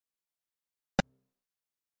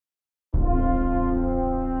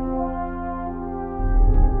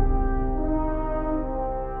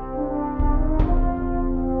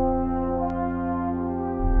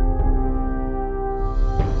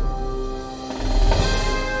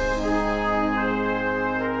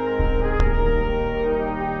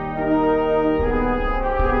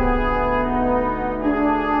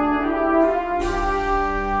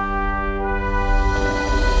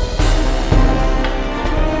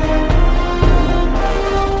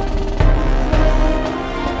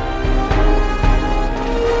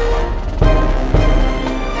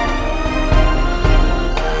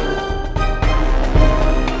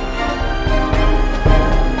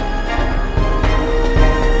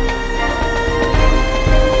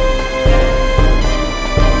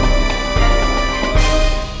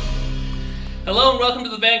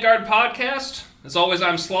Vanguard podcast. As always,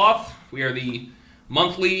 I'm Sloth. We are the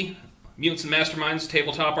monthly Mutants and Masterminds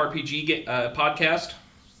tabletop RPG podcast.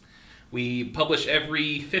 We publish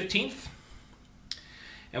every 15th.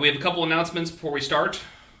 And we have a couple announcements before we start.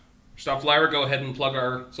 First off, Lyra, go ahead and plug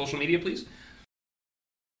our social media, please.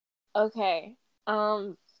 Okay.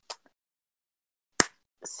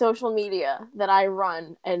 Social media that I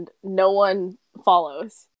run and no one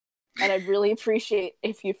follows. And I'd really appreciate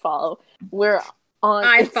if you follow. We're on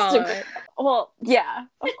I Instagram. follow it. Well, yeah,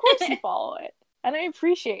 of course you follow it. And I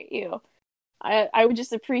appreciate you. I would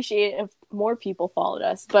just appreciate it if more people followed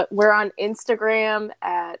us. But we're on Instagram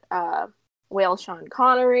at Whale Sean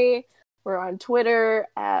Connery. We're on Twitter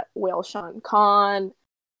at Whale Sean Con.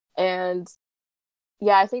 And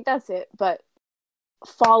yeah, I think that's it. But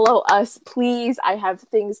follow us, please. I have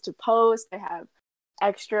things to post. I have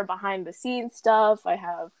extra behind the scenes stuff. I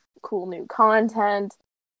have cool new content.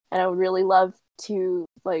 And I would really love to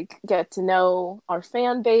get to know our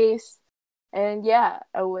fan base. And yeah,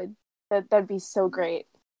 I would. That'd be so great.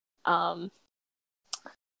 I'm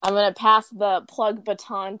gonna pass the plug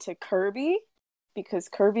baton to Kirby because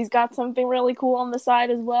Kirby's got something really cool on the side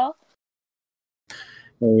as well.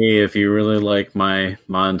 Hey, if you really like my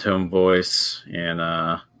monotone voice and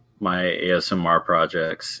my ASMR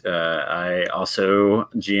projects, I also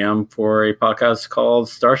GM for a podcast called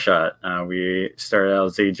Starshot. We started out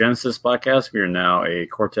as a Genesis podcast. We are now a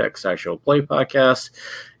Cortex Actual Play podcast.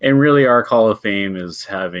 And really our call of fame is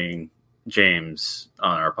having James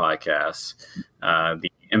on our podcast.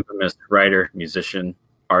 The infamous writer, musician,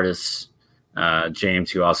 artist,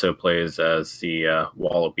 James, who also plays as the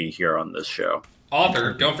Wallaby here on this show.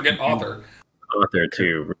 Author, don't forget author. Author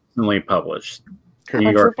too, recently published.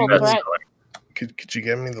 New York bestseller. Could you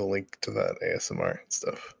get me the link to that ASMR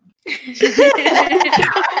stuff?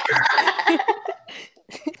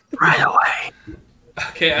 Right away.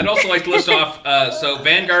 Okay, I'd also like to list off, so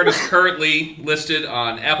Vanguard is currently listed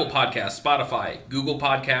on Apple Podcasts, Spotify, Google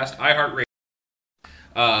Podcast, iHeartRadio,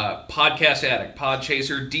 Podcast Addict,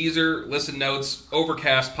 Podchaser, Deezer, Listen Notes,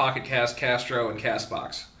 Overcast, Pocket Cast, Castro, and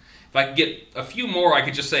Castbox. If I could get a few more, I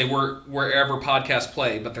could just say we're wherever podcasts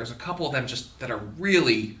play, but there's a couple of them just that are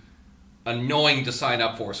really annoying to sign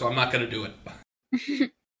up for, so I'm not going to do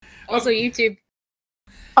it. Also, YouTube.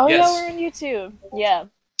 Oh Yes. yeah, we're on YouTube. Yeah.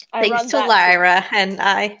 I Thanks run to that Lyra and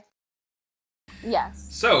I. too. Yes.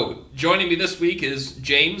 So, joining me this week is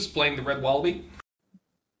James playing the Red Wallaby,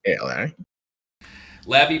 Yeah, Larry.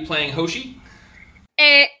 Lavi playing Hoshi,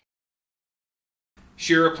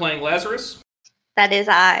 Shira playing Lazarus, That is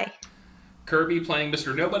I. Kirby playing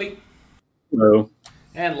Mr. Nobody, Hello.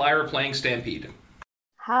 and Lyra playing Stampede.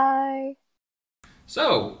 Hi.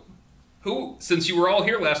 So, since you were all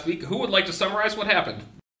here last week, who would like to summarize what happened?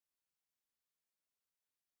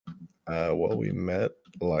 Well, we met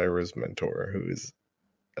Lyra's mentor, who is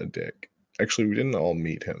a dick. Actually, we didn't all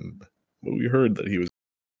meet him, but we heard that he was.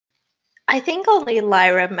 I think only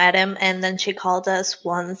Lyra met him, and then she called us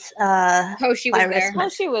once. Hoshi was Lyra's there. Oh,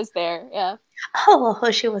 she was there. Yeah.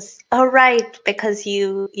 She was. Oh, right, because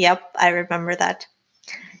you. Yep, I remember that.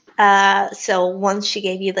 So once she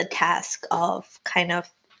gave you the task of kind of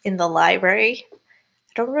in the library.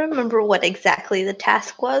 I don't remember what exactly the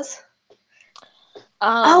task was.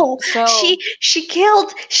 So she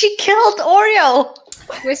killed Oreo.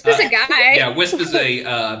 Wisp is a guy. Yeah, Wisp is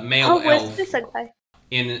a male elf Wisp is a guy.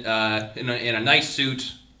 in a nice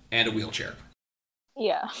suit and a wheelchair.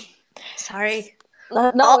 yeah. Sorry.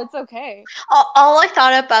 No, it's okay. All I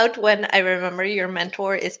thought about when I remember your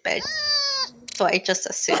mentor is bitch. So I just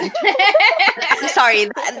assumed. Sorry,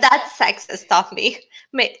 that's sexist of me.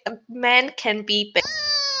 Men can be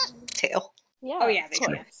bitch too. Yeah. Oh, yeah, of they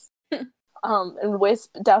course. And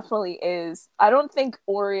Wisp definitely is. I don't think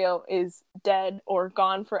Oreo is dead or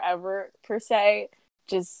gone forever per se.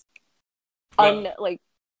 Just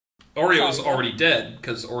Oreo's already dead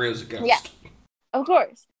because Oreo's a ghost. Yeah. Of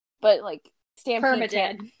course, but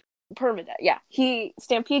Stampede Permadead. Yeah,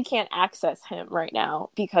 Stampede can't access him right now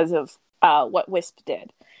because of what Wisp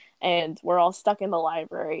did, and we're all stuck in the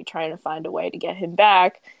library trying to find a way to get him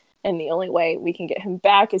back. And the only way we can get him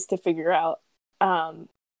back is to figure out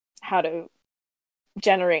how to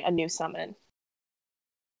generate a new summon.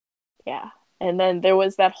 Yeah, and then there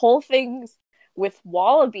was that whole thing with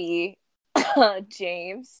Wallaby.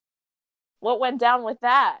 James, what went down with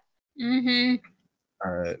that? Mm-hmm.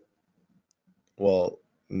 Well,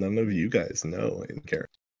 none of you guys know in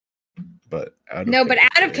character, but out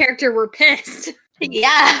of character, we're pissed.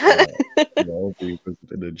 Yeah. Wallaby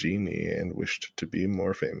visited a genie and wished to be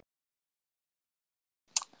more famous.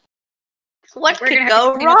 What We're could gonna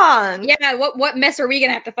go have to wrong? Yeah, what mess are we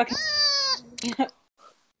gonna have to fucking...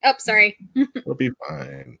 Oh, sorry. It'll be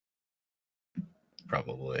fine.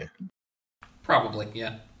 Probably. Probably,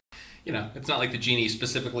 yeah. You know, it's not like the genie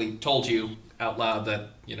specifically told you out loud that,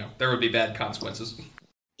 you know, there would be bad consequences.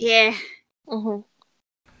 Yeah. Mm-hmm.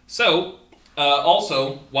 So,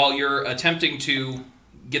 also, while you're attempting to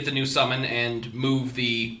get the new summon and move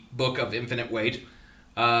the Book of Infinite Weight,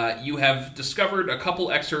 you have discovered a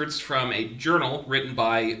couple excerpts from a journal written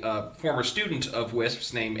by a former student of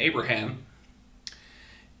Wisps named Abraham,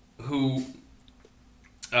 who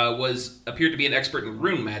appeared to be an expert in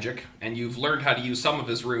rune magic, and you've learned how to use some of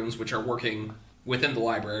his runes, which are working within the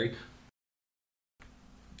library.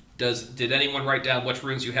 Did anyone write down which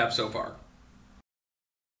runes you have so far?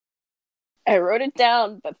 I wrote it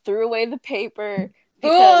down, but threw away the paper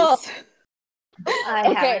because.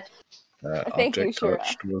 I have it. Thank you, Object Shira.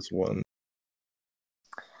 touched was one.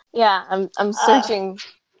 Yeah, I'm searching.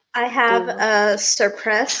 I have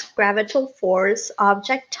suppress, gravital force,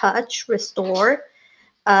 object touch, restore,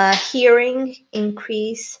 hearing,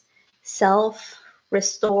 increase, self,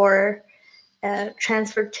 restore,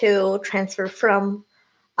 transfer to, transfer from,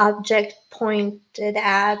 object pointed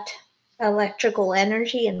at, electrical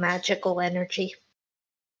energy, and magical energy.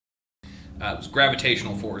 It was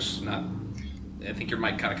gravitational force, not... I think your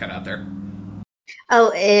mic kind of cut out there.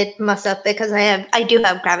 Oh, it must have, because I do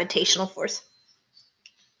have gravitational force.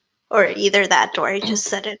 Or either that, or I just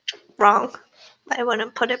said it wrong. But I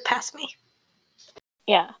wouldn't put it past me.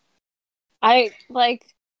 Yeah, I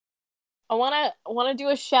want to do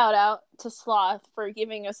a shout out to Sloth for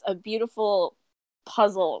giving us a beautiful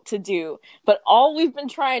puzzle to do. But all we've been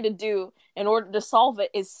trying to do in order to solve it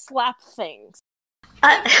is slap things.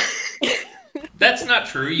 That's not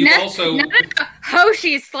true. You've also...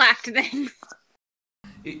 Hoshi slapped things.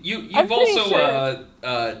 You've also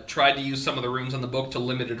tried to use some of the runes on the book to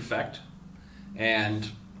limited effect. And...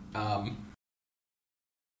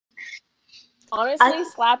 honestly,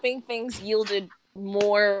 slapping things yielded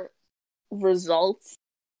more results,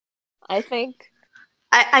 I think.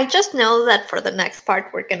 I just know that for the next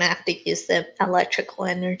part, we're going to have to use the electrical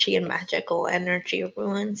energy and magical energy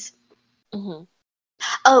runes. Mm-hmm.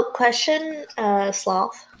 Oh, question,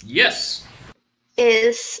 Sloth. Yes.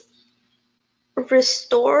 Is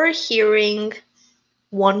restore hearing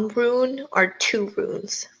one rune or two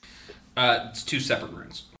runes? It's two separate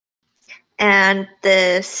runes. And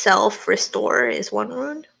the self restore is one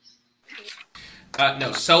rune?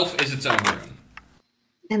 No, self is its own rune.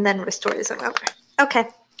 And then restore is another. Okay.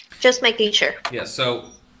 Just making sure. Yeah, so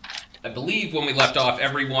I believe when we left off,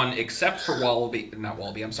 everyone except for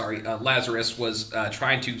Lazarus was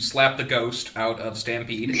trying to slap the ghost out of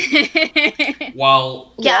Stampede.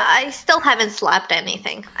 While Yeah, I still haven't slapped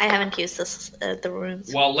anything. I haven't used the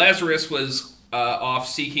runes. While Lazarus was off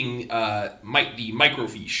seeking the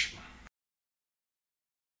microfiche.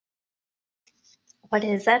 What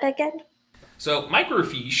is that again? So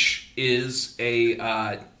microfiche is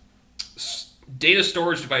a data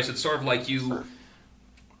storage device. It's sort of like you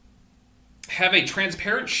have a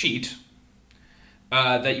transparent sheet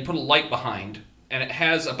that you put a light behind, and it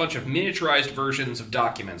has a bunch of miniaturized versions of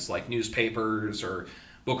documents like newspapers or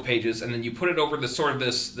book pages, and then you put it over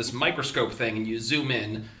this microscope thing, and you zoom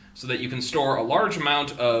in so that you can store a large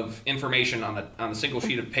amount of information on a single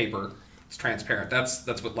sheet of paper. It's transparent.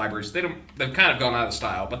 That's what libraries... They've kind of gone out of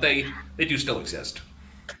style, but they do still exist.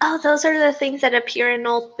 Oh, those are the things that appear in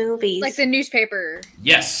old movies. Like the newspaper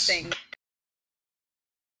Yes. thing.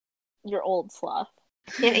 You're old, Sloth.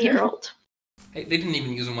 Yeah, you're old. Hey, they didn't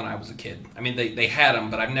even use them when I was a kid. I mean, they had them,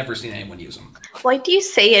 but I've never seen anyone use them. Why do you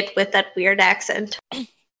say it with that weird accent?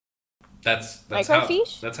 That's how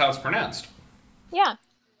Microfiche? that's how it's pronounced. Yeah.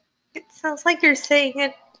 It sounds like you're saying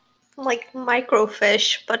it like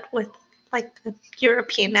microfish, but with like a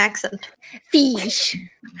European accent. Fish.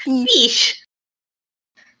 Fish.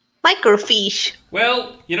 Microfiche.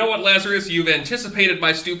 Well, you know what, Lazarus? You've anticipated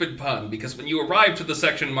my stupid pun, because when you arrive to the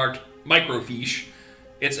section marked microfiche,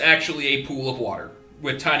 it's actually a pool of water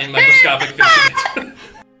with tiny microscopic fish in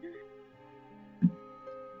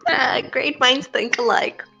it. Great minds think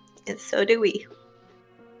alike. And so do we.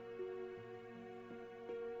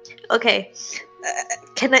 Okay.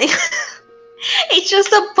 Can I... It's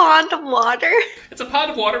just a pond of water. It's a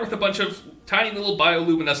pond of water with a bunch of tiny little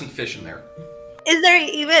bioluminescent fish in there. Is there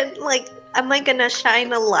even, like, am I gonna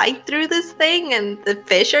shine a light through this thing and the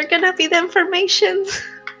fish are gonna be the information?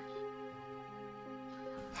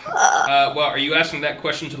 Well, are you asking that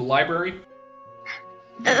question to the library?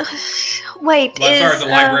 Wait, Sorry, the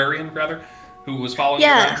librarian, rather, who was following you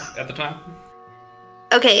around at the time?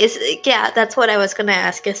 Okay, that's what I was gonna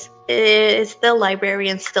ask. Is the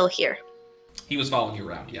librarian still here? He was following you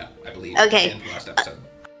around, yeah, I believe. Okay. At the end of the last episode.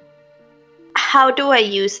 how do I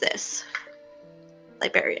use this,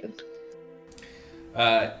 librarian?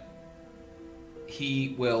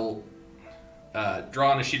 He will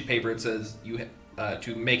draw on a sheet of paper. It says you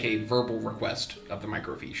to make a verbal request of the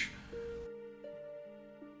microfiche.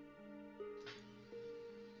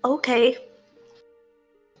 Okay.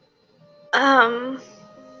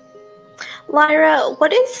 Lyra,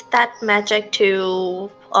 what is that magic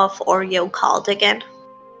of Oreo called again?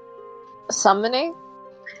 Summoning?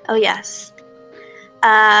 Oh, yes.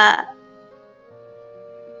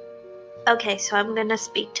 Okay, so I'm gonna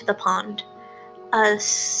speak to the pond.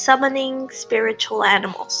 Summoning spiritual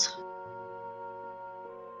animals.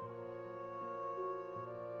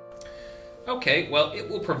 Okay, well, it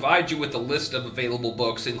will provide you with a list of available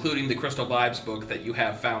books, including the Crystal Vibes book that you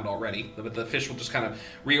have found already. But the fish will just kind of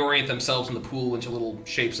reorient themselves in the pool into little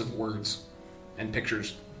shapes of words and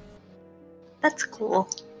pictures. That's cool.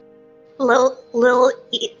 Little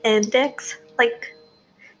index? Like,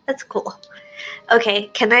 that's cool. Okay,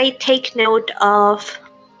 can I take note of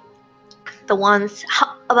the ones,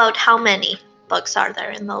 about how many books are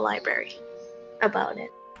there in the library about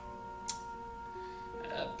it?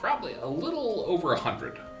 Probably a little over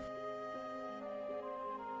 100.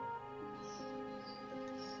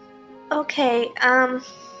 Okay,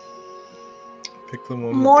 Pick the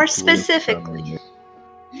one more with the coolest specifically. sounding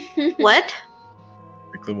name. What?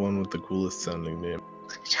 Pick the one with the coolest sounding name.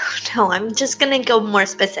 No, I'm just gonna go more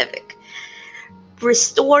specific.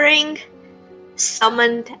 Restoring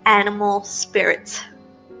summoned animal spirits.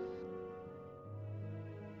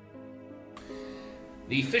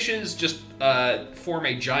 The fishes just form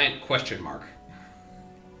a giant question mark.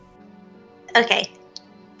 Okay,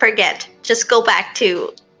 forget. Just go back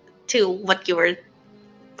to what you were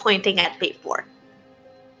pointing at before.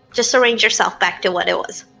 Just arrange yourself back to what it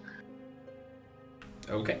was.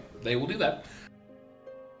 Okay, they will do that.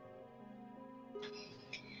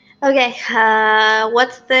 Okay,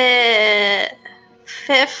 what's the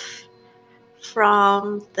fifth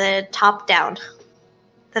from the top down?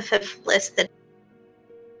 The fifth listed.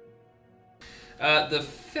 The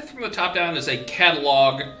fifth from the top down is a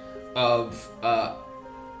catalog of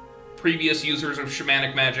previous users of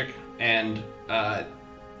shamanic magic and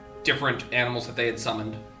different animals that they had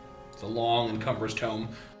summoned. It's a long and cumbrous tome.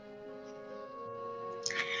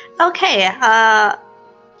 Okay,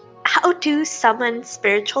 how to summon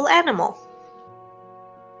spiritual animal?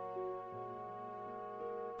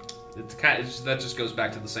 That just goes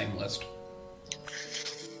back to the same list.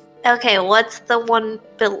 Okay, what's the one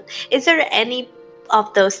is there any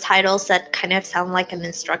of those titles that kind of sound like an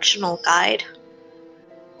instructional guide?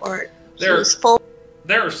 Or useful?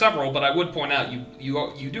 There are several, but I would point out you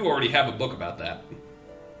do already have a book about that.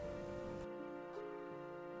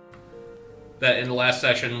 That in the last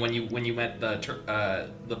session, when you met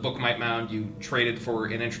the Bookmite Mound, you traded for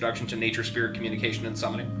an introduction to nature, spirit, communication, and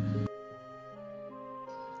summoning.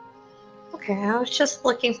 Okay, I was just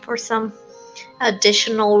looking for some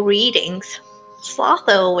additional readings. Sloth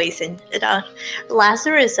always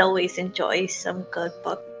Lazarus always enjoys some good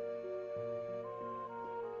book.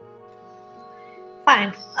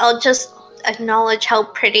 Fine, I'll just acknowledge how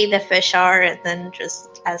pretty the fish are, and then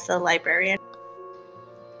just as a librarian.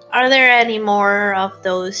 Are there any more of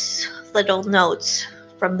those little notes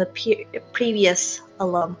from the previous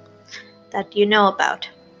alum that you know about?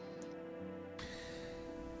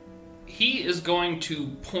 He is going to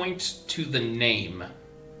point to the name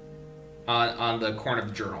on the corner of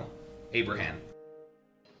the journal. Abraham.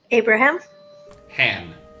 Abraham?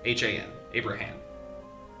 Han. H-A-N. Abraham.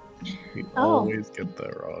 You Oh. always get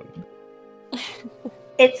that wrong.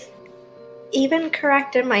 It's even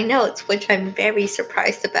correct in my notes, which I'm very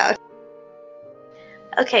surprised about.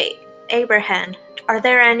 Okay, Abraham. Are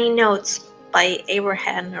there any notes by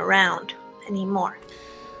Abraham around anymore?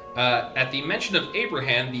 At the mention of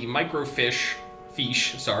Abraham, the microfiche,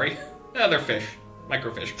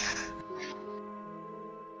 microfiche,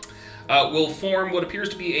 will form what appears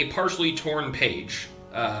to be a partially torn page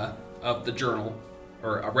of the journal,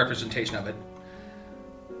 or a representation of it.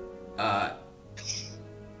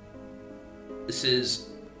 This is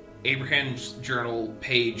Abraham's journal,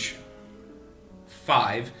 page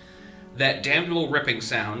 5. That damned little ripping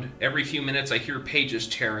sound. Every few minutes I hear pages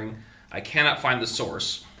tearing. I cannot find the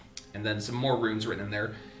source. And then some more runes written in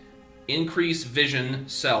there. Increase vision,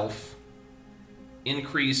 self.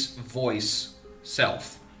 Increase voice,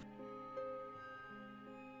 self.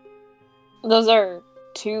 Those are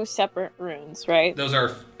two separate runes, right? Those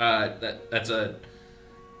are, that's a,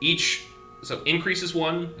 each, so increase is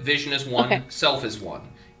 1, vision is 1, Okay. self is 1.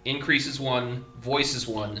 increase is 1, voice is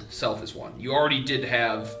 1, self is 1. You already did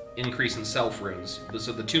have increase in self runes,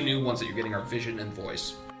 so the 2 new ones that you're getting are vision and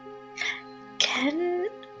voice. Can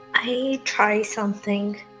I try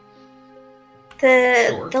something?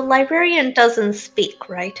 Sure. The librarian doesn't speak,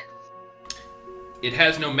 right? It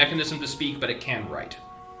has no mechanism to speak, but it can write.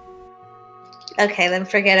 Okay, then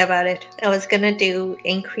forget about it. I was gonna do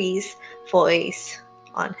increase voice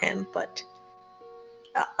on him, but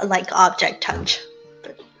like object touch.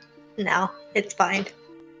 But no, it's fine.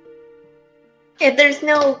 If there's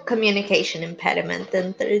no communication impediment,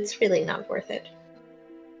 then it's really not worth it.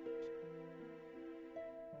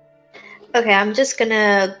 Okay, I'm just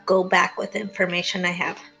gonna go back with the information I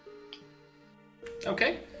have.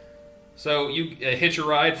 Okay. So you hitch a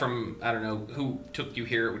ride from, I don't know who took you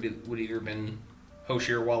here. It would either have been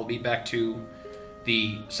Hoshi or Wallaby back to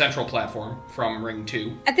the central platform from Ring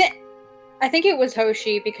 2. I think it was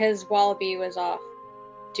Hoshi because Wallaby was off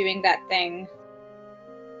doing that thing.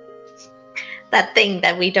 That thing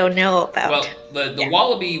that we don't know about. Well, the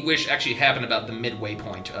Wallaby wish actually happened about the midway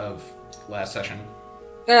point of last session.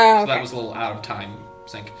 Oh, So okay. that was a little out of time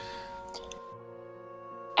sync.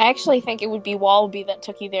 I actually think it would be Wallaby that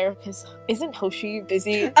took you there because isn't Hoshi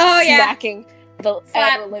busy smacking the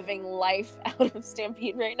ever-living life out of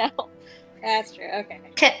Stampede right now? That's true.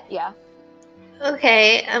 Okay. Yeah.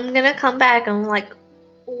 Okay, I'm gonna come back. I'm like,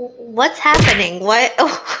 what's happening? Why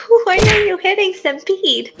are you hitting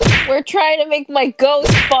Stampede? We're trying to make my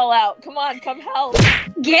ghost fall out. Come on, come help.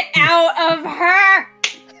 Get out of her!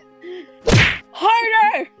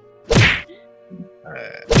 Harder!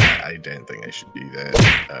 I didn't think I should do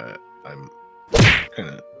that. I'm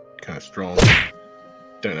kind of strong.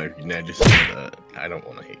 Don't know if you noticed, but I don't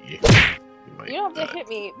want to hit you. You don't have to hit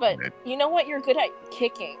me, but you know what? You're good at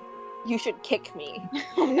kicking. You should kick me.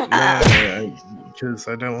 Because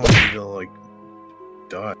I don't want you to like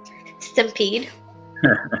die. Stampede,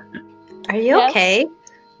 are you Yes? okay?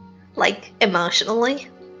 Like emotionally?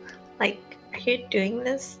 Like, are you doing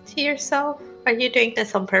this to yourself? Are you doing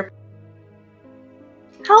this on purpose?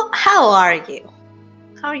 How are you?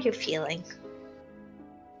 How are you feeling?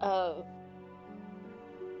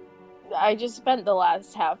 I just spent the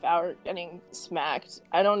last half hour getting smacked.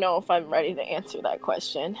 I don't know if I'm ready to answer that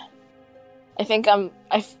question. I think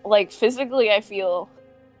physically I feel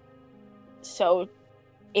so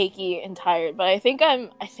achy and tired, but I think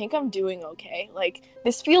I'm doing okay. Like,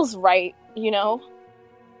 this feels right, you know?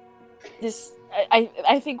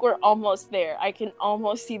 I think we're almost there. I can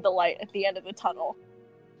almost see the light at the end of the tunnel.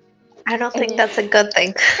 I don't think that's a good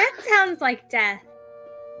thing. That sounds like death.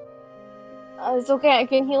 It's okay, I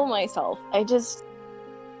can heal myself. I just,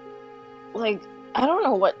 I don't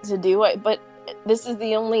know what to do, but this is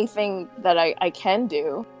the only thing that I can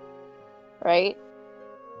do, right?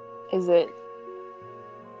 Is it...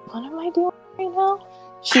 What am I doing right now?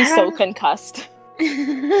 She's so concussed.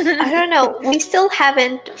 I don't know. We still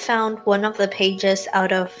haven't found one of the pages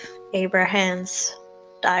out of Abraham's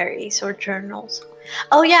diaries or journals.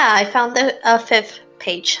 Oh yeah, I found the 5th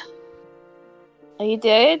page. Oh, you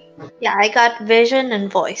did? Yeah, I got vision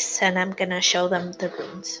and voice, and I'm gonna show them the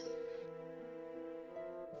runes.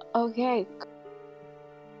 Okay.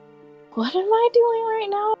 What am I doing right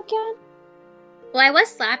now again? Well, I was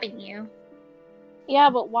slapping you.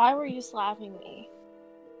 Yeah, but why were you slapping me?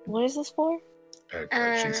 What is this for?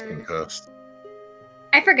 She's concussed.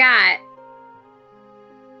 I forgot.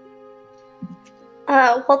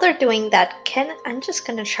 While they're doing that, I'm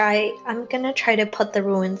gonna try to put the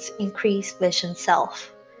runes increase vision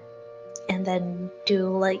self. And then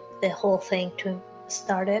do like the whole thing to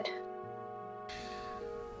start it.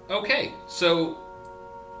 Okay, so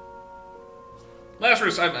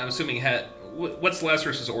Lazarus, I'm assuming had what's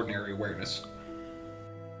Lazarus's ordinary awareness?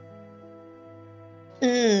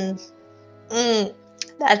 That's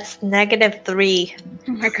 -3.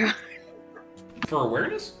 Oh my god. For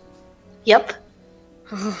awareness? Yep.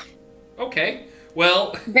 Okay,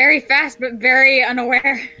 well, Very fast, but very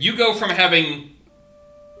unaware. you go from having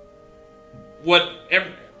what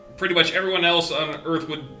pretty much everyone else on Earth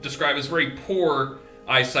would describe as very poor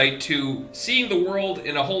eyesight to seeing the world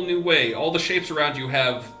in a whole new way. All the shapes around you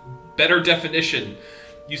have better definition.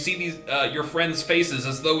 You see these your friends' faces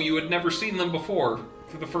as though you had never seen them before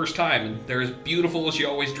for the first time, and they're as beautiful as you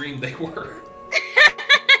always dreamed they were.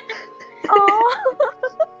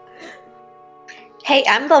 Hey,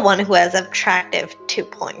 I'm the one who has attractive 2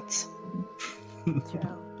 points.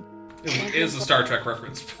 It is a Star Trek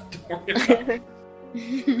reference. Don't worry about it.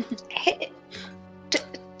 Hey,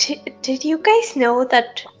 did you guys know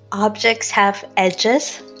that objects have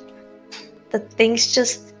edges? That things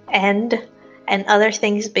just end and other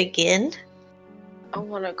things begin? I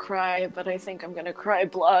want to cry, but I think I'm gonna cry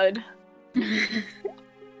blood.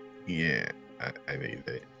 Yeah, I need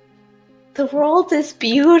it. The world is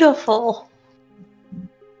beautiful.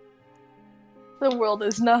 The world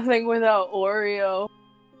is nothing without Oreo.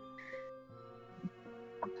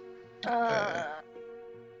 All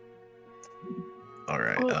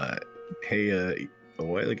right. Hey, a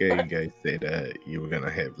while ago you guys said you were gonna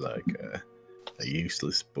have like a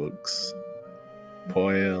useless books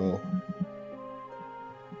pile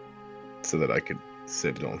so that I could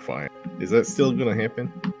set it on fire. Is that still gonna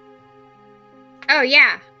happen? Oh,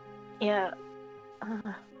 yeah. Yeah.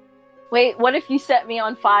 Wait, what if you set me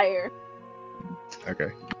on fire?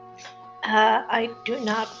 Okay. I do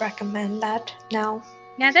not recommend that. No.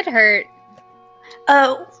 Yeah, that hurt.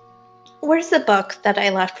 Where's the book that I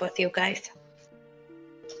left with you guys?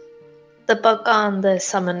 The book on the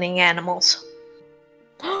summoning animals.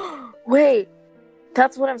 Wait,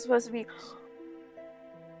 that's what I'm supposed to be.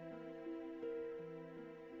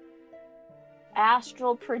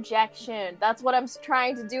 Astral projection. That's what I'm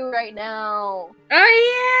trying to do right now.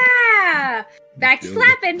 Oh, yeah! Back to Dude.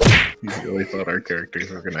 slapping. You really thought our characters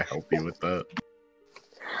were gonna help you with that?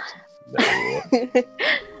 No.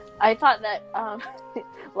 I thought that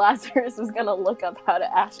Lazarus was gonna look up how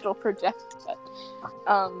to astral project, but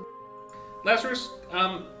Lazarus,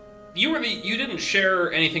 you didn't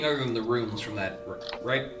share anything other than the runes from that,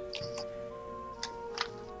 right?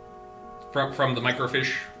 From the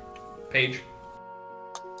microfiche page.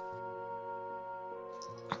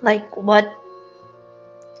 Like what?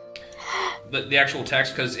 The actual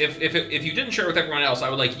text, because if you didn't share it with everyone else, I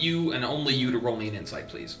would like you and only you to roll me an insight,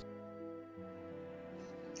 please.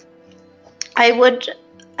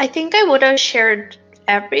 I think I would have shared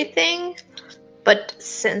everything, but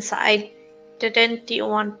since I didn't, do you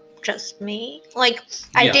want just me? Like,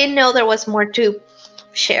 I Yeah. didn't know there was more to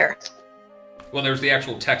share. Well, there's the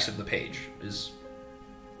actual text of the page.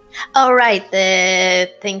 Oh, right,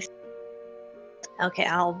 the things. Okay,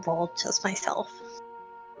 I'll roll just myself.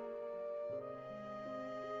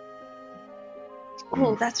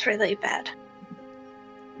 Oh, that's really bad.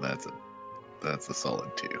 That's a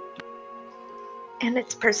solid 2. And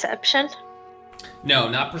it's perception. No,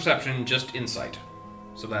 not perception, just insight.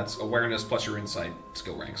 So that's awareness plus your insight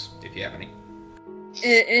skill ranks, if you have any.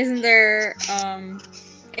 Isn't there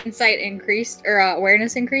insight increased or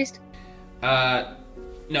awareness increased?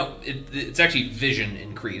 No, it's actually vision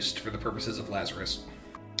increased for the purposes of Lazarus.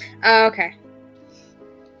 Oh, okay.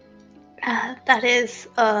 That is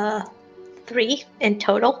 3 in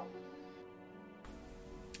total.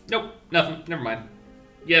 Nope, nothing. Never mind.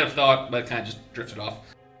 You had a thought, but it kind of just drifted off.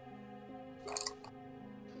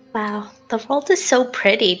 Wow, the world is so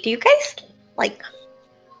pretty. Do you guys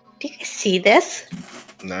see this?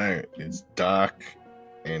 No, it's dark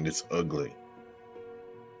and it's ugly.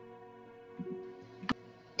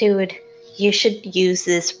 Dude, you should use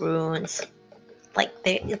these runes. Like,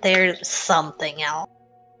 there's something else.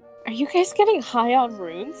 are you guys getting high on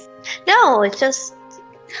runes? No, it's just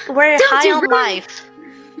we're Don't high do on runes. life.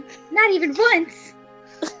 Not even once.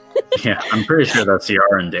 Yeah, I'm pretty sure that's the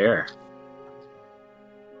R and Dare.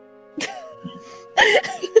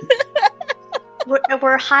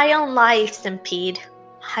 We're high on life, Stampede.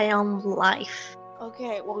 High on life.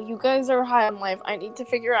 Okay, well, you guys are high on life. I need to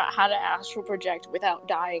figure out how to astral project without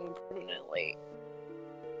dying permanently.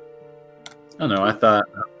 Oh no, I thought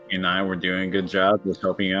you and I were doing a good job just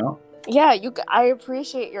helping you out. Yeah, I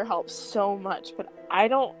appreciate your help so much, but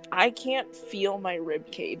I can't feel my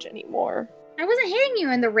rib cage anymore. I wasn't hitting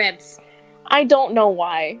you in the ribs. I don't know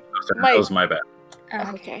why. That was my bad.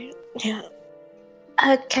 Oh, Okay. Yeah.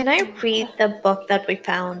 Can I read the book that we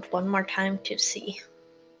found one more time to see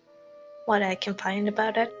what I can find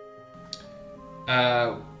about it?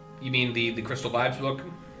 You mean the Crystal Vibes book?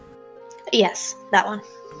 Yes, that one.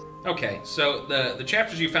 Okay, so the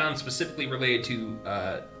chapters you found specifically related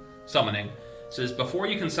to summoning says, before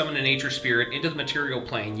you can summon a nature spirit into the material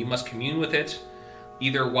plane, you must commune with it,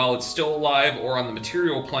 either while it's still alive or on the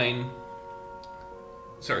material plane.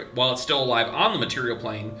 Sorry, while it's still alive on the material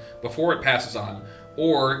plane before it passes on,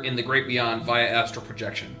 or in the great beyond via astral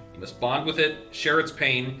projection. You must bond with it, share its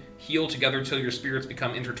pain, heal together till your spirits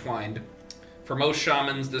become intertwined. For most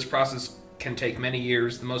shamans, this process can take many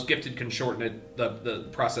years. The most gifted can shorten the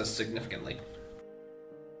process significantly.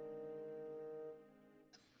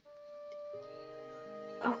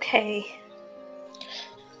 Okay.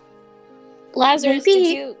 Lazarus, Maybe-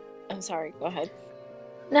 did you... I'm sorry, go ahead.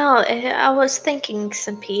 No, I was thinking,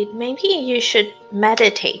 Stampede, maybe you should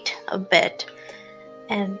meditate a bit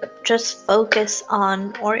and just focus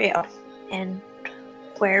on Oreo and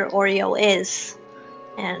where Oreo is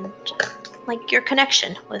and like your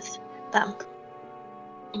connection with them?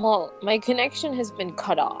 Well, my connection has been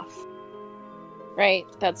cut off. Right?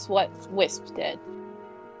 That's what Wisp did.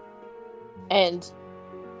 And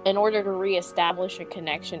in order to reestablish a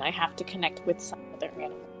connection, I have to connect with some other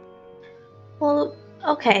animal. Well,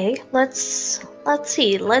 okay, let's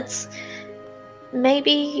see.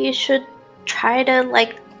 Maybe you should try to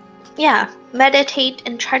meditate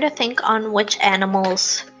and try to think on which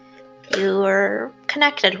animals you are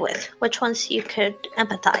connected with, which ones you could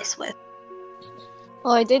empathize with.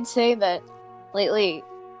 Well, I did say that lately,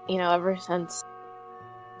 ever since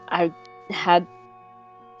I had,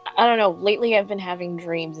 lately I've been having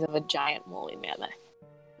dreams of a giant woolly mammoth.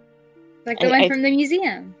 Like the one from the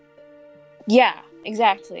museum. Yeah,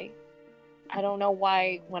 exactly. I don't know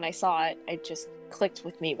why when I saw it, it just clicked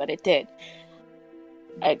with me, but it did.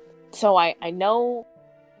 So I know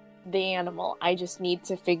the animal. I just need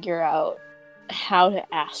to figure out how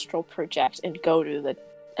to astral project and go to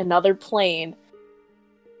another plane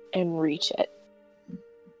and reach it.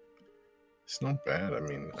 It's not bad. I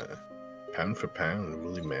mean, pound for pound,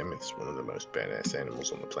 woolly mammoth's one of the most badass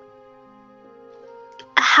animals on the planet.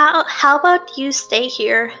 How about you stay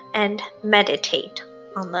here and meditate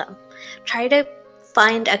on them? Try to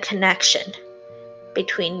find a connection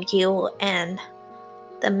between you and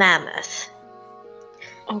the mammoth.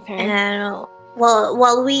 Okay. And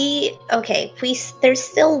there's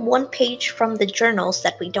still one page from the journals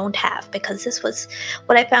that we don't have, because this was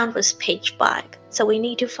what I found was page 5. So we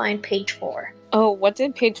need to find page 4. Oh, what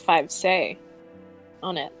did page 5 say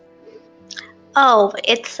on it? Oh,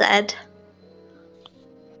 it said,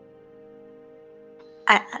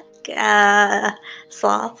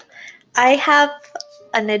 Sloth, I have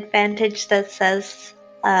an advantage that says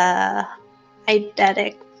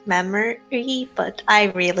eidetic memory, but I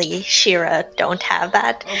really, Shira, don't have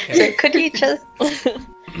that. Okay. So could you just...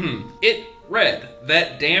 It read,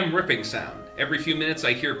 that damn ripping sound. Every few minutes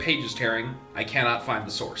I hear pages tearing. I cannot find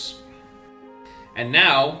the source. And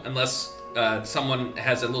now, unless someone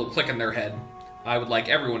has a little click in their head, I would like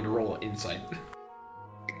everyone to roll insight.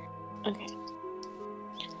 Okay.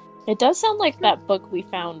 It does sound like that book we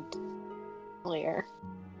found earlier.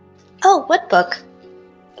 Oh, what book?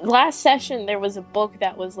 Last session, there was a book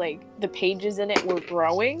that was like, the pages in it were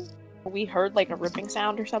growing. We heard like a ripping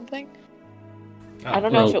sound or something. I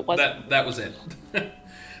don't know if it was... That was it. Okay.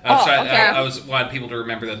 I wanted people to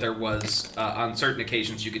remember that there was, on certain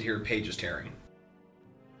occasions, you could hear pages tearing.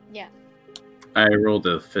 Yeah. I rolled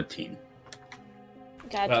a 15.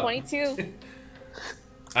 Got 22.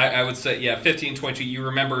 I would say, 15, 22. You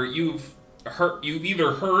remember, you've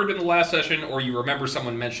either heard in the last session, or you remember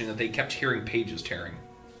someone mentioning that they kept hearing pages tearing.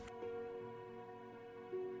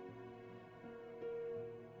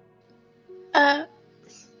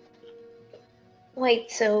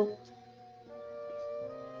 Wait, so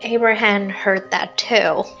Abraham heard that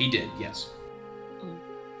too? He did, yes.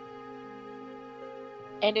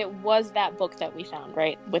 And it was that book that we found,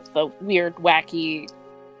 right? With the weird, wacky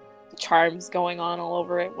charms going on all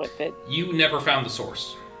over it with it. You never found the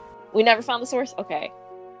source. We never found the source? Okay.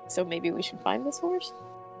 So maybe we should find the source?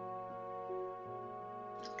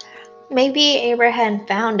 Maybe Abraham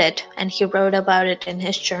found it and he wrote about it in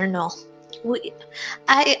his journal.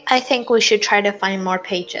 I think we should try to find more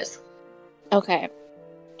pages. Okay.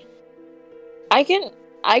 I can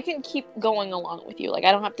keep going along with you. Like,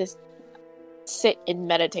 I don't have to sit and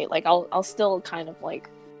meditate. Like, I'll still kind of like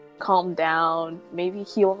calm down, maybe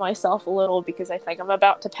heal myself a little because I think I'm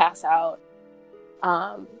about to pass out.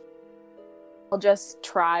 I'll just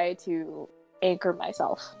try to anchor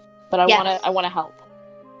myself, but I want to help.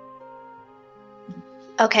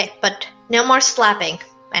 Okay, but no more slapping.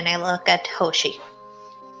 And I look at Hoshi.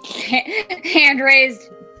 Hand raised,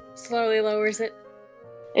 slowly lowers it.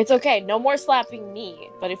 It's okay. No more slapping me.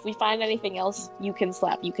 But if we find anything else, you can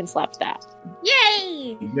slap. You can slap that.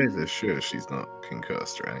 Yay! You guys are sure she's not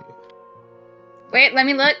concussed, right? Wait, let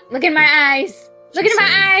me look. Look in my eyes. Look into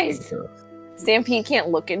my eyes. Stampede can't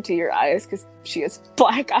look into your eyes because she has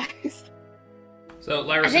black eyes. So,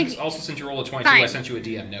 Lyra, since you rolled a 22, fine. I sent you a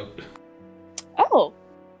DM note. Oh.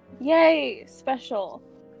 Yay. Special.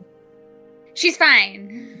 She's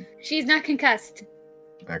fine. She's not concussed.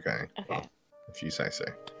 Okay. Well, if you say so.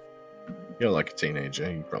 You're like a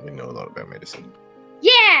teenager. You probably know a lot about medicine.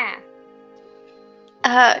 Yeah!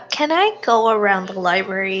 Can I go around the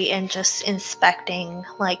library and just inspecting,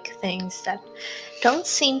 like, things that don't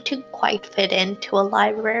seem to quite fit into a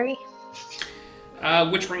library?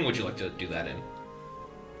 Which ring would you like to do that in?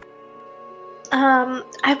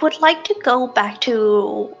 I would like to go back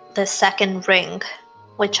to the second ring,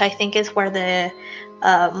 which I think is where the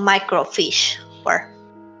microfiche were.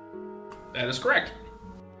 That is correct.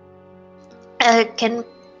 Can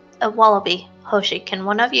Wallaby, Hoshi, can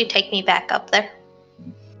one of you take me back up there?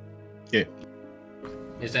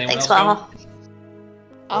 Is anyone Thanks, else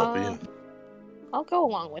Walla. going? I'll go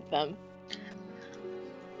along with them.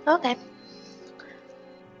 Okay.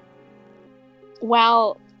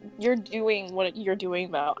 While you're doing what you're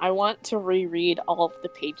doing, though, I want to reread all of the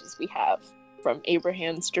pages we have from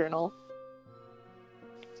Abraham's journal.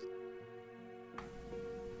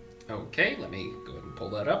 Okay, let me go ahead and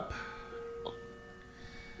pull that up.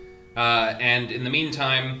 And in the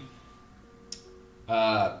meantime,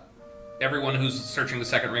 everyone who's searching the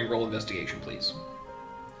second ring, roll investigation, please.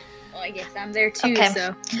 Well, I guess I'm there too, Okay.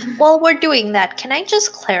 so. While we're doing that, can I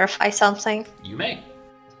just clarify something? You may.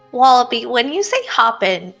 Wallaby, when you say hop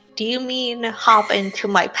in, do you mean hop into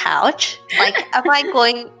my pouch? Like, am I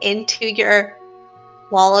going into your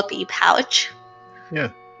Wallaby pouch?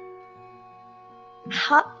 Yeah.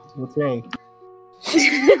 What's wrong?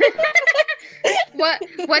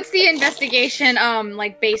 What's the investigation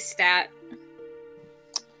base stat?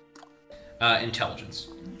 Intelligence.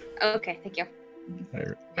 Okay, thank you.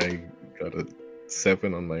 I got a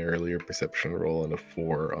 7 on my earlier perception roll and a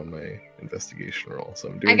 4 on my investigation roll, so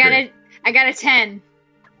I'm doing great. I got a 10.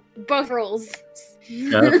 Both rolls.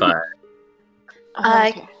 Got a 5.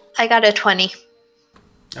 Okay. I got a 20.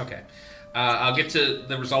 Okay. I'll get to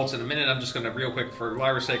the results in a minute. I'm just going to, real quick, for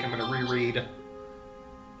Lyra's sake, I'm going to reread.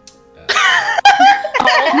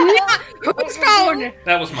 Whose phone?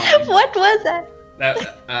 That was mine. What was that?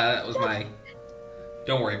 That was my...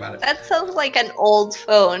 Don't worry about it. That sounds like an old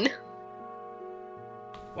phone.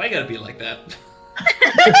 Why you gotta be like that?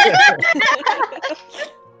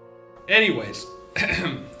 Anyways,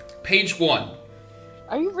 page 1.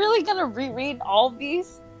 Are you really gonna reread all of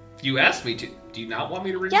these? You asked me to. Do you not want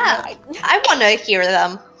me to read Yeah, them? I want to hear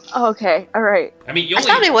them. Okay, alright. I mean, you I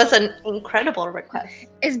only... thought it was an incredible request.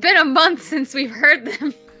 It's been a month since we've heard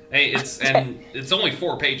them. Hey, it's only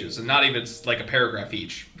 4 pages, and not even like a paragraph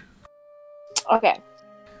each. Okay.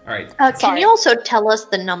 All right. Can Sorry. you also tell us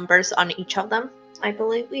the numbers on each of them? I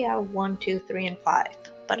believe we have 1, 2, 3, and 5,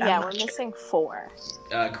 but Yeah, I'm we're not sure. missing 4.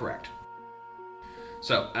 Correct.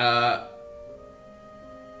 So,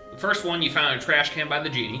 the first one you found in a trash can by the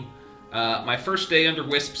genie. My first day under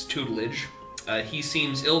Wisp's tutelage. He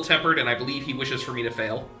seems ill-tempered, and I believe he wishes for me to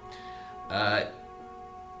fail.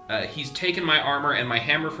 He's taken my armor and my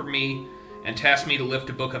hammer from me, and tasked me to lift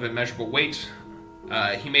a book of immeasurable weight.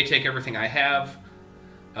 He may take everything I have,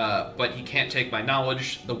 but he can't take my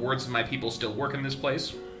knowledge. The words of my people still work in this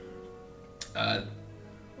place.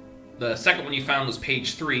 The second one you found was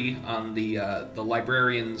page 3 on the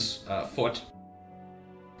librarian's foot.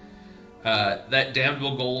 That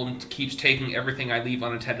damnable golem keeps taking everything I leave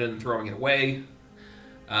unattended and throwing it away.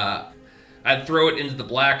 I'd throw it into the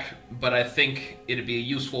black, but I think it'd be a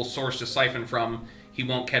useful source to siphon from. He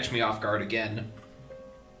won't catch me off guard again.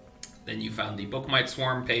 Then you found the Bookmite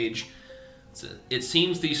Swarm page. It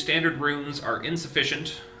seems these standard runes are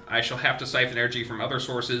insufficient. I shall have to siphon energy from other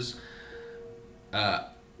sources.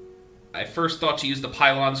 I first thought to use the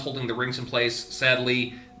pylons holding the rings in place.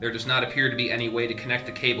 Sadly, there does not appear to be any way to connect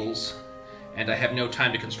the cables, and I have no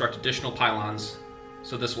time to construct additional pylons,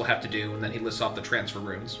 so this will have to do, and then he lists off the transfer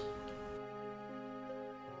runes.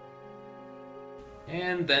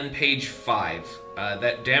 And then page 5.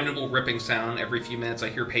 That damnable ripping sound. Every few minutes I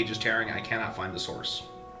hear pages tearing. I cannot find the source.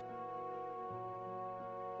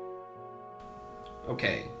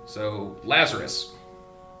 Okay, so Lazarus.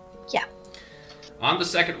 Yeah. On the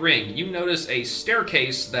second ring, you notice a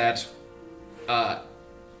staircase that,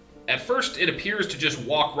 at first it appears to just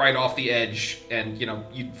walk right off the edge and,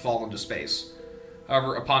 you'd fall into space.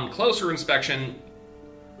 However, upon closer inspection,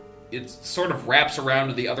 it sort of wraps around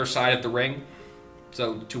to the other side of the ring.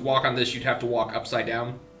 So to walk on this, you'd have to walk upside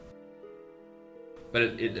down. But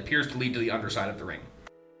it appears to lead to the underside of the ring.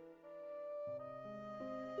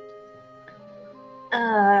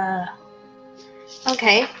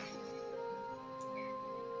 Okay.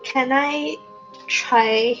 Can I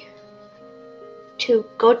try to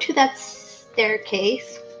go to that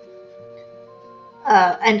staircase?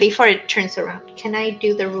 And before it turns around, can I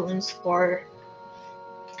do the runes for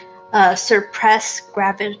suppress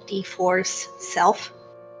gravity force self?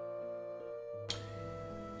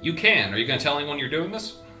 You can. Are you going to tell anyone you're doing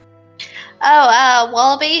this? Oh,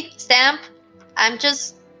 Wallaby, Stamp, I'm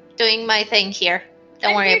just doing my thing here.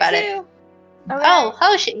 Don't worry about it. Too. Oh,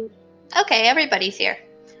 Hoshi. Okay, everybody's here.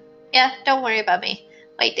 Yeah, don't worry about me.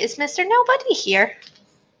 Wait, is Mr. Nobody here?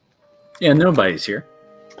 Yeah, nobody's here.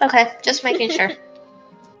 Okay, just making sure.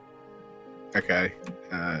 Okay.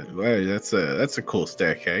 Well, that's a cool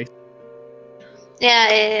staircase. Yeah,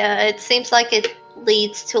 it seems like it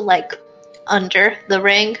leads to like under the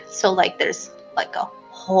ring, so like there's like a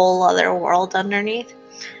whole other world underneath.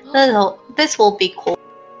 This will be cool.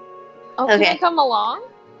 Oh, can Okay. I come along?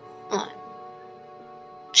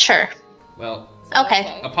 Sure. Well,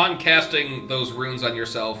 Okay. upon casting those runes on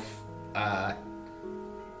yourself,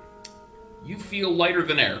 you feel lighter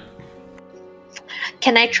than air.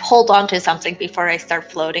 Can I hold on to something before I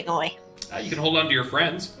start floating away? You can hold on to your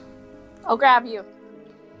friends. I'll grab you.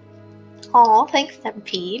 Oh, thanks,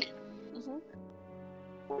 Stampede. Mm-hmm.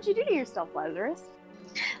 What'd you do to yourself, Lazarus?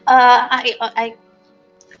 I'm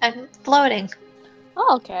floating.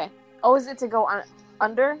 Oh, okay. Oh, is it to go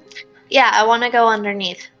under? Yeah, I want to go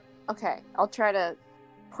underneath. Okay, I'll try to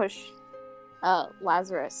push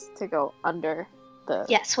Lazarus to go under the...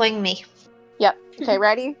 Yeah, swing me. Yep. Okay,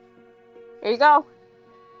 ready? Here you go.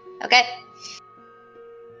 Okay.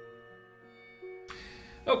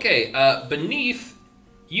 Okay, beneath,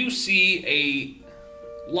 you see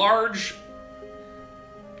a large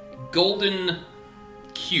golden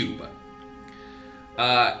cube,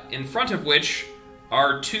 in front of which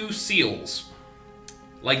are two seals,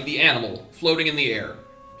 like the animal, floating in the air,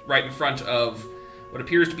 right in front of what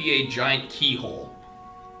appears to be a giant keyhole.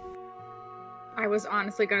 I was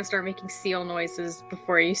honestly going to start making seal noises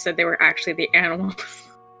before you said they were actually the animals.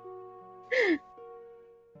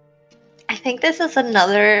 I think this is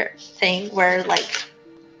another thing where like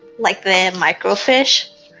the microfish,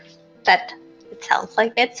 that it sounds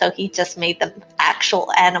like it, so he just made them actual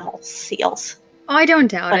animal seals. Oh, I don't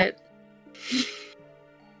doubt it.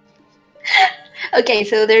 Okay,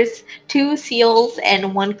 so there's two seals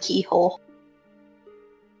and one keyhole.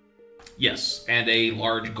 Yes, and a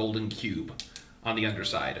large golden cube on the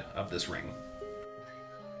underside of this ring.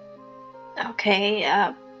 Okay,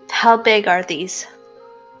 how big are these?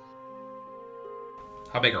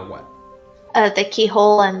 How big are what? The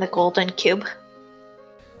keyhole and the golden cube.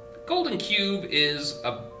 The golden cube is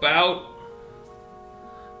about,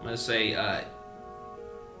 I'm going to say,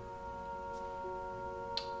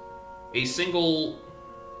 a single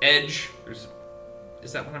edge.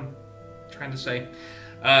 Is that what I'm trying to say?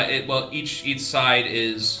 Each side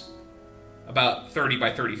is about 30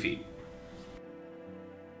 by 30 feet.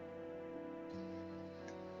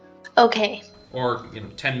 Okay. Or,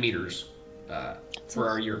 10 meters for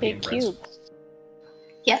our European Big friends. cube.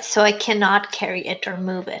 Yes, so I cannot carry it or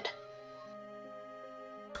move it.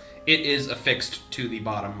 It is affixed to the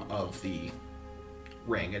bottom of the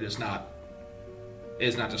ring. It is not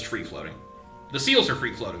just free floating. The seals are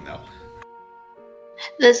free floating, though.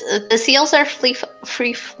 The seals are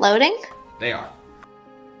free floating? They are.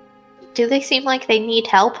 Do they seem like they need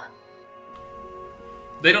help?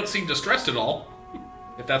 They don't seem distressed at all,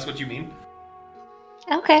 if that's what you mean.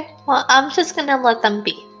 Okay, well, I'm just gonna let them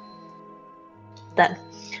be. Then.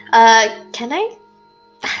 Can I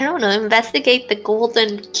don't know, investigate the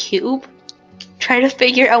golden cube? Try to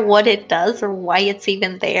figure out what it does or why it's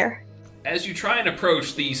even there? As you try and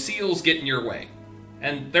approach, the seals get in your way.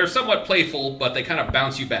 And they're somewhat playful, but they kind of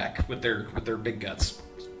bounce you back with their big guts.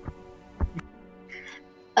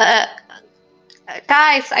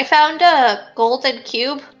 Guys, I found a golden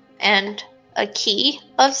cube and a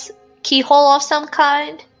keyhole of some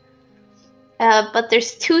kind. But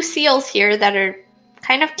there's two seals here that are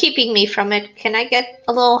kind of keeping me from it. Can I get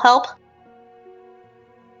a little help?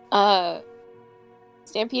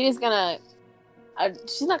 Stampede is gonna...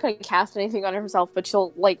 she's not gonna cast anything on herself, but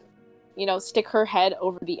she'll, stick her head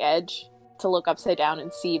over the edge to look upside down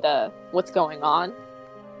and see what's going on.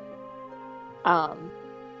 Are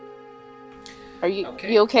you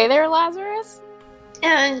Okay. you okay there, Lazarus?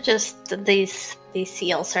 Yeah, just these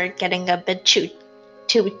seals are getting a bit too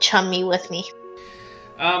chummy with me.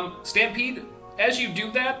 Stampede, as you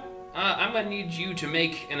do that, I'm going to need you to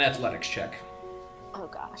make an athletics check. Oh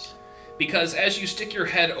gosh. Because as you stick your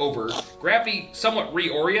head over, gravity somewhat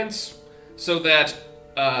reorients so that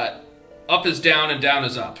up is down and down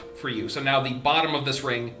is up for you. So now the bottom of this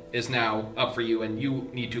ring is now up for you, and you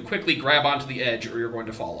need to quickly grab onto the edge or you're going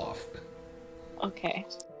to fall off. Okay.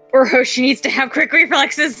 Or Hoshi needs to have quick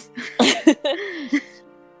reflexes.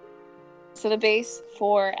 So the base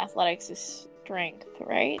for athletics is strength,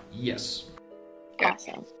 right? Yes.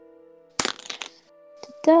 Awesome.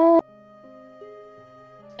 Da-da.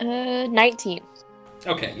 19.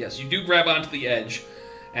 Okay, yes, you do grab onto the edge,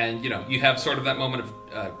 and, you have sort of that moment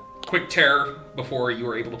of quick terror before you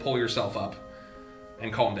are able to pull yourself up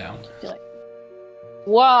and calm down.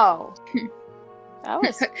 Whoa. That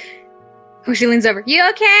was... Hoshi leans over. You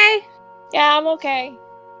okay? Yeah, I'm okay.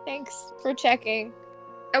 Thanks for checking.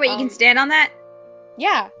 Oh wait, you can stand on that?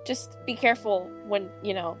 Yeah, just be careful when,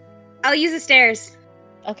 I'll use the stairs.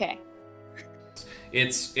 Okay.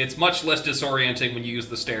 It's much less disorienting when you use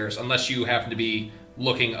the stairs, unless you happen to be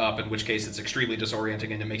looking up, in which case it's extremely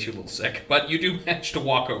disorienting and it makes you a little sick. But you do manage to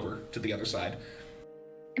walk over to the other side.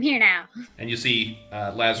 I'm here now. And you see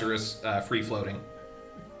Lazarus free-floating.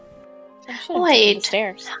 I should have taken Wait. the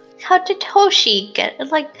stairs. How did Hoshi get?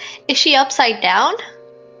 Like, is she upside down?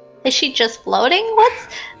 Is she just floating?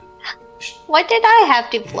 Why did I have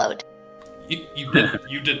to float?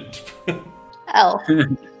 You didn't. Oh,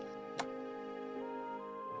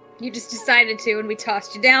 You just decided to, and we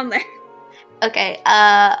tossed you down there. okay.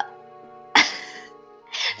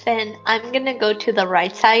 Then I'm gonna go to the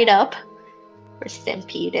right side up, where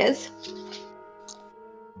Stampede is,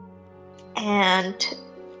 and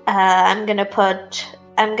I'm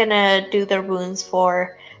gonna do the runes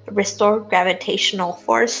for restore gravitational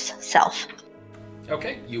force self.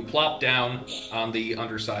 Okay, you plop down on the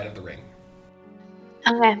underside of the ring.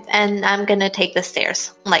 Okay, and I'm gonna take the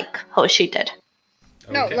stairs like Hoshi did.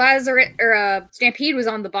 No, Okay. Lazarus or Stampede was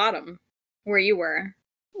on the bottom where you were.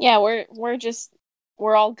 Yeah, we're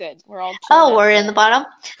all good. We're all. Oh, chilling we're out in the there. bottom?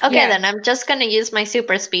 Okay, Yeah. then I'm just gonna use my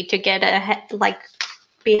super speed to get ahead, like,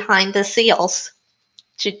 behind the seals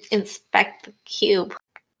to inspect the cube.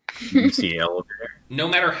 You can see elevator. No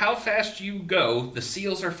matter how fast you go, the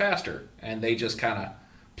seals are faster, and they just kind of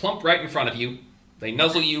plump right in front of you. They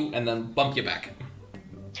nuzzle you and then bump you back.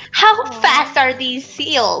 How fast are these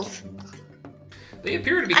seals? They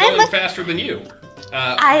appear to be I'm going a- faster than you.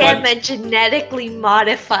 I but am a genetically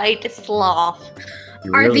modified sloth.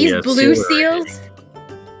 You're Are really these a blue sewer. seals?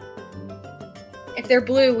 If they're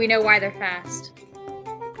blue, we know why they're fast.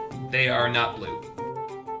 They are not blue.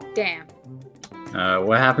 Damn.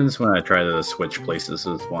 What happens when I try to switch places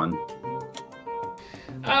with one?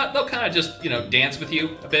 They'll kind of just, dance with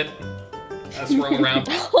you a bit, swirl around.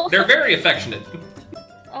 They're very affectionate.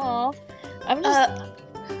 Aw. I'm just.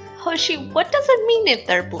 Hoshi, what does it mean if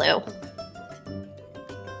they're blue?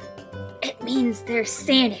 It means they're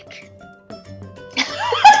Sanic.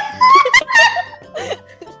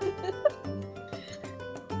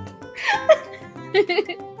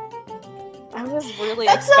 I was really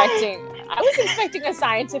That's expecting. I was expecting a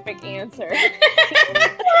scientific answer.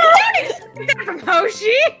 From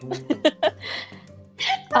Hoshi?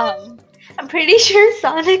 I'm pretty sure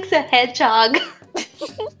Sonic's a hedgehog.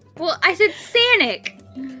 Well, I said Sanic.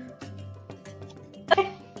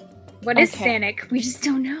 What is Okay. Sanic? We just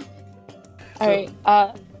don't know. All right.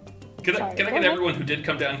 Can I Sorry, get go ahead. everyone who did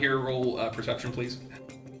come down here roll perception, please?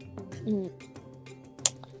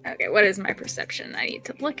 Okay, what is my perception? I need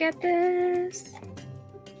to look at this.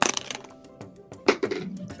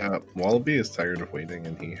 Wallaby is tired of waiting,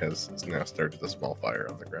 and he has now started a small fire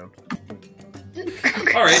on the ground.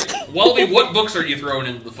 All right, Wallaby, what books are you throwing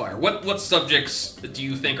into the fire? What subjects do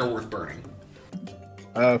you think are worth burning?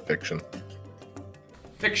 Fiction.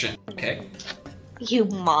 Fiction. Okay. You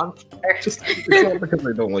monster. It's not because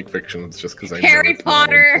I don't like fiction, it's just because I know Harry it's not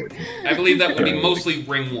Potter. important. I believe that would be mostly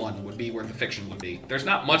Ring 1 would be where the fiction would be. There's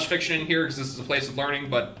not much fiction in here because this is a place of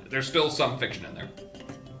learning, but there's still some fiction in there.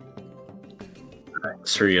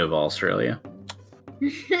 History of Australia.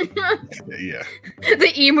 Yeah.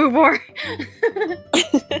 The Emu War.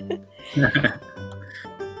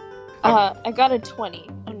 I got a 20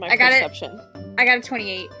 on my I got it. perception. I got a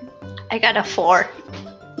 28. I got a 4.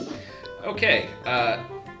 Okay,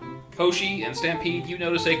 Hoshi and Stampede, you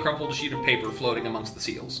notice a crumpled sheet of paper floating amongst the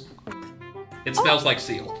seals. It smells like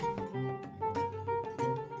seal.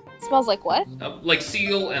 Smells like what? Like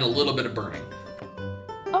seal and a little bit of burning.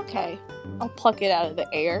 Okay. I'll pluck it out of the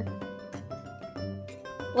air.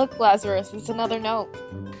 Look, Lazarus, it's another note.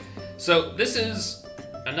 So this is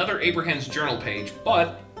another Abraham's journal page,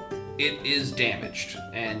 but it is damaged,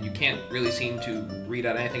 and you can't really seem to read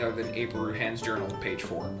out anything other than Abraham's journal, page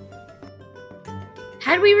 4.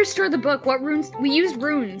 How do we restore the book? What runes? We used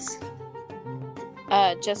runes.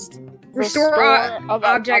 Just Restore of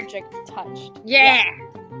object. touched. Yeah.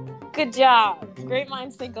 Good job. Great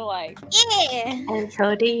minds think alike. Yeah. And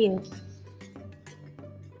so do you.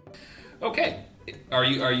 Okay, are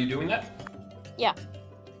you doing that? Yeah.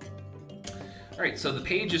 All right, so the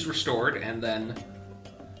page is restored, and then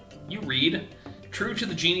you read, "True to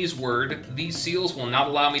the genie's word, these seals will not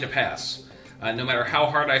allow me to pass. No matter how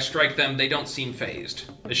hard I strike them, they don't seem phased.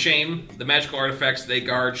 A shame, the magical artifacts they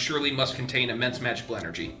guard surely must contain immense magical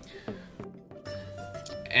energy."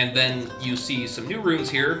 And then you see some new runes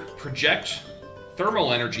here: project,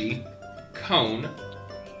 thermal energy, cone,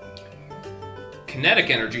 kinetic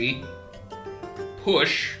energy,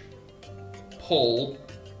 push, pull,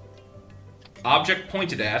 object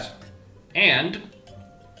pointed at, and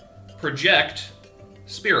project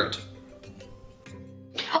spirit.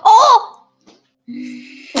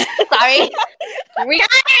 Sorry. We got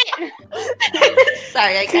it!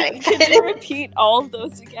 Sorry, I got Can you excited. repeat all of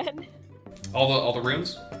those again? All the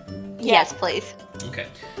runes? Yes, please. Okay.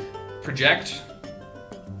 Project,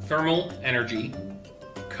 thermal energy,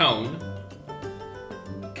 cone,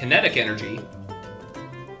 kinetic energy,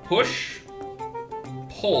 push,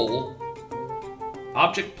 pull,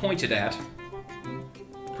 object pointed at,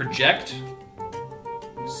 project,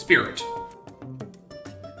 spirit.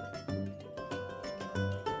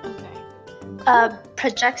 Okay.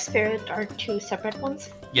 Project spirit are two separate ones.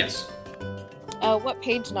 Yes, What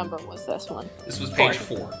page number was this one? this was page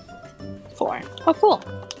 4. 4. Oh, cool.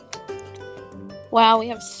 Wow, we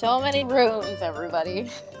have so many runes, everybody.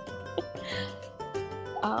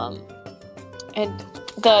 And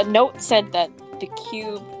the note said that the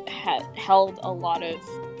cube had held a lot of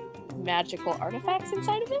magical artifacts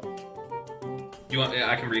inside of it. You want?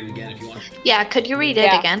 I can read it again if you want. Yeah, could you read it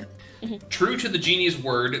Yeah. again? True to the genie's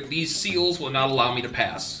word, these seals will not allow me to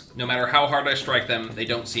pass. No matter how hard I strike them, they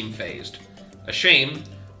don't seem phased. A shame.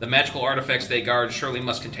 The magical artifacts they guard surely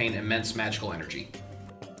must contain immense magical energy.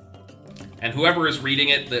 And whoever is reading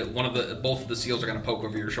it, both of the seals are going to poke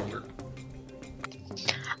over your shoulder.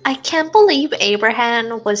 I can't believe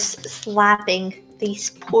Abraham was slapping these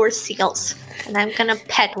poor seals, and I'm gonna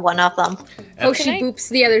pet one of them. Oh, At, she boops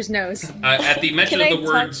the other's nose. at the mention Can of I the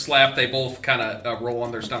word touch- slap, they both kind of roll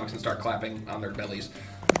on their stomachs and start clapping on their bellies.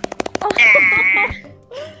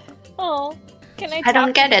 Oh, can I? I don't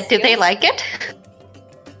talk get to it. the Do they seals? like it?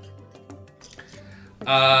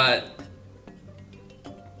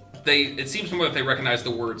 It seems to me that they recognize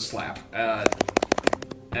the word slap. And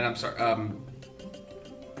I'm sorry,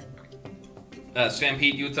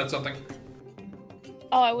 Stampede, you had said something?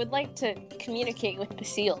 Oh, I would like to communicate with the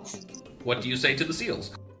seals. What do you say to the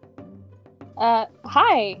seals?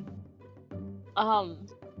 Hi.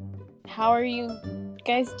 How are you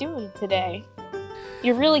guys doing today?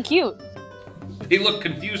 You're really cute. They look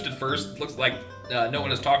confused at first. Looks like no one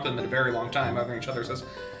has talked to them in a very long time. Other than each other says,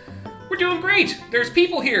 "We're doing great. There's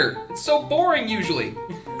people here. It's so boring usually."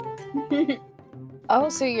 Oh,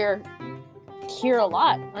 so you're here a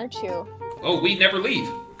lot, aren't you? Oh, we never leave.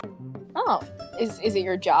 Oh, is it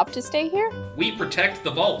your job to stay here? We protect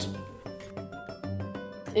the vault.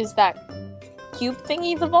 Is that cube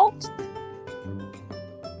thingy the vault?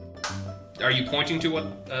 Are you pointing to what?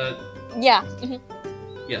 Yeah.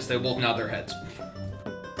 Yes, they both nod their heads.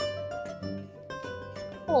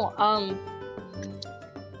 Cool.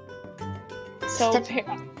 So,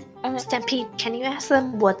 Stampede, can you ask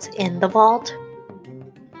them what's in the vault?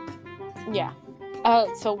 yeah.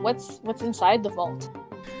 So what's inside the vault?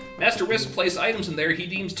 Master Risk placed items in there he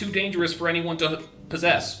deems too dangerous for anyone to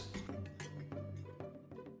possess.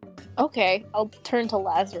 Okay, I'll turn to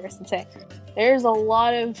Lazarus and say, there's a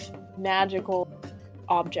lot of magical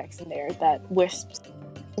objects in there that Wisp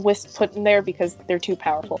put in there because they're too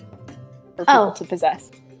powerful for people to possess.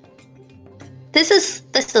 This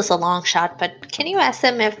is a long shot, but can you ask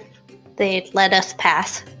them if they'd let us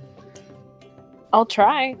pass? I'll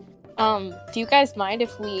try. Do you guys mind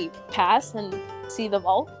if we pass and see the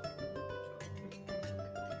vault?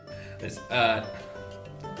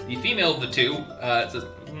 The female of the two says,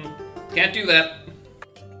 "Can't do that.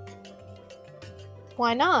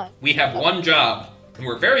 Why not? We have one job, and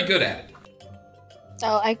we're very good at it."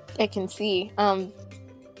 Oh, I can see.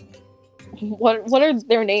 What are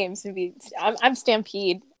their names? I'm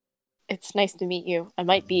Stampede. It's nice to meet you.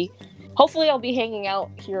 Hopefully I'll be hanging out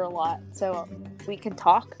here a lot, so we can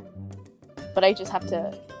talk. But I just have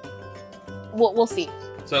to. We'll see.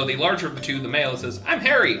 So the larger of the two, the male, says, "I'm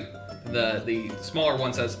Harry." The smaller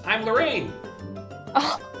one says, "I'm Lorraine."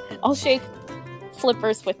 Oh, I'll shake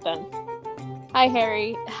flippers with them. Hi,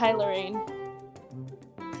 Harry. Hi, Lorraine.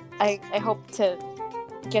 I hope to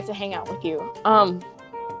get to hang out with you.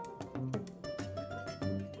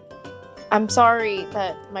 I'm sorry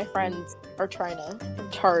that my friends are trying to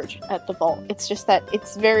charge at the vault. It's just that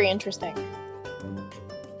it's very interesting.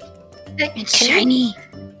 It's shiny.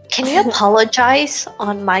 Can you apologize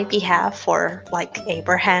on my behalf for,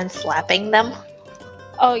 Abraham slapping them?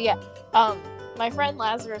 Oh, yeah. My friend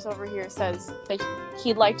Lazarus over here says that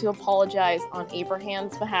he'd like to apologize on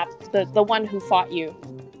Abraham's behalf, the one who fought you,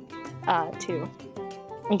 too,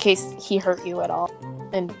 in case he hurt you at all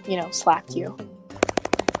and, slapped you.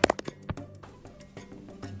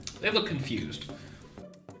 They look confused.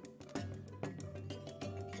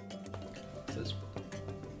 Says,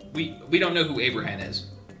 we don't know who Abraham is.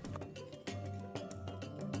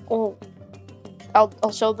 Well,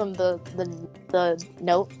 I'll show them the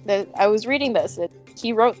note. I was reading this.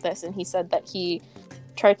 He wrote this, and he said that he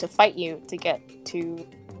tried to fight you to get to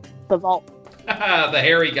the vault. The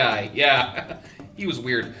hairy guy. Yeah. He was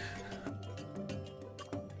weird.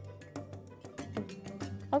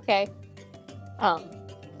 Okay.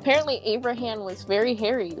 Apparently Abraham was very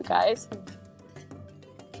hairy, you guys.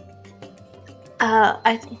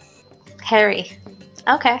 Harry.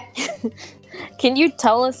 Okay. Can you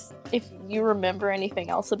tell us if you remember anything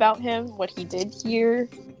else about him? What he did here?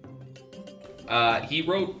 He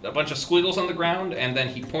wrote a bunch of squiggles on the ground, and then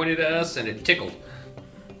he pointed at us, and it tickled.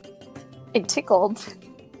 It tickled.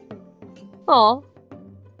 Oh.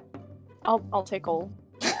 I'll tickle.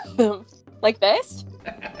 Like this?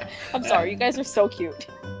 I'm sorry, you guys are so cute.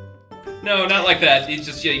 No, not like that. He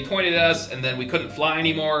just he pointed at us, and then we couldn't fly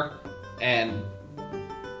anymore, and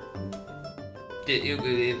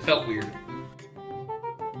it felt weird.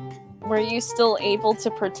 Were you still able to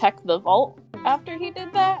protect the vault after he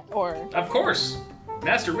did that, or? Of course.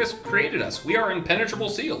 Master Risk created us. We are impenetrable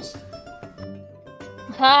seals.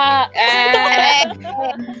 Ha!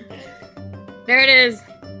 There it is.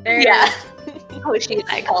 There it Yeah. is. Hoshi and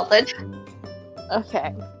I called it.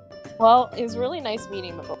 Okay. Well, it was really nice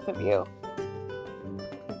meeting the both of you.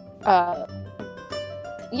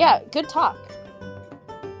 Yeah, good talk.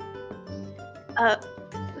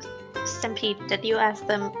 Stampede, did you ask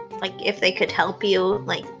them like if they could help you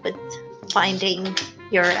like with finding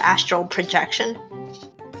your astral projection?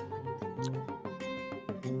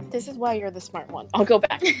 This is why you're the smart one. I'll go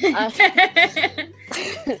back. This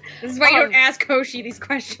is why you don't ask Hoshi these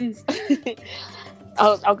questions.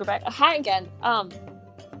 I'll go back. Hi again.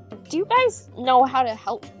 Do you guys know how to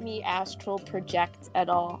help me astral project at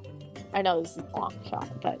all? I know this is a long shot,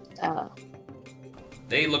 but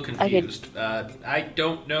They look confused. I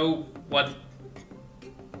don't know what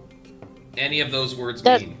any of those words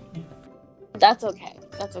mean. that's okay.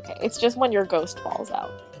 That's okay. It's just when your ghost falls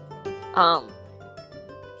out.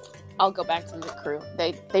 I'll go back to the crew.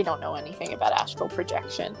 They don't know anything about astral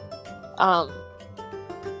projection.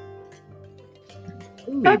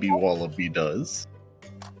 Maybe Wallaby does.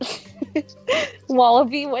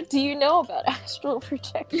 Wallaby, what do you know about astral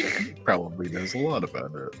projection? Probably knows a lot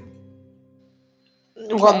about it.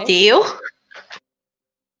 Well, Okay. do you?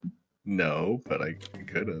 No, but I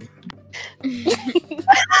could have.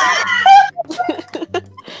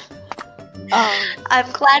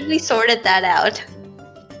 I'm glad we sorted that out.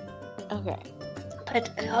 Okay.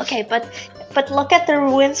 But look at the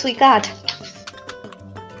ruins we got.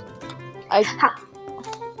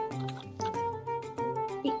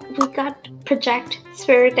 We got project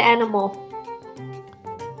spirit animal.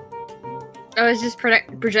 Oh, it's just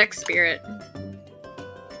project spirit.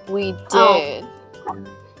 We did. Oh.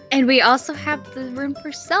 And we also have the room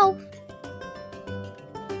for self.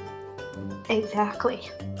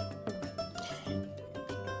 Exactly.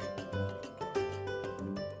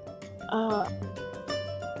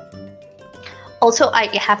 Also, I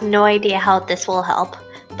have no idea how this will help,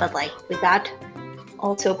 but like we got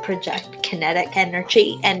also project kinetic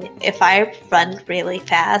energy, and if I run really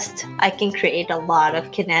fast, I can create a lot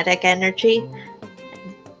of kinetic energy.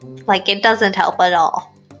 Like it doesn't help at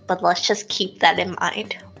all, but let's just keep that in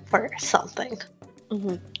mind for something.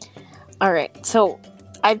 Mm-hmm. All right. So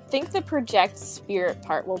I think the project spirit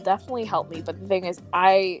part will definitely help me, but the thing is,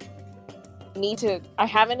 I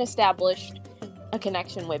haven't established a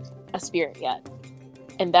connection with a spirit yet,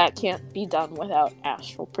 and that can't be done without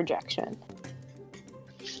astral projection.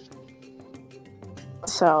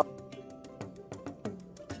 So,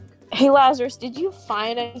 hey Lazarus, did you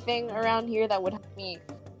find anything around here that would help me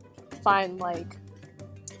find like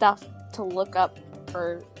stuff to look up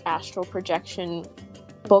for astral projection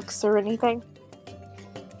books or anything?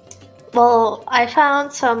 Well, I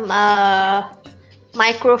found some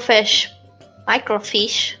microfiche.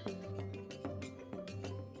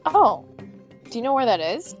 Oh, do you know where that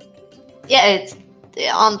is? Yeah, it's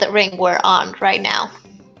on the ring we're on right now.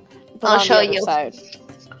 But I'll on show the other you. Side.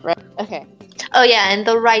 Right. Okay. Oh yeah, and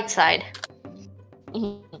the right side.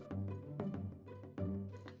 Mhm.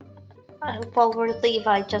 While we leave,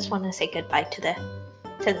 I just want to say goodbye to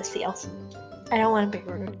the seals. I don't want to be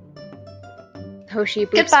rude. Hoshi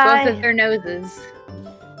boops Goodbye. both of their noses.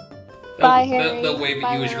 Bye, Harry. They'll wave at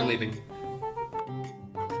Bye, you as you're Larry. leaving.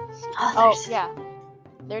 Oh, Oh yeah,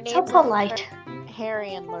 their names so are polite.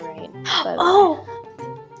 Harry and Lorraine. But Oh,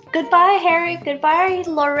 goodbye, Harry. Goodbye,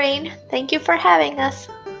 Lorraine. Thank you for having us.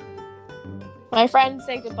 my friends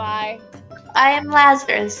say goodbye. I am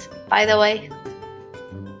Lazarus, by the way.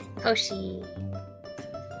 Hoshi.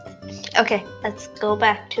 Okay, let's go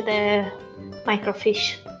back to the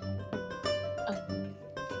microfiche.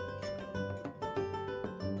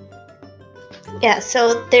 Yeah,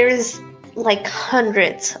 so there's like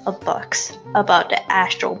hundreds of books about the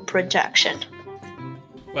astral projection.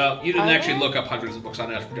 Well, you didn't actually look up hundreds of books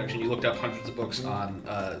on astral projection. You looked up hundreds of books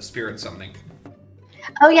on spirit summoning.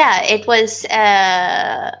 Oh yeah, it was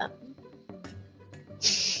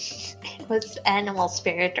animal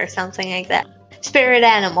spirit or something like that. Spirit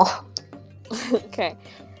animal. Okay.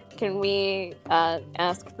 Can we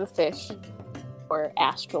ask the fish for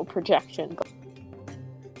astral projection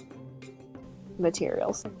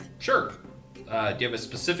materials? Sure. Do you have a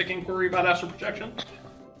specific inquiry about astral projection?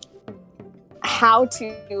 How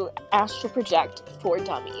to astral project for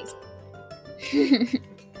dummies.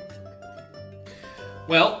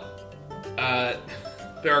 Well,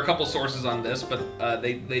 there are a couple sources on this, but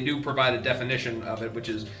they do provide a definition of it, which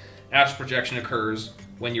is astral projection occurs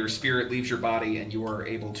when your spirit leaves your body and you are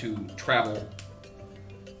able to travel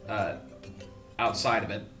outside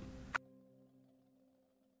of it.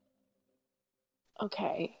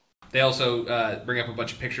 Okay. They also bring up a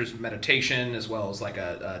bunch of pictures of meditation, as well as like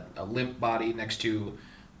a limp body next to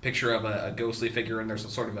a picture of a ghostly figure, and there's a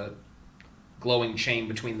sort of a glowing chain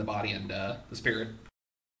between the body and the spirit.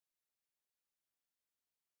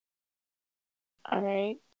 All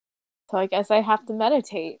right. So I guess I have to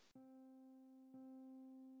meditate.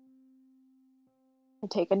 And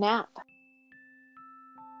take a nap.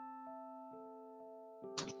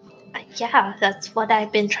 Yeah, that's what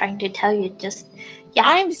I've been trying to tell you. Yeah.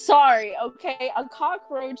 I'm sorry, okay? A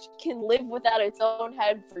cockroach can live without its own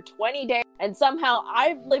head for 20 days, and somehow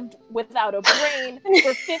I've lived without a brain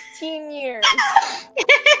for 15 years.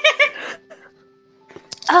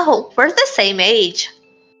 Oh, we're the same age.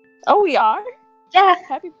 Oh, we are? Yeah.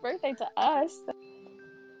 Happy birthday to us.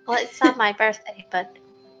 Well, it's not my birthday, but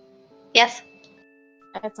yes.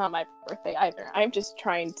 It's not my birthday either. I'm just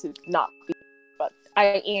trying to not be, but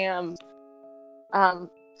I am.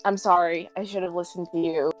 I'm sorry. I should have listened to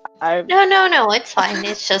you. No, it's fine.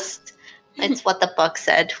 It's what the book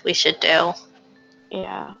said we should do.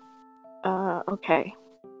 Yeah. Okay.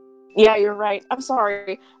 Yeah, you're right. I'm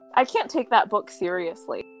sorry. I can't take that book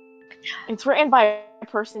seriously. It's written by a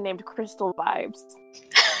person named Crystal Vibes.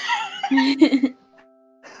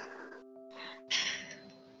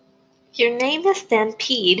 Your name is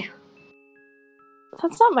Stampede.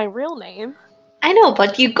 That's not my real name. I know,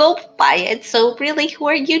 but you go by it, so really, who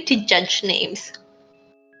are you to judge names?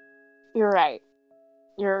 You're right.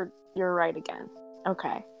 You're right again.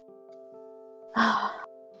 Okay.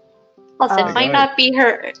 Plus, it might not be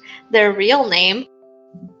their real name.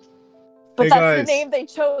 But Hey, that's guys. the name they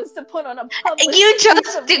chose to put on a public You piece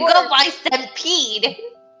chose of to work. go by Stampede.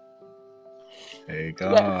 Hey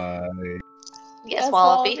guys, Yes,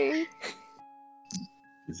 Wallaby. Wallaby.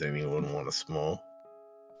 does anyone want a small?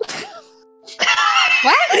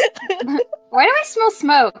 What? Why do I smell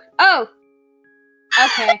smoke? Oh.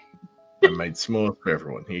 Okay. I made small for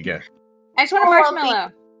everyone. Here you go. I just want a Oh,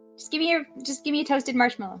 marshmallow. Just give me a toasted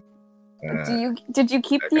marshmallow. Did you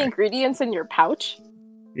keep the Okay. ingredients in your pouch?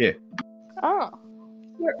 Yeah. Oh.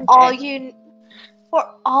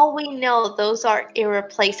 For all we know, those are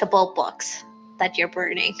irreplaceable books that you're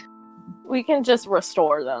burning. We can just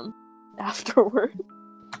restore them afterward.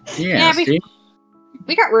 Yeah, see?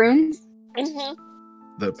 We got runes. Mm-hmm.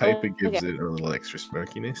 The paper gives okay. it a little extra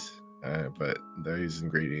smokiness, but those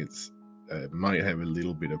ingredients might have a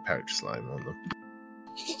little bit of pouch slime on them.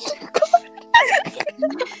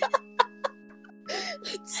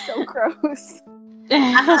 It's so gross.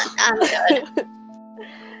 I'm good.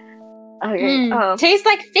 Okay. Tastes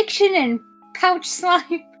like fiction and pouch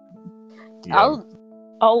slime. Yeah.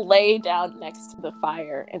 I'll lay down next to the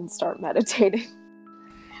fire and start meditating.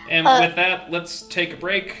 And with that, let's take a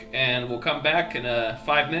break, and we'll come back in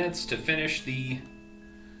 5 minutes to finish the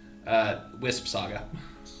Wisp saga.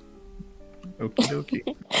 Okie dokie.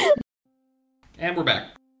 And we're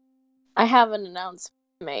back. I have an announcement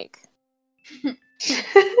to make.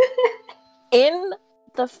 In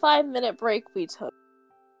the 5-minute break we took,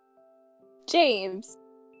 James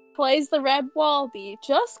plays the red Wallaby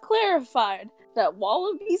just clarified that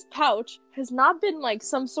Wallaby's pouch has not been like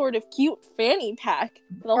some sort of cute fanny pack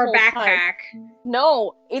the Or whole time. backpack.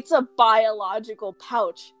 No, it's a biological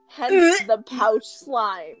pouch, hence the pouch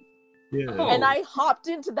slime. Yeah. Oh. And I hopped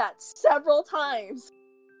into that several times.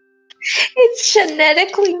 It's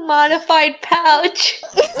genetically modified pouch.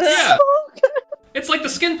 Yeah. So good. It's like the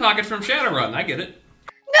skin pocket from Shadowrun. I get it.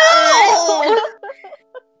 No!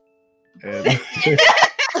 And,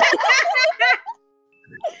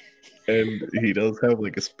 and he does have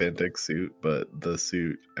like a spandex suit, but the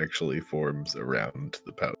suit actually forms around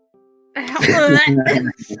the pouch.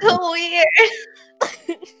 So weird.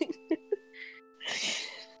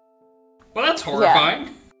 Well, that's horrifying.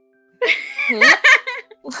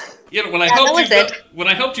 You know, when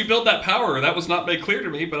I helped you build that power, that was not made clear to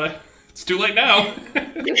me, but it's too late now.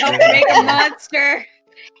 You helped make a monster.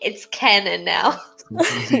 It's canon now.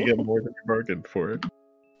 You get more than you bargained for it.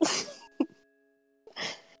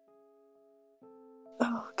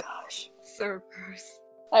 Oh gosh. So gross.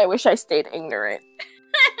 I wish I stayed ignorant.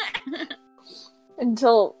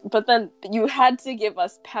 But then you had to give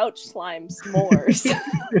us pouch slime s'mores.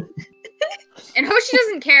 And Hoshi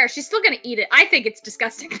doesn't care. She's still gonna eat it. I think it's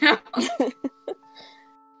disgusting now.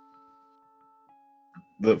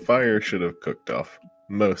 The fire should have cooked off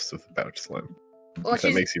most of the pouch slime. Well, If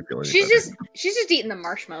that makes you feel any she's better. just eating the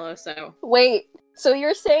marshmallow, so Wait, so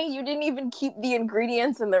you're saying you didn't even keep the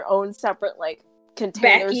ingredients in their own separate, like,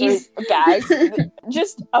 containers Baggies. or bags?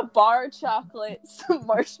 Just a bar of chocolate, some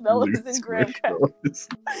marshmallows Loose and graham crackers. marshmallows.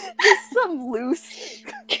 Just some loose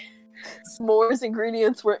s'mores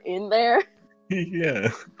ingredients were in there.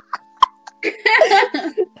 Yeah.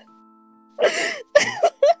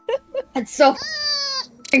 it's so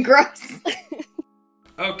gross.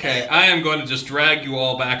 Okay, I am going to just drag you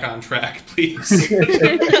all back on track, please.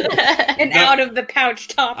 And No. out of the pouch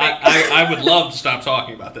topic. I would love to stop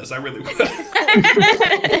talking about this. I really would. You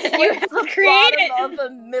It's have the created. bottom of a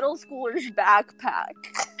middle schooler's backpack.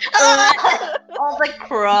 All the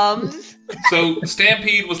crumbs. So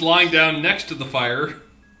Stampede was lying down next to the fire.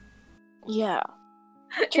 Yeah.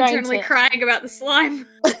 Trying Internally to- crying about the slime.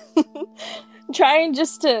 Trying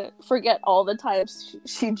just to forget all the times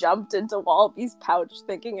she jumped into Wallaby's pouch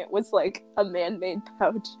thinking it was like a man-made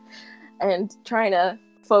pouch, and trying to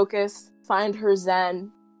focus, find her zen,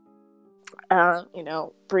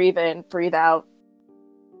 breathe in, breathe out,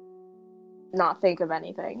 not think of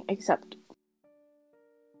anything except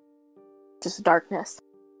just darkness.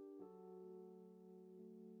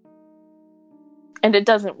 And it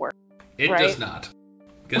doesn't work. It Right. does not.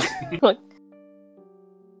 'Cause-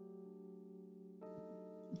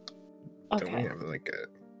 Don't we Okay. have like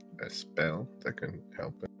a spell that can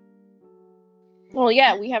help it? Well,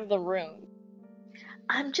 yeah, we have the rune.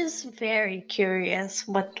 I'm just very curious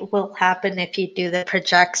what will happen if you do the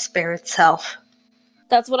project spirit self.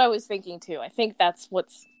 That's what I was thinking too. I think that's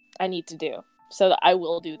what's I need to do. So that I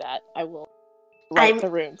will do that. I will write the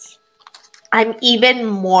runes. I'm even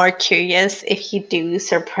more curious if you do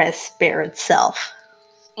suppress spirit self.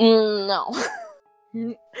 No.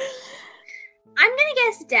 I'm gonna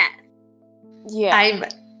guess death. Yeah.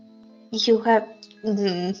 You have.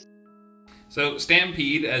 Mm, So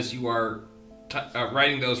Stampede, as you are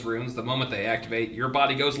writing those runes, the moment they activate, your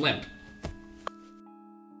body goes limp.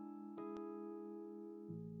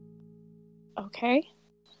 Okay.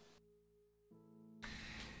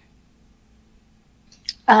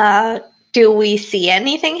 do we see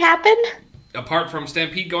anything happen? Apart from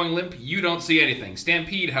Stampede going limp, you don't see anything.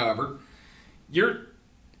 Stampede, however, you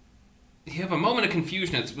have a moment of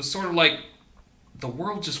confusion. It was sort of like the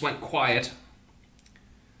world just went quiet.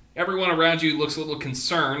 Everyone around you looks a little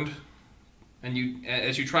concerned, and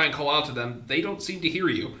as you try and call out to them, they don't seem to hear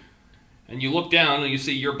you. And you look down and you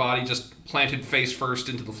see your body just planted face first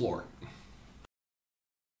into the floor.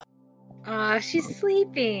 She's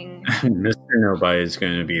sleeping. Mr. Nobody is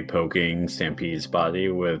going to be poking Stampede's body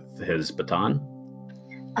with his baton.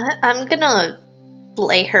 I'm gonna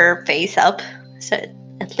lay her face up so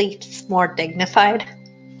at least it's more dignified.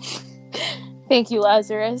 Thank you,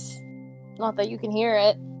 Lazarus. Not that you can hear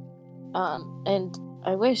it. And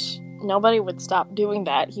I wish nobody would stop doing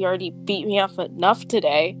that. He already beat me up enough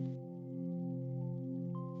today.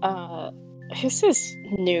 This is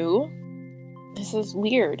new. This is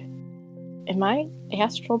weird. Am I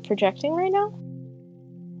astral projecting right now?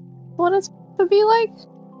 What it's to be like?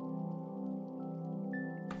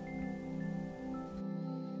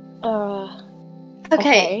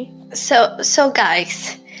 Okay. So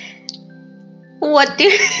guys, what do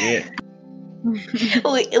Yeah.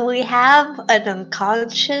 we have an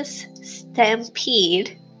unconscious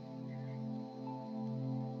Stampede,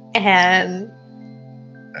 and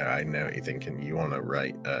I know you're thinking you want to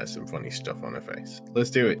write some funny stuff on her face. Let's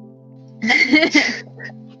do it.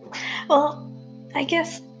 well, I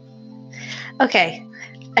guess. Okay,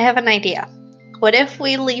 I have an idea. What if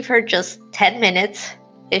we leave her just 10 minutes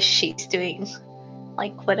if she's doing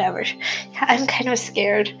like whatever? I'm kind of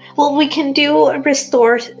scared. Well, we can do a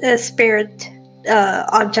restore spirit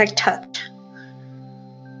object touch.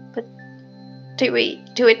 But do we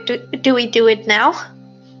do it now?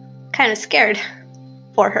 Kind of scared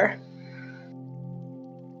for her.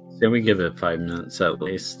 Then we give it 5 minutes at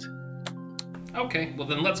least. Okay, well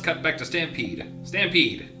then let's cut back to Stampede.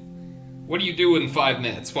 Stampede, what do you do in 5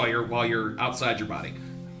 minutes while you're outside your body?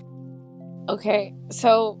 Okay,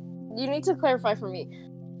 so you need to clarify for me.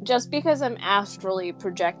 Just because I'm astrally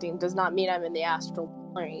projecting does not mean I'm in the astral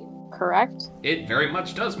plane, correct? It very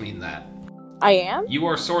much does mean that. I am? You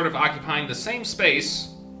are sort of occupying the same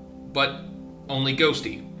space, but only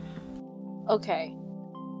ghosty. Okay.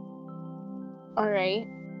 Alright.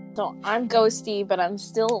 So I'm ghosty, but I'm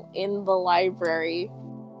still in the library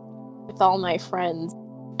with all my friends.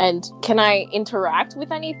 And can I interact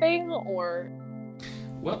with anything, or...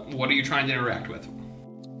 Well, what are you trying to interact with?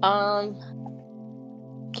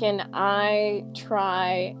 Can I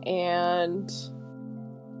try and...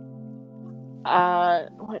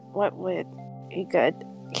 What would be good?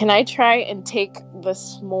 Can I try and take the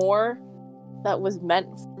s'more that was meant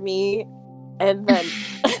for me and then...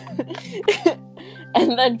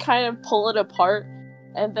 and then kind of pull it apart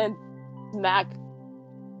and then smack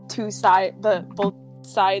both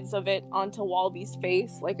sides of it onto Wallaby's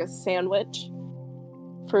face like a sandwich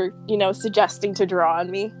for, suggesting to draw on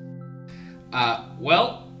me?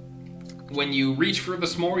 Well, when you reach for the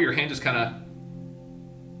s'more, your hand just kind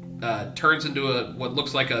of turns into what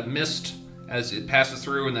looks like a mist as it passes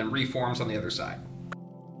through and then reforms on the other side.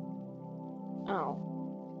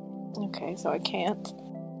 Oh. Okay, so I can't.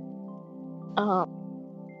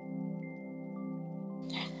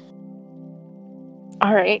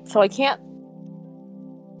 Alright, so I can't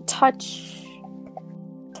touch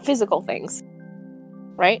physical things,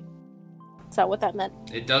 right? Is that what that meant?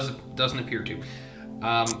 It doesn't appear to.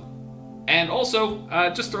 And also,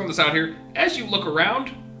 just throwing this out here, as you look around,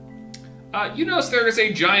 you notice there is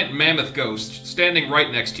a giant mammoth ghost standing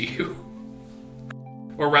right next to you.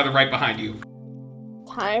 Or rather, right behind you.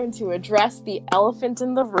 Time to address the elephant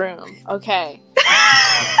in the room. Okay.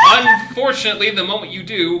 Unfortunately, the moment you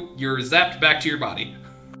do, you're zapped back to your body.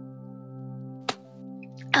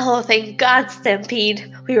 Oh, thank God,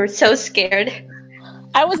 Stampede. We were so scared.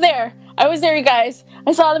 I was there, you guys.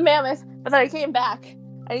 I saw the mammoth, but then I came back.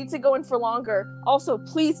 I need to go in for longer. Also,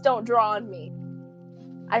 please don't draw on me.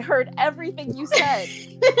 I heard everything you said.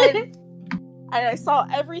 and I saw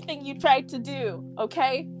everything you tried to do,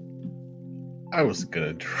 okay? I was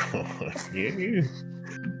gonna draw on you.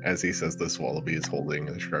 As he says this, Wallaby is holding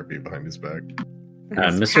a Sharpie behind his back.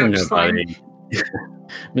 Mr. Nobody,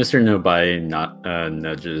 Mr. Nobody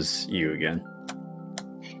nudges you again.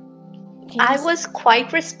 I was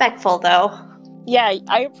quite respectful, though. Yeah,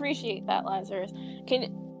 I appreciate that, Lazarus.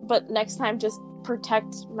 But next time, just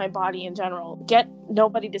protect my body in general. Get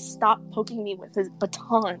Nobody to stop poking me with his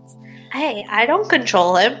batons. Hey, I don't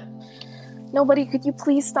control him. Nobody, could you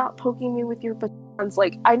please stop poking me with your batons?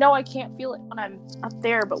 Like, I know I can't feel it when I'm up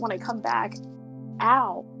there, but when I come back,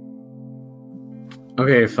 ow.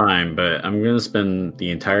 Okay, fine, but I'm going to spend the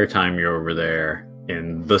entire time you're over there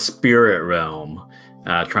in the spirit realm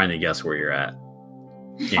trying to guess where you're at.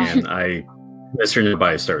 And Mr.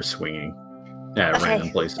 Nobody starts swinging at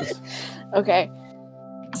random places. Okay.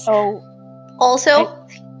 So... Also,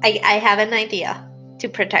 I have an idea to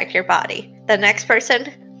protect your body. The next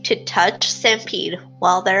person to touch Stampede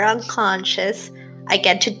while they're unconscious, I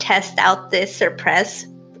get to test out this suppress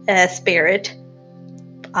spirit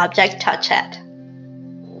object touch it.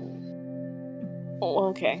 Oh,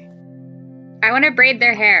 okay. I want to braid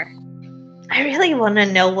their hair. I really want to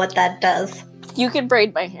know what that does. You can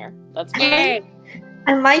braid my hair. That's fine. Yay!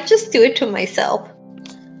 I might just do it to myself.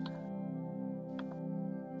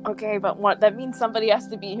 Okay, but what? That means somebody has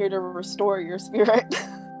to be here to restore your spirit.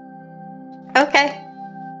 Okay.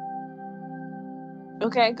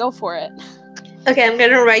 Okay, go for it. Okay, I'm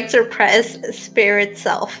gonna write suppress spirit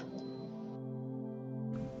self.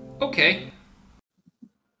 Okay.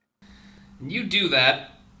 You do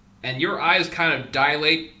that, and your eyes kind of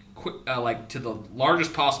dilate like to the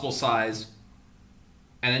largest possible size,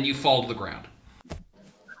 and then you fall to the ground.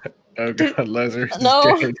 Oh God, Lazarus is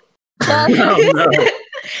No. dead. Oh, no.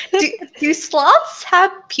 Do sloths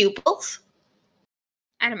have pupils?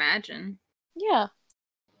 I'd imagine. Yeah.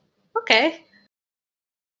 Okay.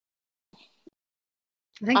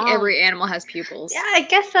 I think every animal has pupils. Yeah, I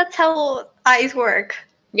guess that's how eyes work.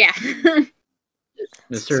 Yeah.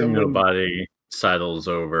 Mr. Nobody sidles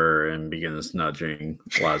over and begins nudging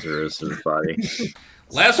Lazarus's body.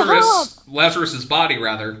 Lazarus's body,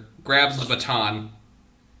 rather, grabs the baton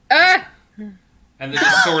and then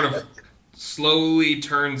just sort of slowly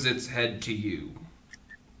turns its head to you.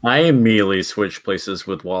 I immediately switch places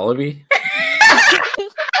with Wallaby.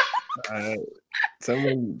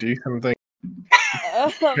 Someone do something.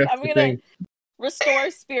 I'm gonna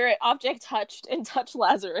restore spirit, object touched, and touch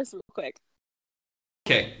Lazarus real quick.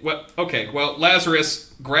 Okay, well,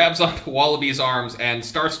 Lazarus grabs onto Wallaby's arms and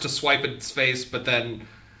starts to swipe at its face, but then,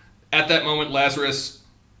 at that moment, Lazarus,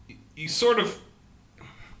 you sort of...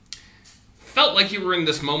 felt like you were in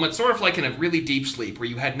this moment, sort of like in a really deep sleep, where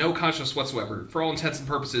you had no consciousness whatsoever. For all intents and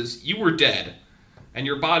purposes, you were dead, and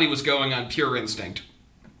your body was going on pure instinct.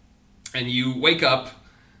 And you wake up,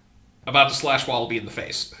 about to slash Wallaby in the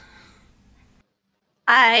face.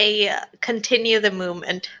 I continue the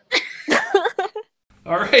movement.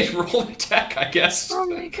 Alright, roll an attack, I guess. Oh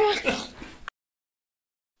my god.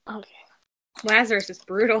 Okay. Lazarus is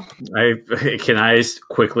brutal. Can I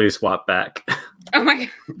quickly swap back? Oh my god.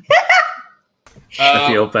 I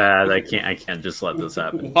feel bad. I can't just let this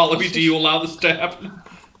happen. Wallaby, do you allow this to happen?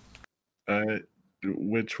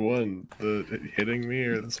 Which one? The hitting me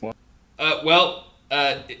or the swap?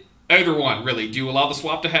 Either one, really. Do you allow the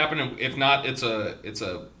swap to happen? And if not, is it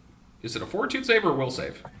a fortitude save or a will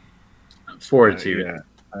save? Fortitude. Yeah,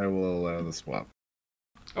 I will allow the swap.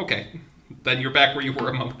 Okay. Then you're back where you were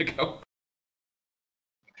a moment ago.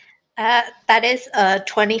 That is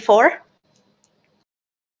 24.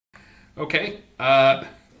 Okay.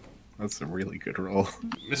 That's a really good roll.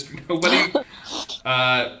 Mr. Nobody.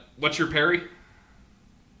 What's your parry?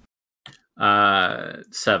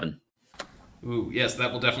 7. Ooh, yes,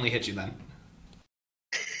 that will definitely hit you then.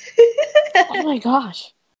 Oh my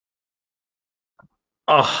gosh.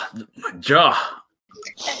 Oh, my jaw.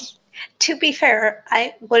 To be fair,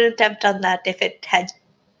 I wouldn't have done that if it had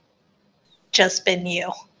just been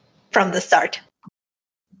you from the start.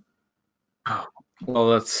 Oh,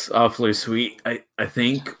 well, that's awfully sweet. I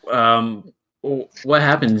think. What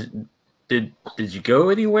happened? Did you go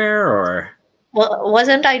anywhere or? Well,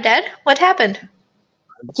 wasn't I dead? What happened?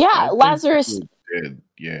 Yeah, I think Lazarus, you did,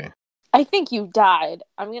 yeah. I think you died.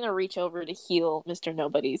 I'm gonna reach over to heal Mr.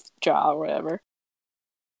 Nobody's jaw or whatever.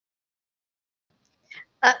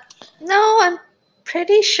 No, I'm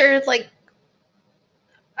pretty sure,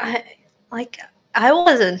 I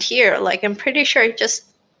wasn't here. I'm pretty sure I just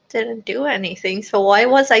didn't do anything. So why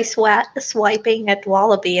was I swiping at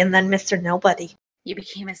Wallaby and then Mr. Nobody? You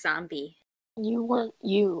became a zombie. You weren't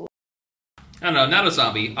you. Oh, no, not a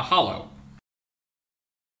zombie, a hollow.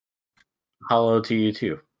 Hollow to you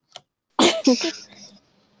too.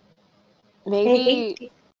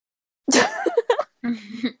 Maybe.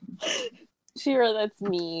 Shira, that's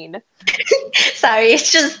mean. Sorry,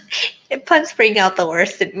 it's just puns bring out the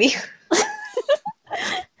worst in me.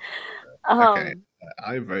 Okay,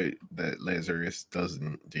 I vote that Lazarus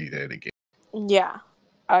doesn't do that again. Yeah,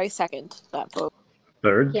 I second that vote.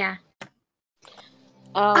 Third? Yeah.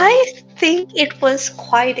 I think it was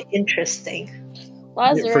quite interesting.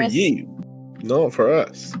 Lazarus, For you, not for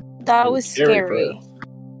us. that was Scary for scary.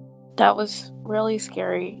 That was really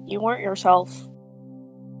scary. You weren't yourself.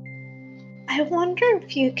 I wonder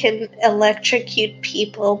if you can electrocute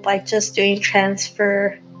people by just doing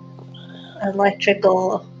transfer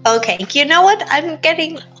electrical. Okay, you know what? I'm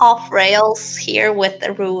getting off rails here with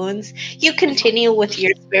the runes. You continue with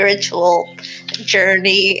your spiritual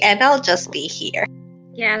journey, and I'll just be here.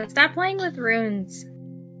 Yeah, stop playing with runes.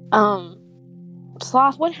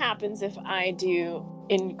 Sloth, what happens if I do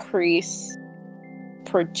increase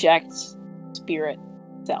project spirit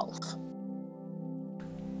self?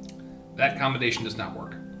 That combination does not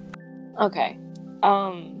work. Okay.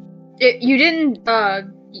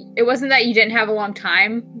 It wasn't that you didn't have a long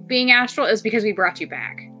time being astral, it was because we brought you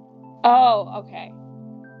back. Oh, okay.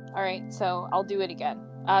 Alright, so I'll do it again.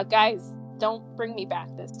 Guys, don't bring me back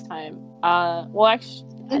this time. Well, actually...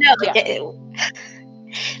 No, yeah.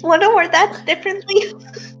 Want to word that differently?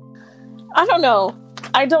 I don't know.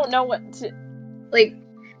 I don't know what to...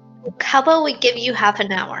 How about we give you half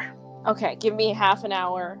an hour? Okay, give me half an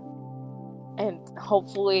hour. And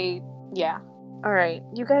hopefully... Yeah. Alright,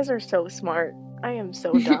 you guys are so smart. I am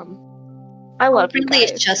so dumb. I love you Really,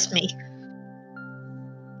 guys. it's just me.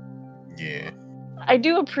 Yeah. I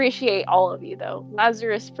do appreciate all of you, though.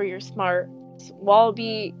 Lazarus, for your smart.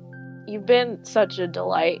 Wallaby, you've been such a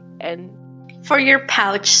delight. And For your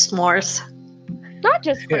pouch s'mores. not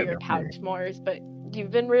just for Yeah, your no pouch s'mores, but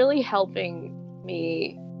you've been really helping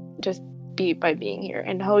me just be by being here.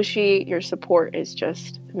 And Hoshi, your support is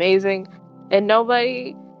just amazing. And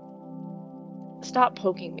nobody, stop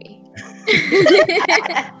poking me.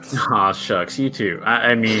 Aw, shucks, you too.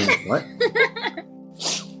 I mean, what?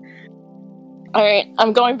 Alright,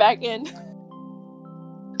 I'm going back in.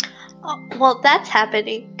 Oh, well, that's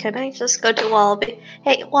happening. Can I just go to Wallaby?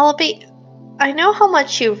 Hey, Wallaby, I know how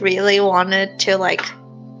much you really wanted to,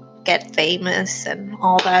 get famous and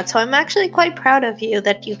all that, so I'm actually quite proud of you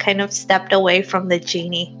that you kind of stepped away from the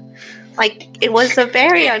genie. It was a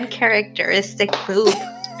very uncharacteristic move.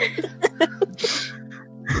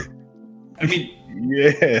 I mean,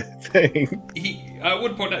 Yeah, thanks. I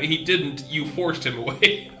would point out he didn't. You forced him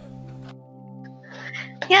away.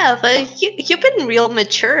 Yeah, but you've been real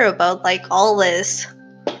mature about like all this.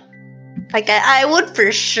 Like I would for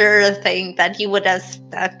sure think that you would have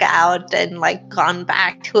stuck out and like gone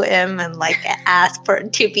back to him and like asked for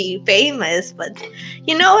it to be famous. But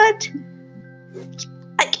you know what?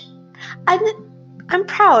 I'm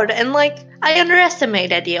proud and like I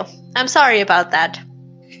underestimated you. I'm sorry about that.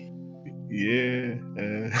 Yeah,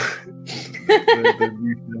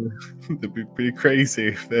 that'd be pretty crazy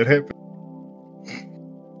if that happened.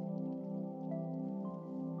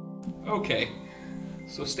 Okay,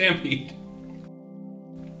 so Stampede.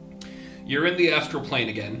 You're in the astral plane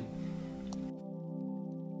again.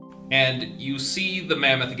 And you see the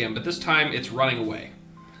mammoth again, but this time it's running away.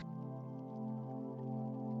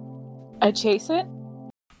 I chase it?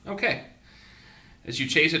 Okay. As you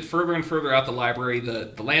chase it further and further out the library,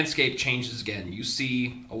 the landscape changes again. You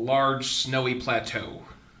see a large, snowy plateau.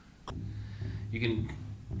 You can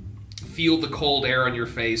feel the cold air on your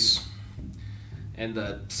face and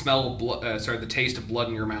the smell of the taste of blood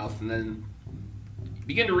in your mouth, and then you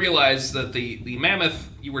begin to realize that the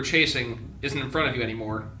mammoth you were chasing isn't in front of you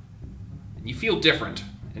anymore. And you feel different.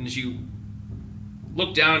 And as you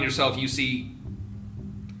look down on yourself, you see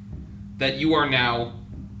that you are now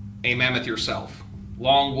a mammoth yourself.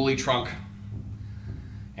 Long, woolly trunk,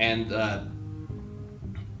 and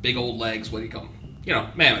big old legs. What do you call them? You know,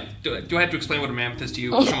 mammoth. Do I have to explain what a mammoth is to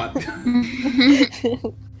you? Come on.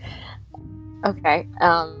 Okay.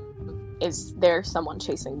 Is there someone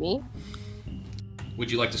chasing me?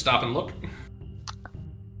 Would you like to stop and look?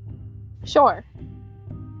 Sure.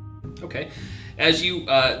 Okay. As you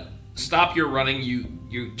stop your running,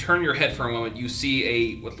 you turn your head for a moment. You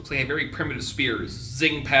see what looks like a very primitive spear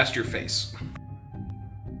zing past your face.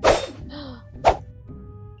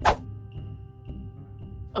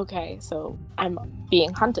 Okay, so I'm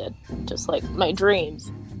being hunted, just like my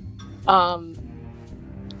dreams. I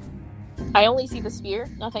only see the spear,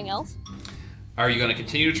 nothing else. Are you going to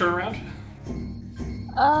continue to turn around?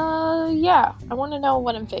 Yeah. I want to know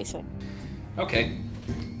what I'm facing. Okay.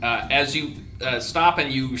 As you stop and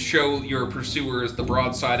you show your pursuers the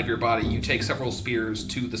broad side of your body, you take several spears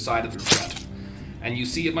to the side of your front. And you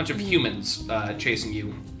see a bunch of humans chasing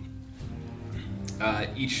you.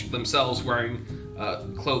 Each themselves wearing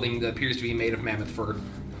clothing that appears to be made of mammoth fur.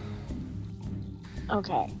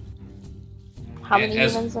 Okay. How many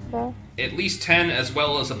humans are there? At least 10, as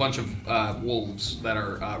well as a bunch of wolves that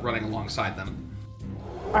are running alongside them.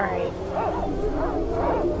 Alright.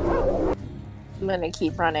 I'm gonna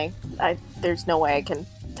keep running. There's no way I can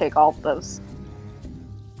take all of those.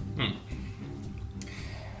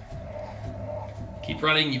 Keep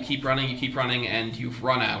running, you keep running, you keep running, and you've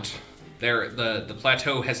run out. The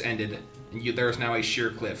plateau has ended, and there is now a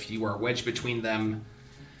sheer cliff. You are wedged between them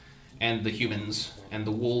and the humans, and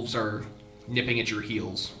the wolves are nipping at your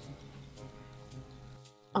heels.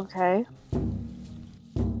 Okay.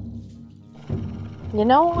 You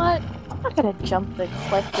know what? I'm not gonna jump the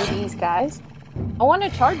cliff for these guys. I want to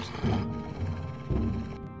charge them.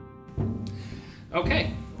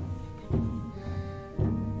 Okay.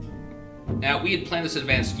 Now, we had planned this in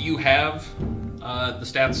advance. Do you have the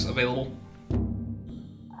stats available?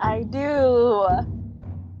 I do.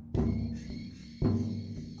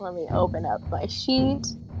 Let me open up my sheet.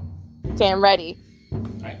 Okay, I'm ready.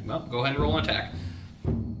 Alright, well, go ahead and roll an attack.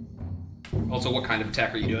 Also, what kind of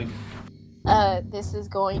attack are you doing? This is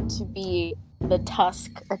going to be the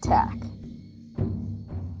tusk attack.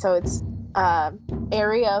 So it's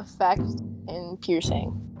area effect and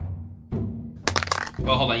piercing.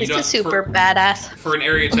 Well, hold on. He's a super badass. For an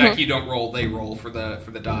area attack, you don't roll. They roll for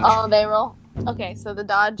the dodge. Oh, they roll? Okay, so the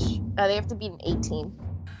dodge, they have to be an 18.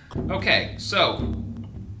 Okay, so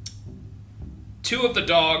 2 of the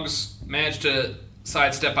dogs managed to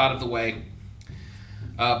sidestep out of the way.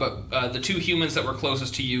 But the 2 humans that were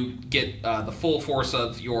closest to you get the full force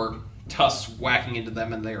of your tusks whacking into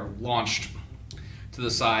them, and they are launched to the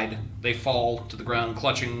side. They fall to the ground,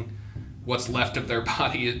 clutching what's left of their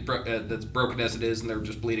body that's broken as it is, and they're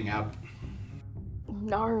just bleeding out.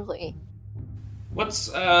 Gnarly. What's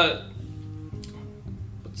the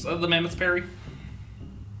mammoth parry?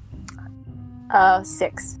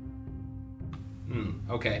 6.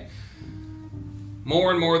 Okay.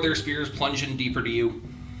 More and more of their spears plunge in deeper to you,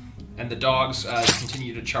 and the dogs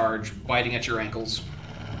continue to charge, biting at your ankles.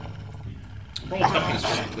 Roll a toughness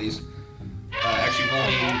roll, please. Actually, roll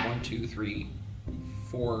me 1, 2, 3,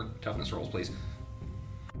 4 toughness rolls, please.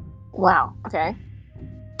 Wow, okay.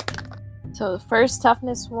 So the first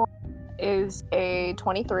toughness roll is a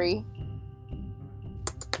 23.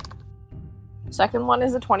 Second one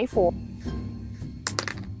is a 24.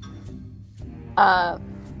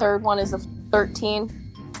 Third one is a 13.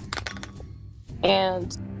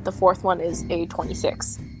 And the fourth one is a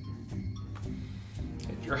 26.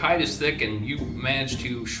 Your hide is thick, and you manage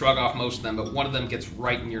to shrug off most of them, but one of them gets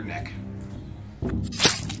right in your neck. You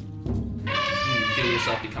feel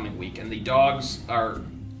yourself becoming weak, and the dogs are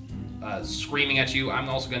screaming at you. I'm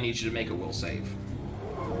also going to need you to make a will save.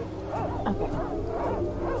 Okay.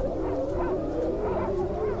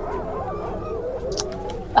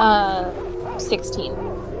 16.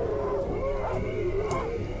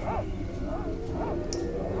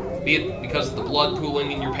 Be it because of the blood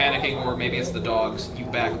pooling and you're panicking, or maybe it's the dogs. You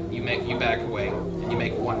back away, and you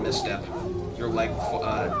make one misstep. Your leg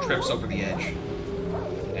trips over the edge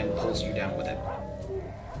and pulls you down with it.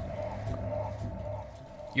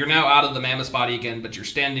 You're now out of the mammoth's body again, but you're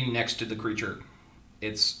standing next to the creature.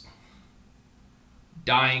 It's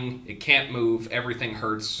dying. It can't move. Everything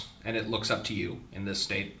hurts, and it looks up to you in this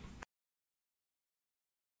state.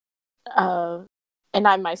 And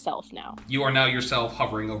I'm myself now. You are now yourself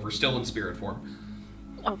hovering over, still in spirit form.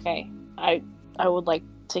 Okay. I would like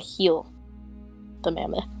to heal the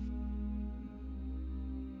mammoth.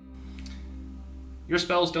 Your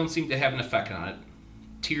spells don't seem to have an effect on it.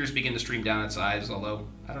 Tears begin to stream down its eyes, although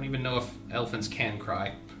I don't even know if elephants can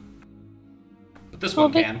cry. But this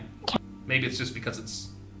one can. Maybe it's just because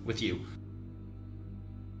it's with you.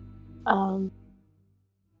 I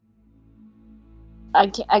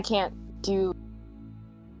can't do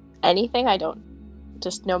anything. I don't.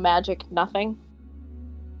 Just no magic, nothing.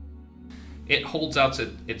 It holds out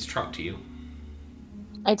its trunk to you.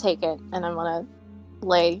 I take it and I'm gonna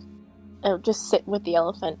just sit with the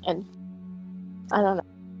elephant and I don't know,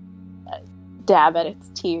 dab at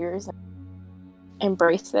its tears and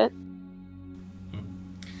embrace it.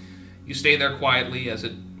 You stay there quietly as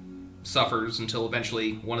it suffers until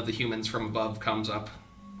eventually one of the humans from above comes up,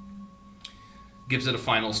 gives it a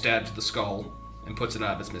final stab to the skull, and puts it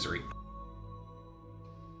out of its misery.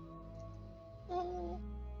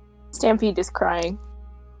 Stampede is crying.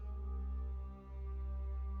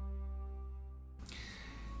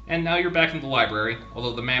 And now you're back in the library,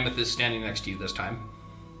 although the mammoth is standing next to you this time.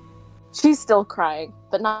 She's still crying,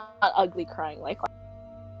 but not ugly crying like.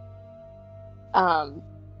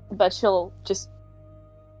 But she'll just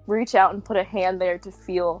reach out and put a hand there to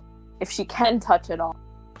feel if she can touch it all.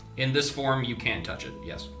 In this form, you can touch it,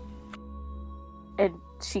 yes. And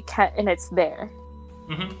she can, and it's there.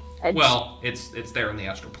 Mm-hmm. And well, it's there in the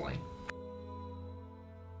astral plane.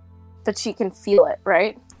 But she can feel it,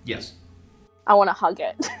 right? Yes. I want to hug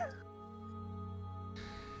it.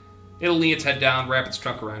 It'll lean its head down, wrap its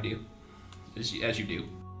trunk around you, as you do.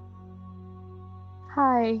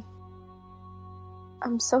 Hi.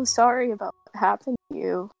 I'm so sorry about what happened to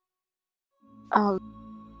you.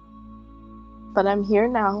 But I'm here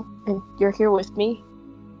now, and you're here with me.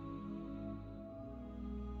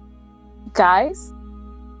 Guys?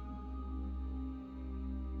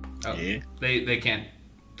 Oh, Yeah. They can't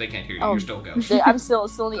hear you. Oh, You're still a ghost. I'm still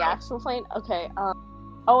in the actual plane? Okay,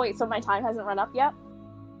 oh wait, so my time hasn't run up yet?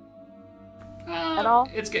 At all?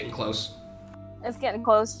 It's getting close. It's getting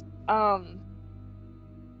close. I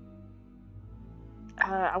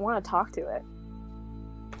want to talk to it.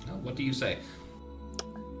 What do you say?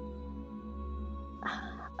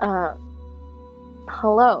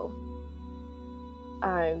 Hello.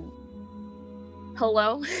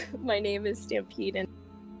 Hello? My name is Stampede, and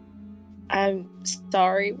I'm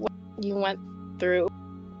sorry what you went through,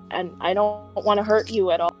 and I don't want to hurt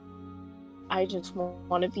you at all. I just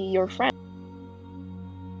want to be your friend.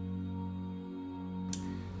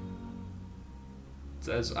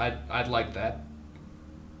 Says, I'd like that.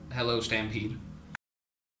 Hello, Stampede.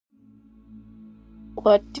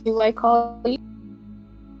 What do I call you?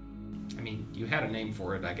 I mean, you had a name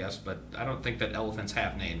for it, I guess, but I don't think that elephants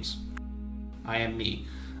have names. I am me.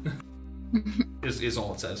 is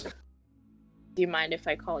all it says. Do you mind if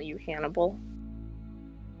I call you Hannibal?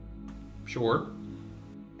 Sure.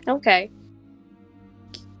 Okay.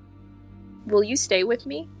 Will you stay with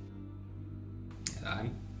me?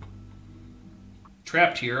 I'm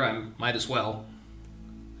trapped here. I might as well.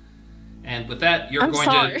 And with that,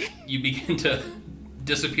 you begin to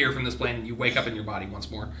disappear from this plane, and you wake up in your body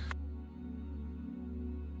once more.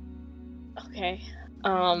 Okay.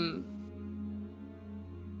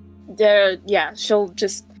 She'll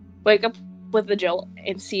just wake up with a jolt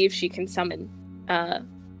and see if she can summon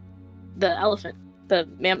the elephant, the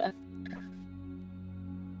mammoth.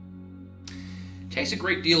 It takes a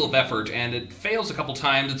great deal of effort, and it fails a couple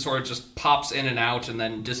times. It sort of just pops in and out and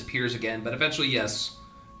then disappears again. But eventually, yes,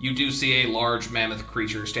 you do see a large mammoth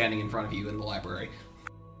creature standing in front of you in the library.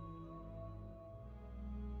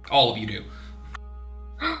 All of you do.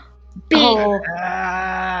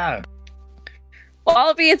 Oh.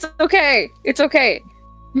 Wallaby, it's okay. It's okay.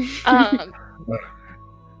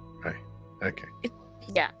 Okay.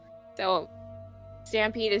 Yeah. So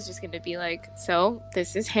Stampede is just gonna be like, so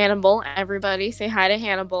this is Hannibal. Everybody say hi to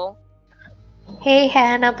Hannibal. Hey,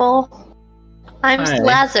 Hannibal. I'm Hi.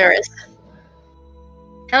 Lazarus.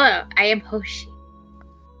 Hello, I am Hoshi.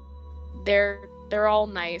 They're all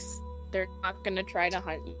nice. They're not gonna try to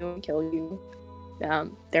hunt you and kill you.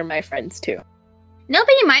 They're my friends too.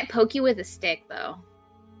 Nobody might poke you with a stick, though.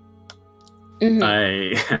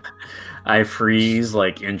 I freeze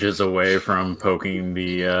like inches away from poking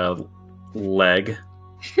the leg.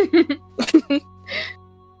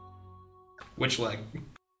 Which leg?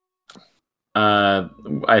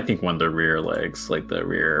 I think one of the rear legs, like the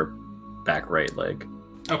rear back right leg.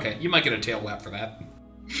 Okay, you might get a tail whap for that.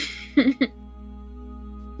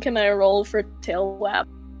 Can I roll for tail whap?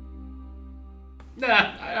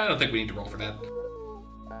 Nah, I don't think we need to roll for that.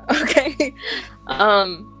 Okay.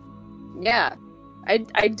 Yeah.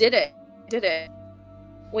 I did it. Did it.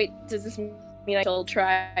 Wait, does this mean I will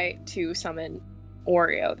try to summon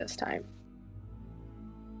Oreo this time?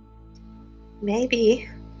 Maybe.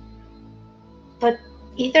 But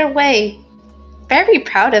either way, very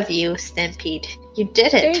proud of you, Stampede. You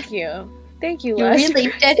did it. Thank you. Thank you, You Les.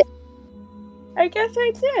 really did it. I guess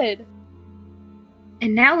I did.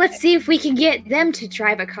 And now let's see if we can get them to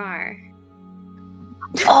drive a car.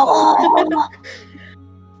 Oh,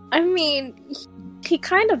 I mean, he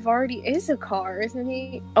kind of already is a car, isn't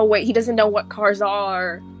he? Oh, wait, he doesn't know what cars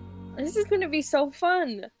are. This is going to be so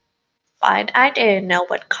fun. fine. I didn't know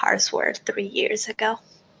what cars were 3 years ago.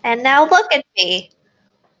 And now look at me.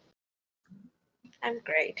 I'm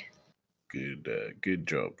great. Good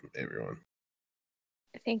job, everyone.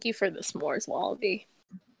 Thank you for the s'mores, Wallaby.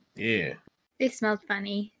 Yeah. They smelled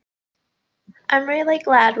funny. I'm really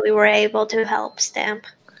glad we were able to help, Stamp.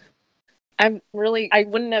 I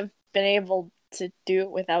wouldn't have been able to do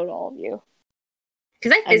it without all of you.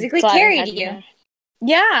 Because I I'm physically glad I carried had you.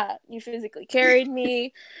 Yeah, you physically carried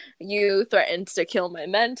me. You threatened to kill my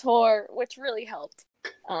mentor, which really helped.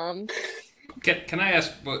 Can I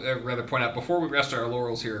ask, rather point out, before we rest our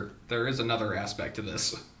laurels here, there is another aspect to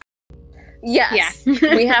this. Yes,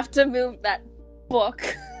 Yeah. we have to move that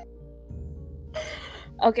book.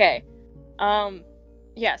 Okay.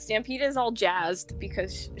 Yeah, Stampede is all jazzed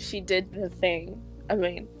because she did the thing. I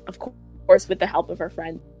mean, of course, with the help of her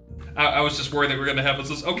friend. I was just worried that we were going to have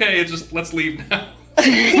this. Okay, just let's leave now.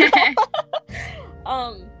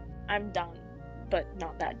 I'm done, but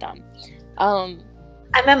not that dumb.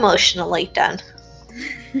 I'm emotionally done.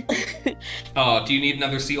 Oh, do you need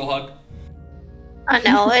another seal hug? Oh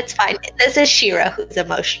no, it's fine. This is Shira who's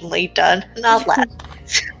emotionally done, not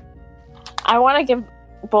Lazarus. I want to give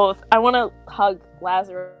both. I want to hug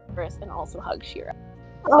Lazarus and also hug Shira.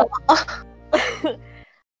 Oh,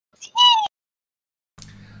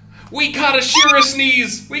 We got a Shira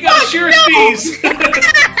sneeze! We got a Shira sneeze!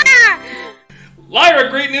 Lyra,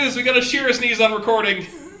 great news! We got a Shira sneeze on recording.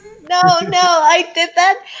 no, I did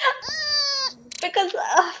that because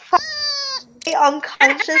I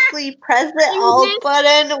unconsciously press the alt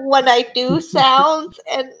button when I do sounds,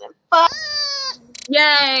 and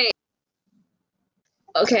Yay!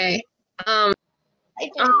 Okay. I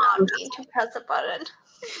did not mean to press a button.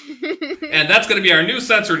 And that's going to be our new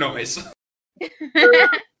censor noise.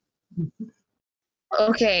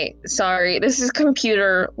 Okay, sorry. This is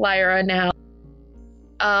computer Lyra now.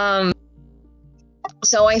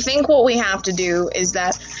 So I think what we have to do is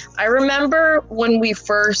that I remember when we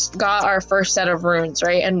first got our first set of runes,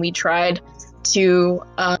 right? And we tried to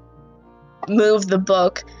move the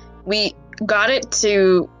book. We got it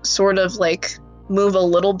to sort of like move a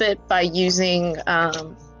little bit by using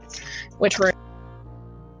which were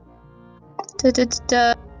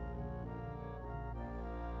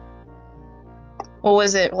what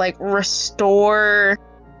was it, like restore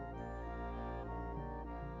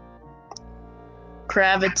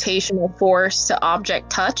gravitational force to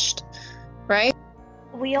object touched, right?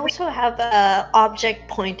 We also have a object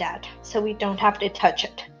point at, so we don't have to touch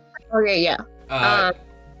it. Okay, yeah.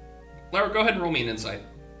 Lyra, go ahead and roll me an insight.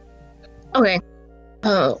 Okay.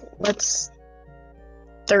 Let's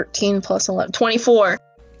 13 plus 11, 24.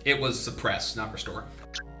 It was suppress, not restore.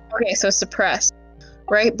 Okay, so suppress,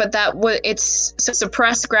 right? But it's so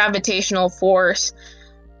suppress gravitational force,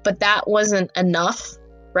 but that wasn't enough,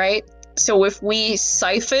 right? So if we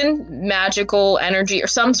siphon magical energy or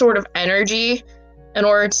some sort of energy in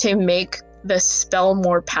order to make the spell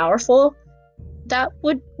more powerful, that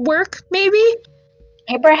would work, maybe?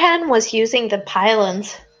 Abraham was using the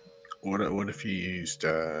pylons. What if you used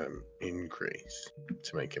increase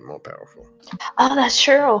to make it more powerful? Oh, that's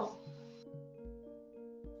true.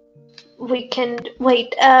 we can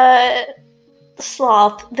wait.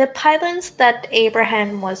 Sloth, the pylons that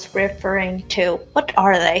Abraham was referring to, what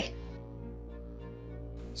are they?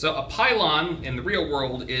 So a pylon in the real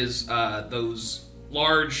world is those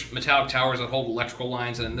large metallic towers that hold electrical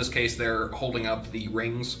lines, and in this case, they're holding up the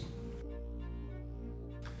rings.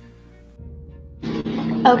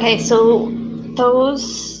 Okay, so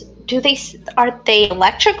those are they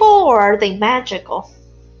electrical or are they magical?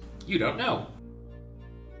 You don't know.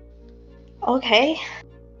 Okay.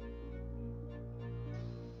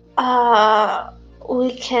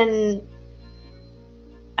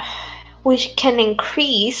 We can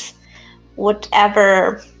increase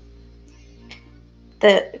whatever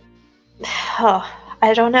the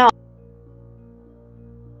I don't know.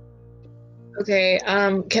 Okay,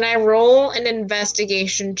 can I roll an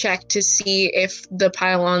investigation check to see if the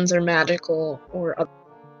pylons are magical or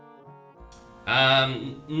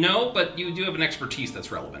No, but you do have an expertise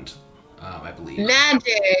that's relevant, I believe.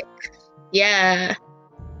 magic? Yeah.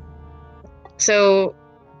 So,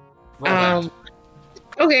 Roll that.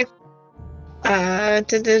 okay.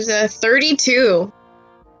 There's a 32.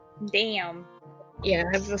 Damn. Yeah,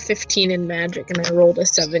 I have a 15 in magic, and I rolled a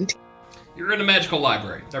 17. You're in a magical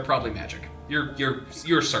library. They're probably magic.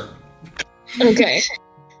 You're certain. Okay.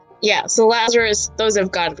 Yeah, so Lazarus, those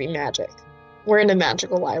have got to be magic. We're in a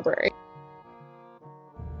magical library.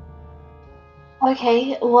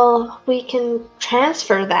 Okay, well, we can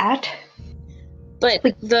transfer that. But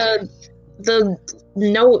the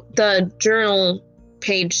journal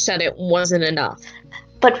page said it wasn't enough.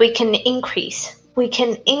 But we can increase. We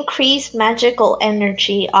can increase magical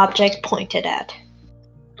energy object pointed at.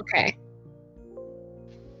 Okay.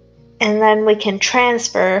 And then we can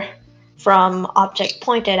transfer from object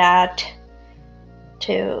pointed at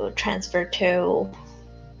to transfer to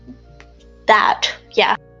that.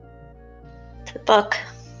 Yeah. To the book.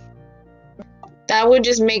 That would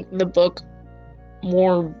just make the book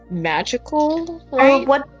more magical, right? Or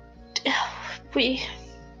what we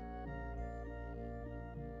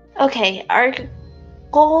Okay, our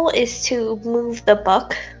goal is to move the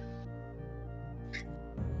book.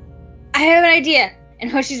 I have an idea. And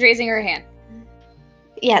Hoshi's raising her hand.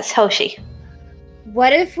 Yes, Hoshi.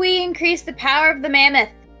 What if we increase the power of the mammoth?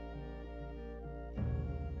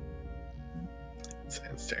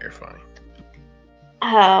 Sounds terrifying.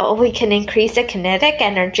 We can increase the kinetic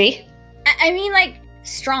energy. I mean, like,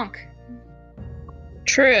 strong.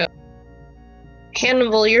 True.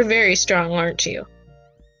 Hannibal, you're very strong, aren't you?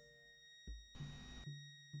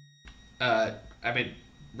 I mean,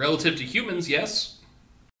 relative to humans, yes.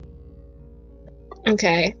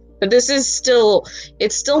 Okay. But this is still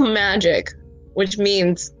magic, which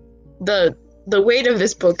means the weight of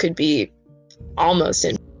this book could be almost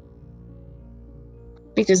in,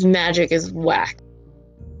 because magic is whack.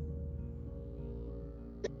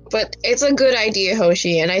 But it's a good idea,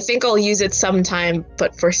 Hoshi, and I think I'll use it sometime,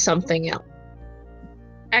 but for something else.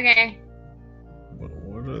 Okay.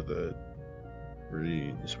 What are the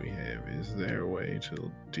runes we have? Is there a way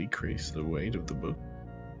to decrease the weight of the book?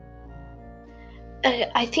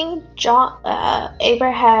 I think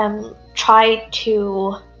Abraham tried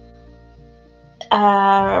to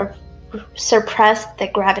suppress the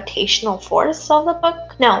gravitational force of the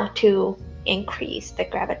book. No, to increase the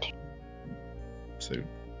gravitation. So,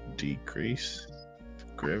 decrease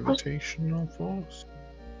gravitational force?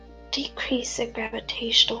 Decrease the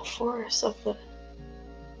gravitational force of the.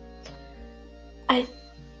 I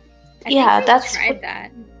Yeah, think we that's tried what-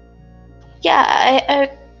 that.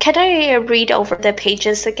 Yeah, can I read over the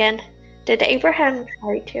pages again? Did Abraham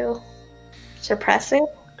try to suppress it?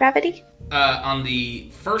 Gravity? On the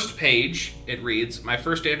first page, it reads, "My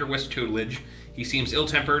first day under Wisp tutelage. He seems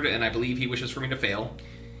ill-tempered, and I believe he wishes for me to fail.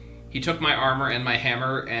 He took my armor and my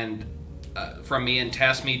hammer and from me and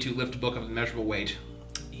tasked me to lift a book of immeasurable weight.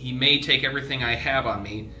 He may take everything I have on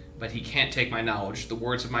me, but he can't take my knowledge. The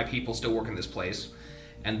words of my people still work in this place."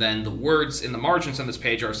 And then the words in the margins on this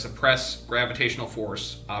page are "suppress gravitational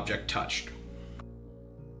force, object touched."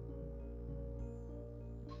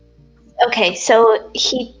 Okay, so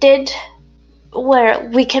he did. Where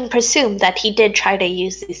we can presume that he did try to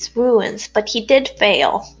use these ruins, but he did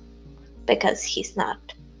fail because he's not.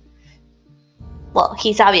 Well,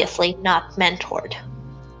 he's obviously not mentored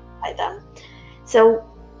by them. So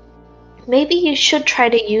maybe you should try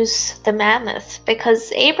to use the mammoth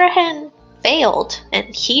because Abraham failed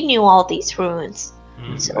and he knew all these ruins.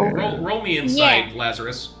 So Roll me insight, Yeah.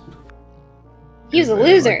 Lazarus. He was a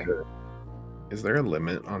loser. Is there a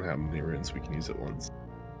limit on how many runes we can use at once?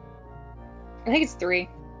 I think it's 3.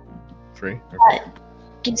 3? Okay.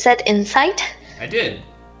 you said insight? I did.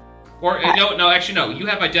 Or, actually, no. You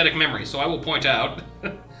have eidetic memory, so I will point out.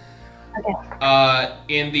 Okay.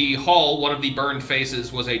 In the hall, one of the burned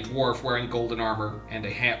faces was a dwarf wearing golden armor and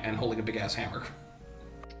and holding a big-ass hammer.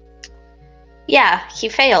 Yeah, he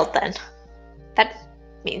failed then. That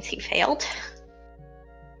means he failed.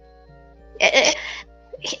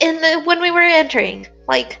 When we were entering,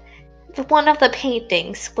 like, one of the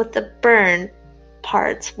paintings with the burn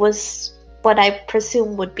parts was what I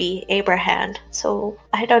presume would be Abraham. So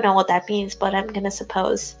I don't know what that means, but I'm gonna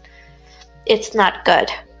suppose it's not good.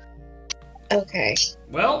 Okay.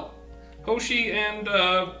 Well, Hoshi and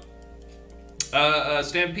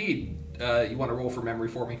Stampede, you want to roll for memory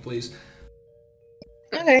for me, please?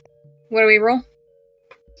 Okay. What do we roll?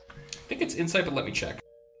 I think it's insight, but let me check.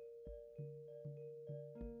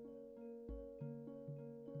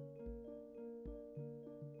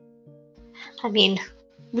 I mean,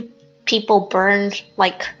 would people burn,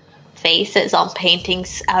 like, faces on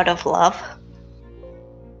paintings out of love?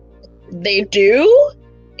 They do?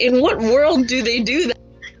 In what world do they do that?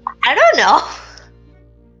 I don't know.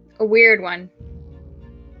 A weird one.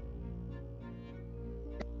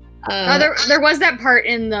 There was that part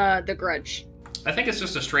in the Grudge. I think it's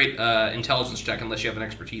just a straight intelligence check unless you have an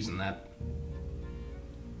expertise in that.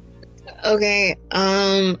 Okay,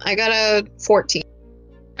 I got a 14.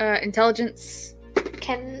 Intelligence.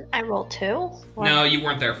 Can I roll 2? Or- No, you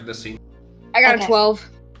weren't there for this scene. I got Okay. a 12.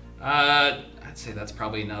 I'd say that's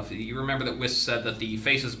probably enough. You remember that Wisp said that the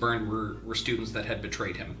faces burned were students that had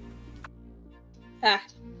betrayed him. Ah.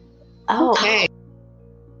 Oh. Okay.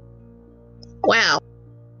 Wow.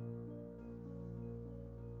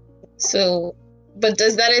 So, but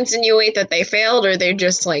does that insinuate that they failed, or they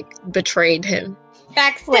just, like, betrayed him?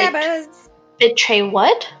 Backstabbers! Betray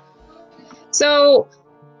what? So,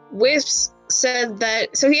 Wisp said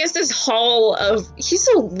that, so he has this hall of, he's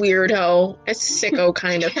a weirdo, a sicko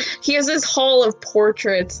kind of. He has this hall of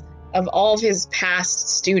portraits of all of his past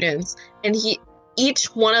students, and each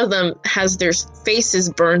one of them has their faces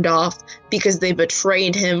burned off because they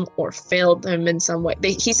betrayed him or failed him in some way.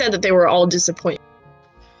 He said that they were all disappointed.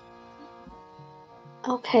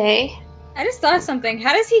 Okay. I just thought of something.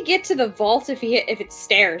 How does he get to the vault if it's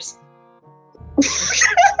stairs?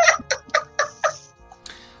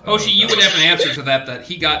 Hoshi, you would have an answer to that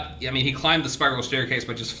he climbed the spiral staircase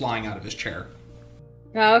by just flying out of his chair.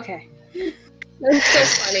 Oh, okay. That's so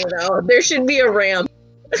funny, though. There should be a ramp.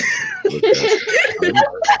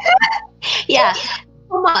 Yeah.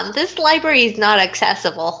 Come on, this library is not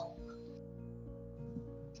accessible.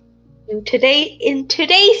 In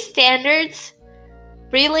today's standards,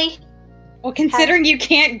 really? Well, considering you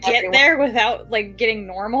can't get there without, like, getting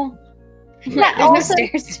normal. Yeah, There's also, no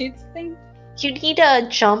stairs to this thing. you need a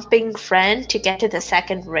jumping friend to get to the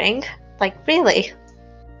second ring? Like, really?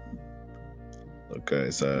 Look,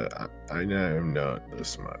 guys, I know I'm not the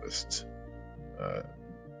smartest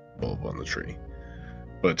bulb on the tree,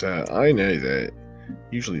 but I know that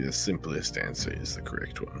usually the simplest answer is the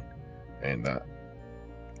correct one. And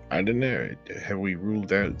I don't know, have we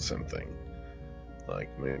ruled out something? Like,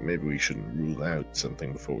 maybe we shouldn't rule out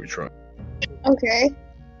something before we try. Okay.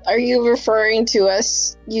 Are you referring to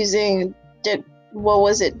us using,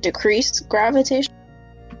 decreased gravitation?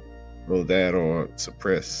 Well, that or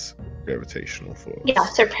suppress gravitational force. Yeah,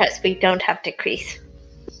 suppress. We don't have decrease.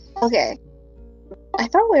 Okay. I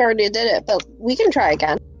thought we already did it, but we can try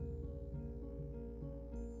again.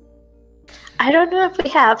 I don't know if we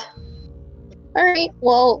have. Alright,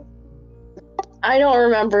 well, I don't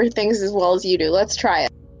remember things as well as you do. Let's try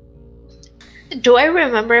it. Do I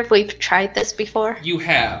remember if we've tried this before? You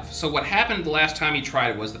have. So what happened the last time you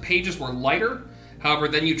tried it was the pages were lighter. However,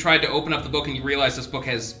 then you tried to open up the book and you realize this book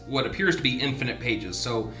has what appears to be infinite pages.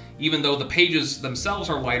 So even though the pages themselves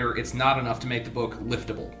are lighter, it's not enough to make the book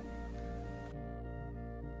liftable.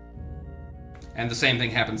 And the same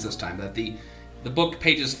thing happens this time, that the book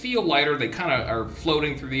pages feel lighter, they kind of are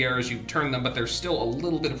floating through the air as you turn them, but there's still a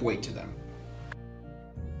little bit of weight to them.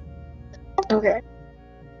 Okay.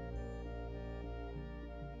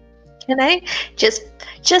 Can I just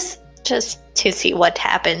to see what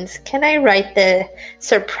happens, can I write the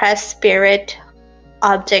suppress spirit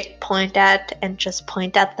object point at and just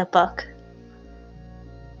point at the book?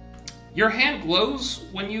 Your hand glows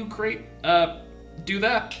when you do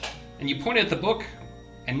that, and you point at the book,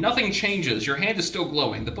 and nothing changes. Your hand is still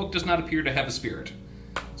glowing. The book does not appear to have a spirit.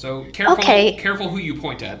 So careful who you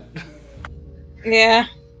point at. Yeah.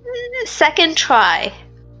 Second try.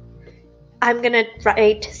 I'm gonna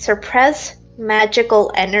write suppress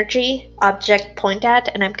magical energy object point at,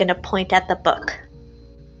 and I'm gonna point at the book.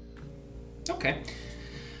 Okay.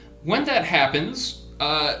 When that happens,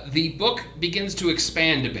 the book begins to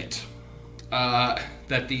expand a bit.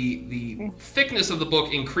 that the thickness of the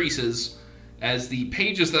book increases as the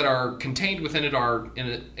pages that are contained within it are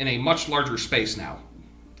in a much larger space now.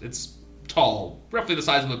 It's tall, roughly the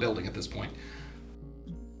size of a building at this point.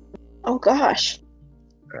 Oh gosh.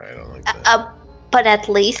 I don't like that. But at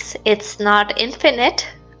least it's not infinite.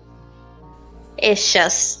 It's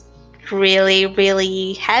just really,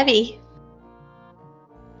 really heavy.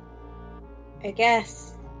 I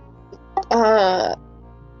guess. I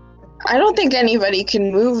don't think anybody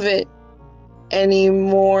can move it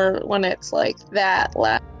anymore when it's like that.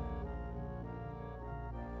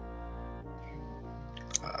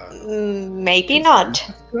 Maybe not.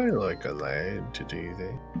 I like allowed to do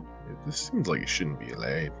that. This seems like it shouldn't be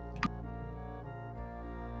allowed.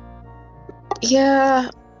 Yeah,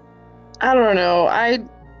 I don't know. I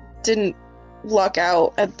didn't luck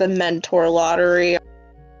out at the mentor lottery.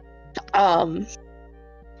 Let's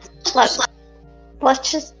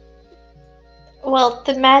just. Well,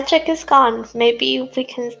 the magic is gone. Maybe we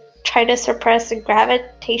can try to suppress the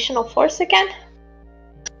gravitational force again?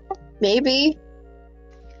 Maybe.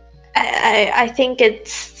 I think it'd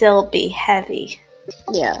still be heavy.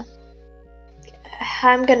 Yeah.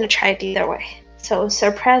 I'm gonna try it either way. So,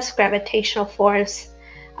 suppress gravitational force,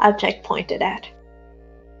 object pointed at.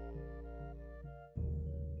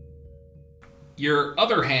 Your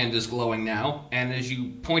other hand is glowing now, and as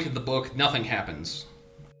you point at the book, nothing happens.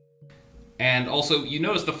 And also, you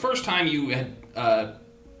notice the first time you had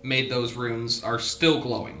made those runes are still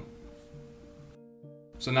glowing.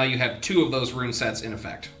 So now you have 2 of those rune sets in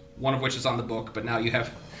effect. One of which is on the book, but now you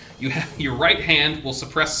have your right hand will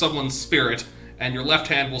suppress someone's spirit, and your left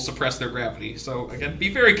hand will suppress their gravity. So again, be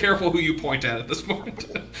very careful who you point at this point.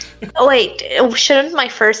 Oh wait, shouldn't my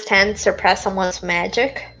first hand suppress someone's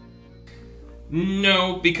magic?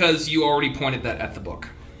 No, because you already pointed that at the book.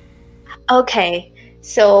 Okay,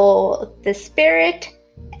 so the spirit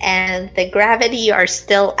and the gravity are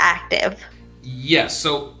still active. Yes,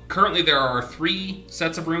 so currently there are 3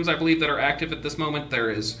 sets of runes, I believe, that are active at this moment.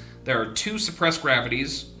 There are 2 suppressed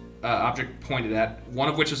gravities, object pointed at, one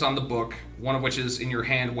of which is on the book, one of which is in your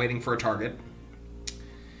hand waiting for a target.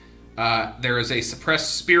 There is a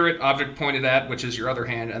suppressed spirit object pointed at, which is your other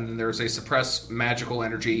hand, and then there is a suppressed magical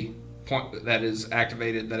energy point that is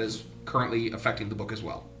activated that is currently affecting the book as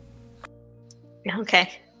well.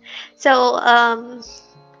 Okay. So,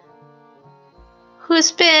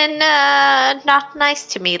 who's been not nice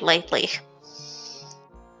to me lately?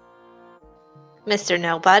 Mr.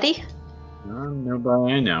 Nobody?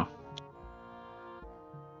 Nobody I know.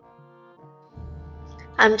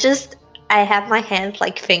 I have my hands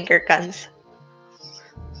like finger guns.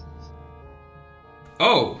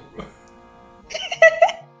 Oh!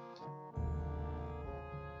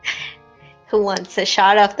 Who wants a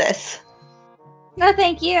shot of this? No,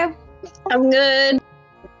 thank you. I'm good.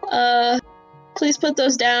 Please put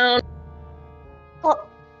those down. Well,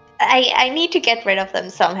 I need to get rid of them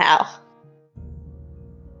somehow.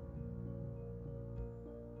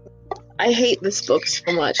 I hate this book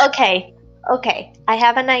so much. Okay, I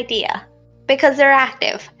have an idea. Because they're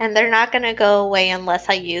active, and they're not gonna go away unless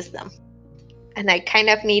I use them. And I kind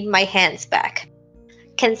of need my hands back.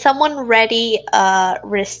 Can someone ready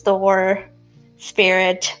restore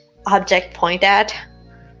spirit object point at?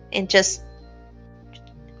 And just,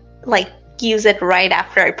 like, use it right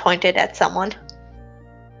after I point it at someone?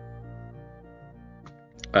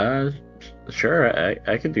 Sure,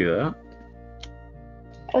 I could do that.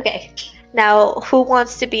 Okay. Now, who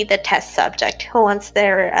wants to be the test subject? Who wants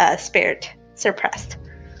their spirit suppressed?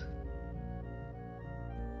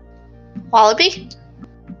 Wallaby?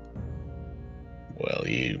 Well,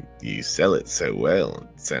 you sell it so well.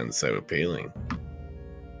 It sounds so appealing.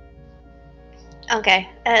 Okay.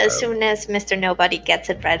 As soon as Mr. Nobody gets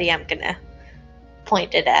it ready, I'm gonna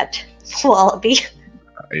point it at Wallaby.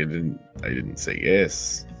 I didn't say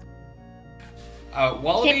yes.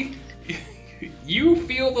 Wallaby, you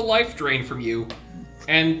feel the life drain from you,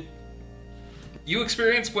 and you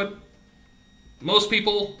experience what most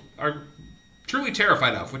people are truly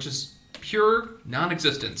terrified of, which is pure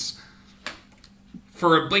non-existence.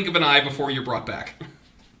 For a blink of an eye before you're brought back.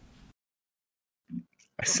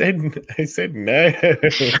 I said no.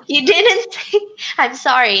 You didn't say... I'm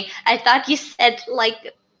sorry. I thought you said,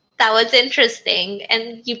 like, that was interesting,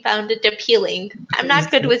 and you found it appealing. I'm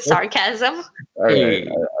not good with sarcasm. Alright,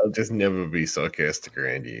 I'll just never be sarcastic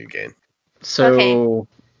around you again. So,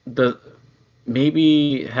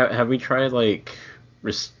 maybe have we tried like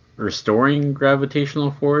restoring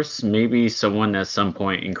gravitational force? Maybe someone at some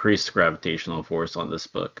point increased gravitational force on this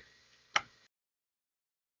book.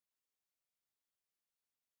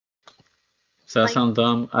 Does that Like- sound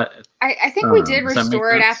dumb? I think we did Does that make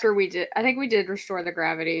restore it sense? after we did. I think we did restore the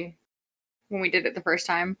gravity when we did it the first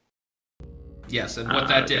time. Yes, and what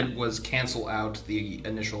that okay. did was cancel out the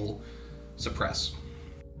initial suppress.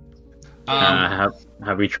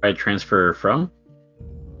 Have we tried transfer from?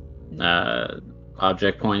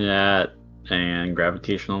 Object pointed at and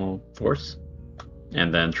gravitational force?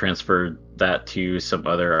 And then transfer that to some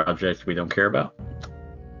other object we don't care about?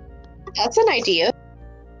 That's an idea.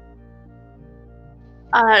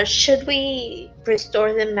 Should we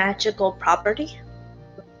restore the magical property?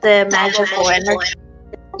 The magical energy?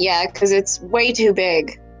 Yeah, because it's way too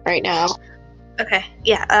big right now. Okay,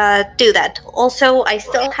 yeah, do that. Also, I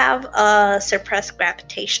still have a suppressed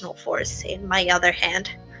gravitational force in my other hand.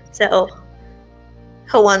 So,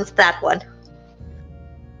 who wants that one?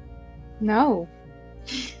 No.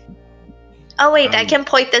 Oh wait, I Um, can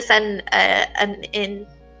point this in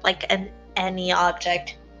any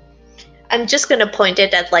object. I'm just gonna point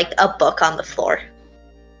it at like a book on the floor.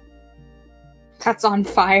 That's on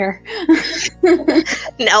fire.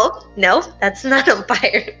 No, that's not on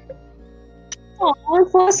fire. Oh,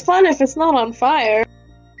 it's less fun if it's not on fire.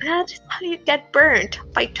 That's how you get burnt,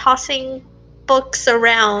 by tossing books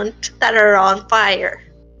around that are on fire.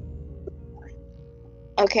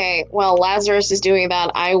 Okay, well, Lazarus is doing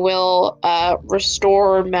that. I will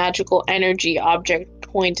restore magical energy object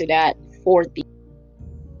pointed at for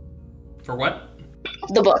For what?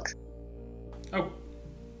 the book. Oh,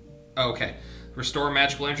 okay. Restore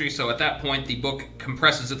magical energy, so at that point the book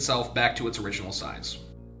compresses itself back to its original size.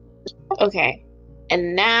 Okay,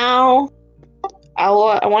 and now I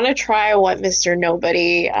want to try what Mr.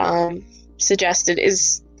 Nobody suggested.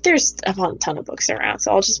 There's a ton of books around,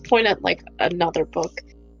 so I'll just point at like another book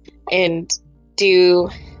and do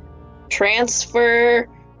transfer.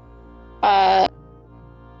 What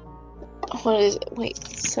is it? Wait,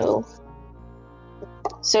 so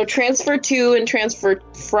transfer to and transfer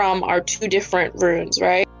from are two different runes,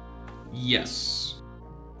 right? Yes.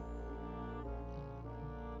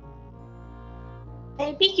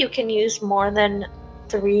 Maybe you can use more than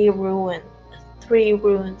three runes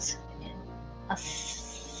in a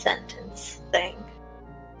sentence thing.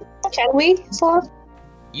 Can we, Slav?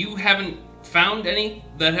 You haven't found any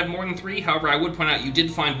that have more than 3, however I would point out you did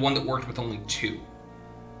find one that worked with only 2.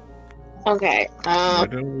 Okay. Why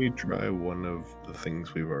don't we try one of the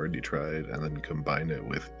things we've already tried and then combine it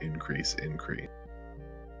with increase? I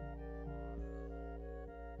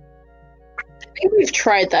think we've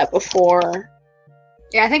tried that before.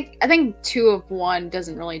 Yeah, I think 2 of 1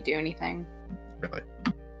 doesn't really do anything. Really?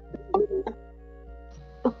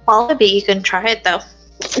 Wallaby, you can try it though.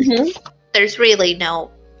 Mm-hmm. There's really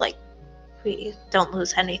no, we don't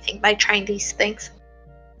lose anything by trying these things.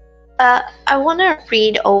 I want to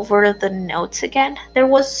read over the notes again. There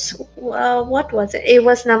was, what was it? It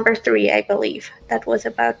was number 3, I believe. That was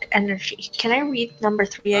about energy. Can I read number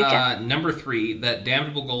 3 again? Number 3, that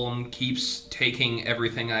damnable golem keeps taking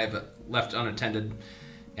everything I've left unattended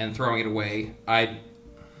and throwing it away. I'd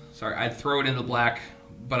throw it in the black,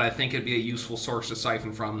 but I think it'd be a useful source to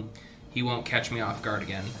siphon from. He won't catch me off guard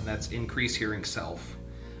again, and that's increase hearing self.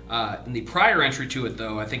 And the prior entry to it,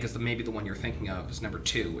 though, I think is maybe the one you're thinking of, is number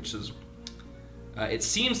 2, which is, it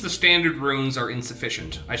seems the standard runes are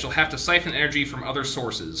insufficient. I shall have to siphon energy from other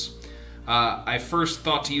sources. I first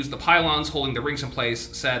thought to use the pylons holding the rings in place.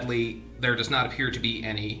 Sadly, there does not appear to be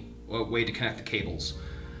any way to connect the cables.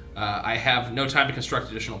 I have no time to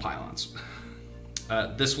construct additional pylons.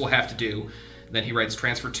 This will have to do. Then he writes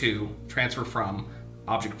transfer to, transfer from,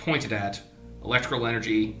 object pointed at, electrical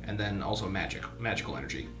energy, and then also magical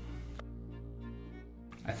energy.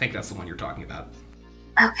 I think that's the one you're talking about.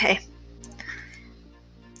 Okay.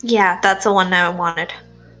 Yeah, that's the one I wanted.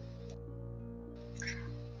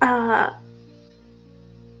 I'll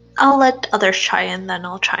let others try and then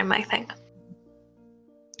I'll try my thing.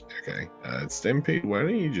 Okay. Stampede, why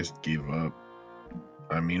don't you just give up?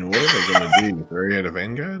 I mean, what are they going to do? Throw you out of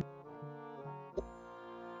Vanguard?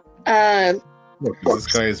 Look, this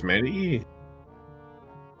guy is mad at you.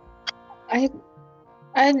 I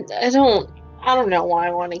don't know why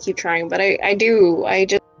I want to keep trying, but I do. I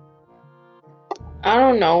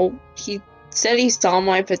don't know. He said he saw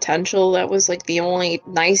my potential. That was like the only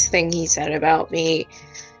nice thing he said about me.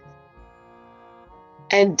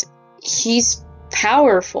 And he's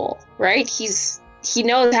powerful, right? He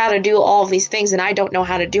knows how to do all of these things, and I don't know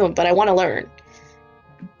how to do them, but I want to learn.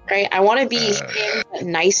 Right? I want to be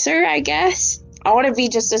nicer, I guess. I want to be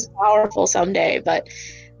just as powerful someday, but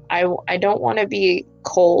I don't want to be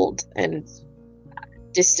cold and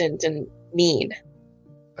distant and mean.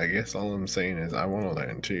 I guess all I'm saying is I want to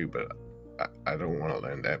learn too, but I don't want to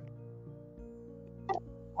learn that.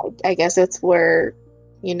 I guess it's where,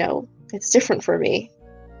 it's different for me.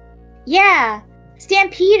 Yeah.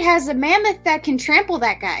 Stampede has a mammoth that can trample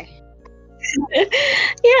that guy.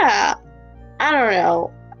 Yeah. I don't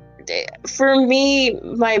know. For me,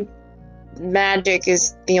 my magic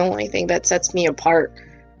is the only thing that sets me apart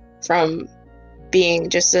from being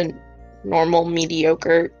just a normal,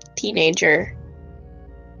 mediocre teenager.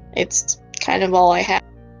 It's kind of all I have.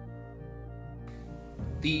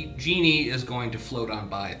 The genie is going to float on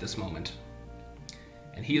by at this moment.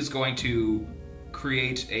 And he is going to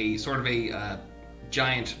create a sort of a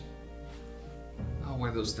giant... Oh, what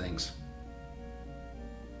are those things?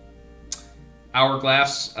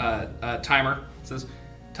 Hourglass timer. It says,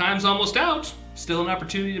 time's almost out. Still an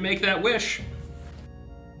opportunity to make that wish.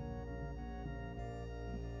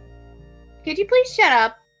 Could you please shut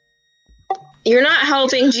up? You're not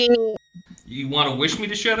helping, Genie. You want to wish me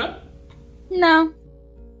to shut up? No.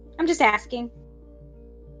 I'm just asking.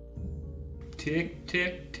 Tick,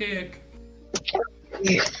 tick, tick.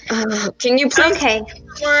 Can you please Okay.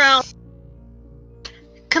 somewhere else?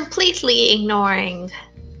 Completely ignoring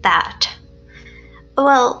that.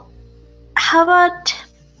 Well, how about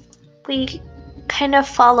we kind of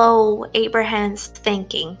follow Abraham's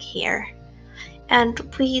thinking here? And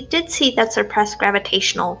we did see that suppressed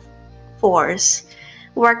gravitational force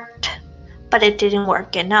worked, but it didn't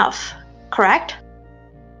work enough, correct?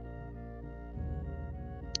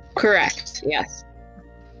 Correct, yes.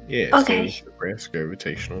 Yeah, Okay. so suppress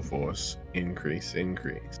gravitational force, increase.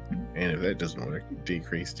 And if that doesn't work,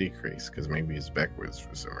 decrease, because maybe it's backwards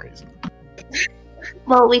for some reason.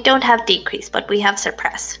 Well, we don't have decrease, but we have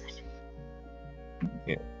suppress.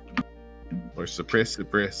 Or suppress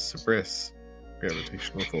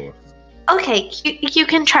gravitational force. Okay, you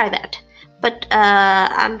can try that. But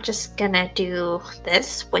I'm just gonna do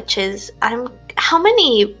this, which is how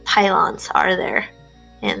many pylons are there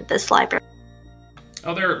in this library?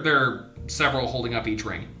 Oh, there are several holding up each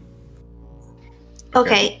ring.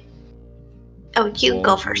 Okay. Oh, you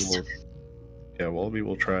go Wallaby first. Wallaby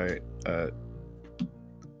will try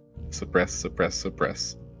suppress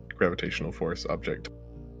gravitational force object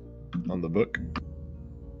on the book.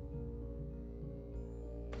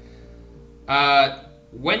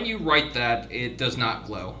 When you write that, it does not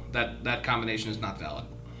glow. That combination is not valid.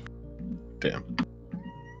 Damn.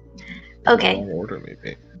 Okay. Wrong order,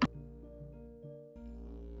 maybe.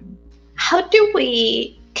 How do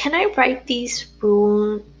can I write these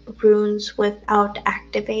runes without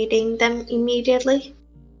activating them immediately?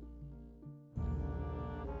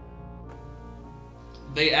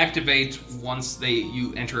 They activate once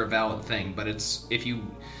you enter a valid thing, but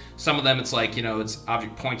some of them it's like, it's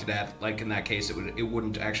object pointed at, like in that case it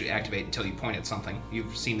wouldn't actually activate until you point at something.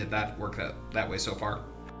 You've seen that work that way so far.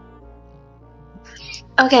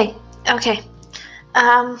 Okay. Okay,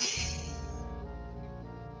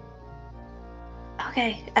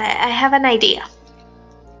 I have an idea.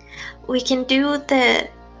 We can do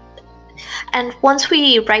and once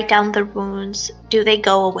we write down the runes, do they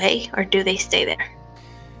go away or do they stay there?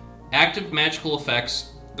 Active magical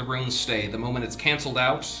effects, the runes stay. The moment it's canceled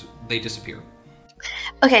out, they disappear.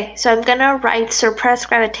 Okay, so I'm gonna write suppress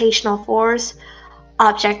gravitational force,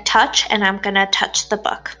 object touch, and I'm gonna touch the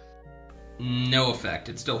book. No effect.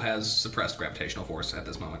 It still has suppressed gravitational force at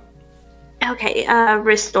this moment. Okay,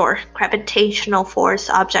 restore gravitational force,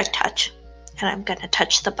 object touch, and I'm gonna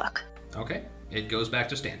touch the book. Okay, it goes back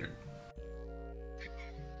to standard.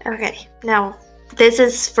 Okay, now this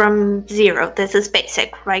is from 0. This is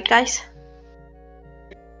basic, right, guys?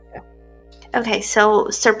 Yeah. Okay, so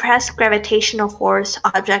suppress gravitational force,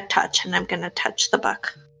 object touch, and I'm gonna touch the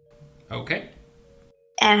book. Okay.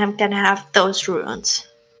 And I'm gonna have those runes,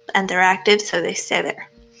 and they're active, so they stay there.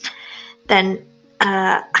 Then,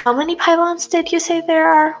 how many pylons did you say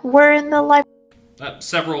were in the library?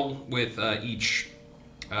 Several with each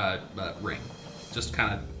ring, just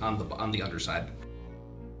kind of on the underside.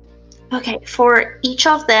 Okay, for each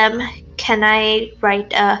of them, can I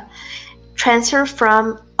write a transfer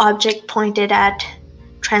from object pointed at,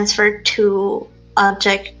 transfer to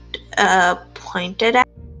object pointed at?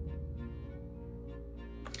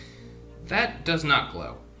 That does not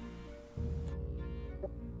glow.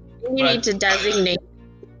 You need to designate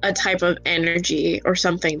a type of energy or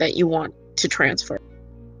something that you want to transfer.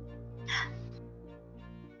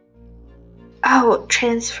 Oh,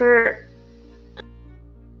 transfer.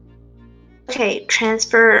 Okay,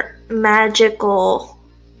 transfer magical.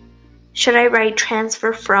 Should I write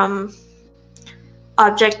transfer from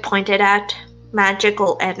object pointed at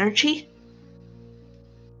magical energy?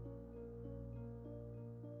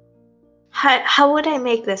 how would I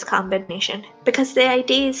make this combination? Because the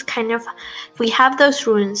idea is kind of, we have those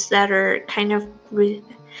runes that are kind of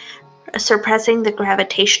suppressing the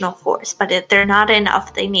gravitational force, but if they're not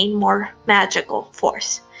enough, they need more magical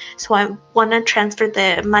force. So I want to transfer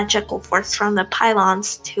the magical force from the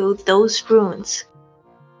pylons to those runes.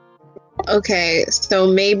 Okay, so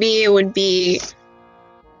maybe it would be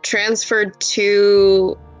transfer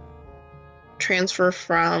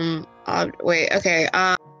from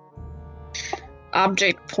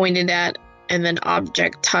object pointed at and then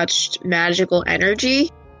object touched magical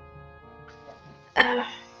energy.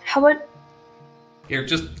 How about Here,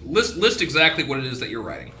 just list exactly what it is that you're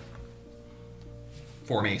writing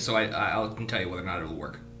for me, so I can tell you whether or not it'll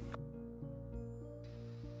work.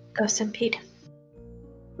 Go Stampede?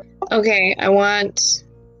 Okay, I want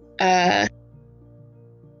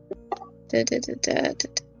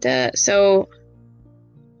so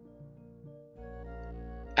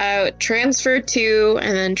transfer to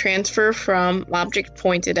and then transfer from object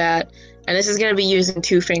pointed at, and this is going to be using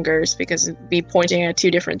 2 fingers because it'd be pointing at 2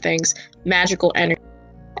 different things, magical energy,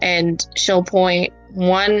 and she'll point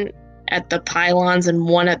one at the pylons and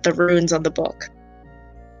one at the runes on the book.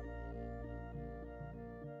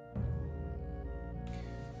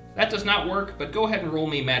 That does not work, but go ahead and roll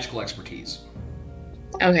me magical expertise.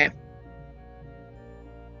 Okay.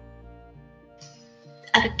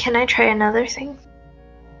 Can I try another thing?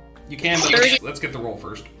 You can, but let's get the roll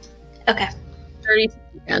first. Okay. 30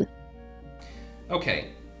 again. Okay.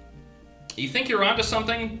 You think you're onto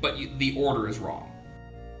something, but the order is wrong.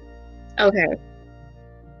 Okay.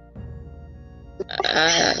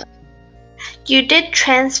 You did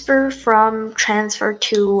transfer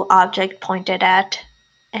to object pointed at,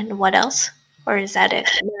 and what else? Or is that it?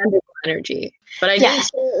 Magical energy. But I didn't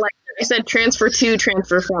say it like I said transfer to,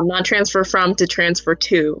 transfer from, not transfer from to transfer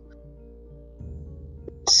to.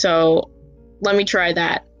 So let me try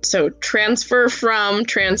that. So transfer from,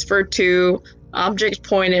 transfer to, object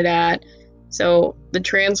pointed at. So the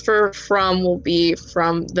transfer from will be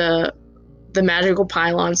from the magical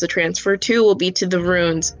pylons. The transfer to will be to the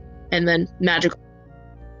runes, and then magical.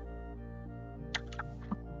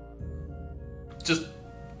 Just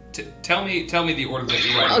tell me the order that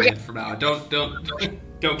you're writing from now. Don't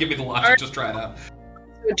give me the logic. Right. Just try it out.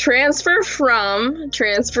 Transfer from,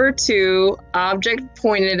 transfer to, object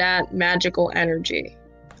pointed at, magical energy.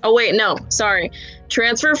 Oh wait, no, sorry.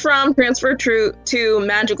 Transfer from, transfer to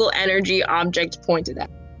magical energy, object pointed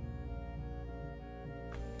at.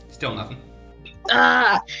 Still nothing.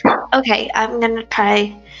 Okay, I'm gonna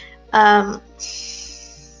try.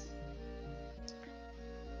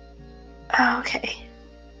 Okay.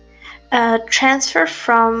 Transfer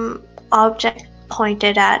from object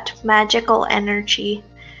pointed at magical energy.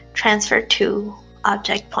 Transfer to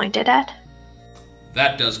object pointed at.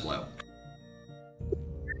 That does glow.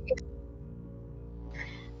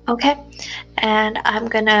 Okay, and I'm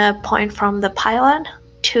gonna point from the pylon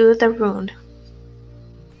to the rune.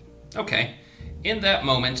 Okay. In that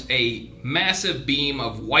moment, a massive beam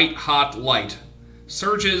of white-hot light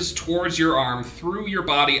surges towards your arm, through your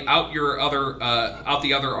body, out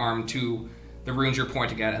the other arm to the runes you're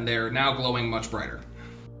pointing at, and they're now glowing much brighter.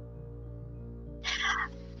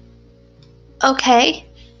 Okay.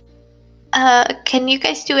 Can you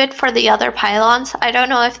guys do it for the other pylons? I don't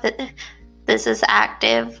know if this is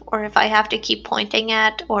active or if I have to keep pointing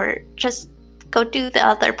at, or just go do the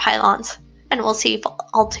other pylons, and we'll see if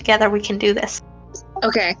all together we can do this.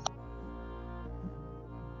 Okay.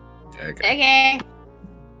 Okay.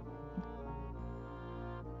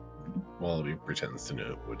 Wallaby pretends to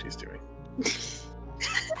know what he's doing.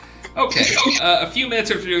 Okay, a few minutes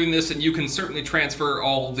after doing this, and you can certainly transfer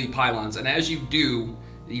all of the pylons, and as you do,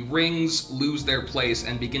 the rings lose their place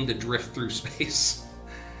and begin to drift through space.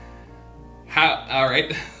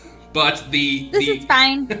 Alright, but This is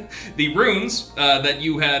fine. the runes that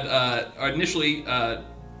you had initially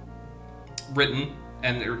written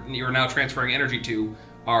and you're now transferring energy to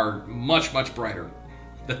are much, much brighter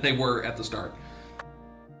than they were at the start.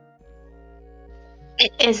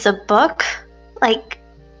 Is the book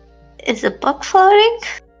floating?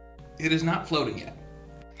 It is not floating yet.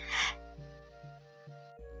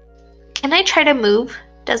 Can I try to move?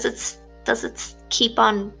 Does it keep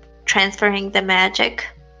on transferring the magic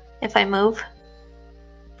if I move?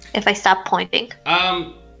 If I stop pointing?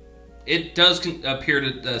 It does appear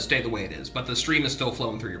to stay the way it is, but the stream is still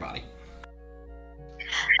flowing through your body.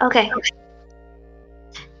 Okay.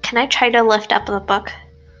 Can I try to lift up the book?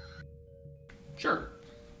 Sure.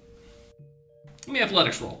 Give me an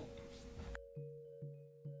athletics roll.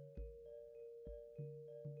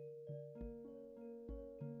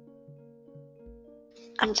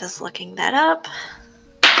 I'm just looking that up.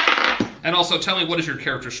 And also, tell me, what is your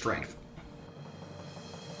character's strength?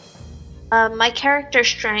 My character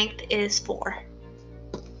strength is 4.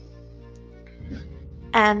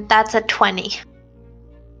 And that's a 20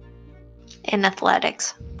 in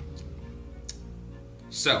athletics.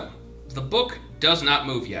 So, the book does not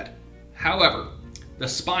move yet. However, the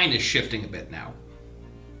spine is shifting a bit now.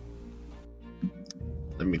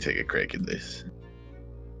 Let me take a crack at this.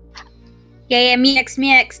 Yeah, me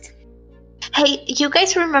next. Hey, you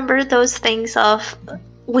guys remember those things of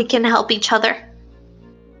we can help each other?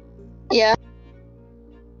 Yeah.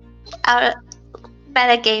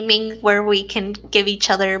 Metagaming where we can give each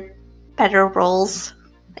other better roles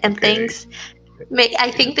and things.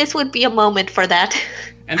 I think this would be a moment for that.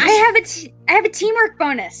 And I have a teamwork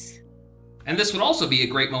bonus. And this would also be a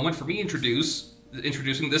great moment for me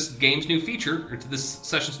introducing this game's new feature, or this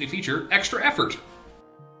session's new feature, Extra Effort.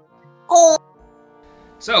 Oh.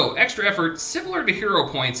 So, Extra Effort, similar to Hero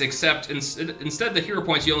Points, except instead of the Hero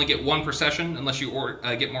Points, you only get 1 per session, unless you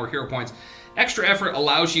get more Hero Points. Extra Effort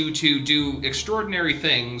allows you to do extraordinary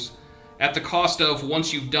things at the cost of,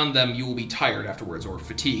 once you've done them, you will be tired afterwards, or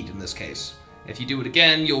fatigued in this case. If you do it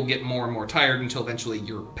again, you'll get more and more tired until eventually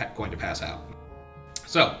you're going to pass out.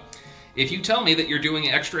 So, if you tell me that you're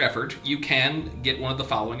doing Extra Effort, you can get one of the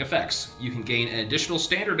following effects. You can gain an additional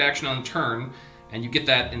standard action on turn, and you get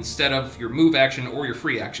that instead of your move action or your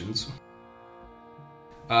free actions.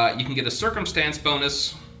 You can get a circumstance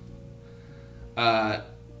bonus,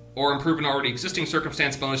 or improve an already existing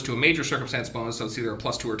circumstance bonus to a major circumstance bonus, so it's either a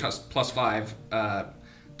 +2 or +5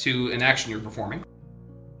 to an action you're performing.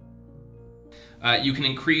 You can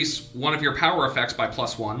increase one of your power effects by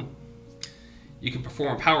 +1. You can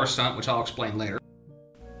perform a power stunt, which I'll explain later.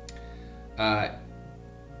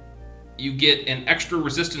 You get an extra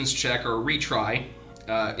resistance check or a retry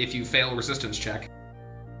if you fail a resistance check.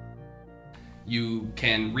 You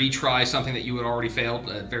can retry something that you had already failed,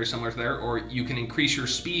 very similar to there, or you can increase your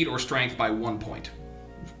speed or strength by 1 point.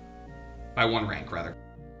 By 1 rank, rather.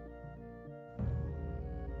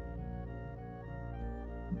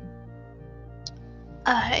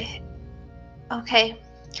 Okay.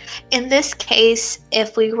 In this case,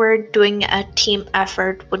 if we were doing a team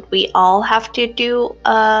effort, would we all have to do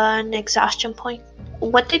an exhaustion point?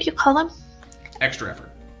 What did you call them? Extra effort.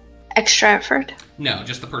 Extra effort? No,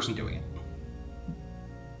 just the person doing it.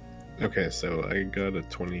 Okay, so I got a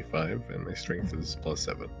 25, and my strength is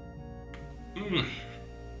 +7.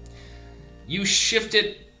 You shift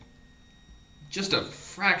it just a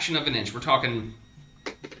fraction of an inch. We're talking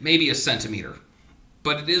maybe a centimeter.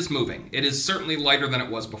 But it is moving. It is certainly lighter than it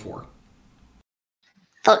was before.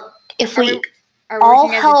 So if Are we we all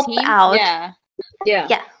working as a help team? out. Yeah.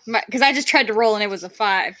 Yeah. Because I just tried to roll and it was a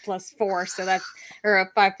 5 + 4, so that's, or a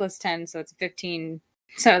 5 + 10, so it's 15.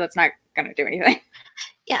 So that's not going to do anything.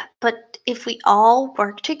 Yeah, but if we all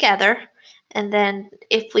work together, and then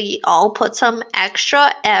if we all put some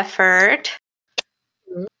extra effort,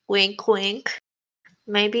 wink, wink,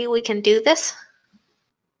 maybe we can do this.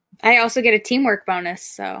 I also get a teamwork bonus,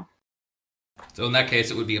 so. So in that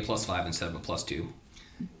case, it would be a +5 instead of a +2.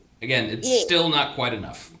 Again, it's still not quite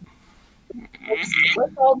enough.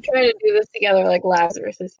 Let's all try to do this together like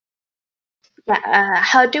Lazarus is.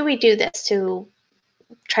 How do we do this to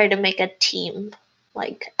try to make a team,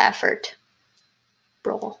 like, effort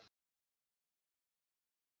roll?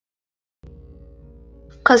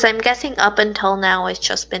 Because I'm guessing up until now it's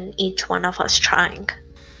just been each one of us trying.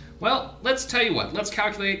 Well, let's tell you what. Let's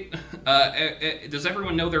calculate. Does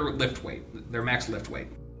everyone know their lift weight? Their max lift weight?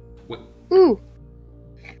 What? Ooh.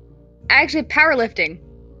 Actually, powerlifting.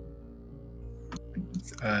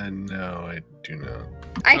 No, I do not.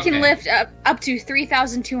 I can Okay. lift up to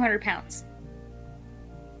 3,200 pounds.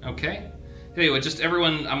 Okay. Anyway, just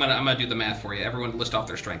everyone. I'm gonna do the math for you. Everyone, list off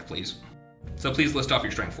their strength, please. So please list off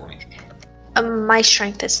your strength for me. My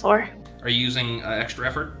strength is 4. Are you using extra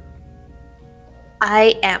effort?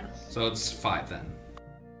 I am. So it's 5 then.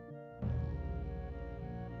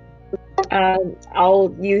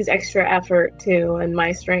 I'll use extra effort too, and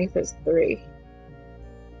my strength is 3.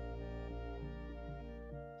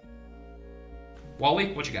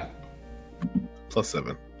 Wally, what you got?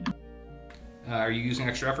 +7. Are you using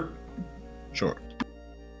extra effort? Sure.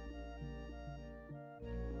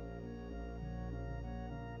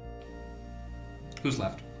 Who's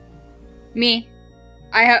left? Me.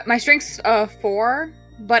 I have my strength's 4,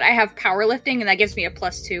 but I have powerlifting, and that gives me a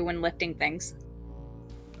 +2 when lifting things.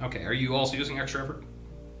 Okay. Are you also using extra effort?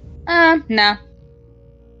 No.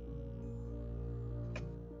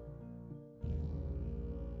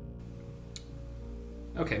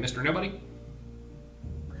 Okay, Mr. Nobody.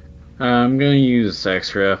 I'm going to use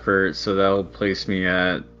extra effort, so that'll place me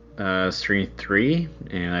at strength 3,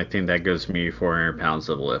 and I think that gives me 400 pounds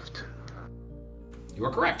of lift. You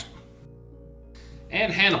are correct.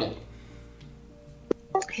 And Hannibal.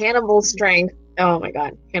 Hannibal's strength. Oh my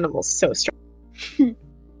god, Hannibal's so strong.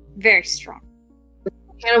 Very strong.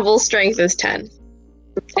 Hannibal's strength is 10.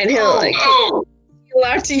 And he'll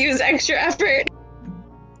have to use extra effort.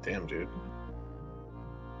 Damn, dude.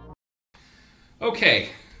 Okay.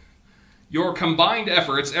 Your combined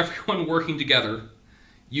efforts, everyone working together,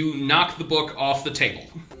 you knock the book off the table,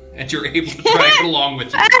 and you're able to drag it along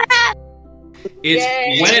with you.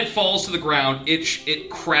 When it falls to the ground, it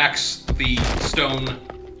cracks the stone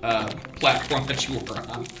platform that you were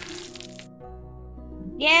on.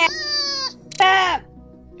 Yeah. Stop.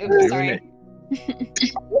 Oops, sorry.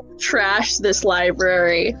 Trash this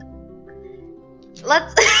library.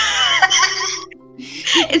 Let's.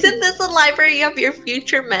 Isn't this a library of your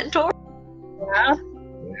future mentor? Yeah.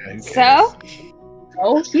 So?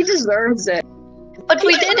 Oh, he deserves it. But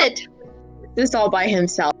we did it. This all by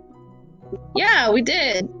himself. Yeah, we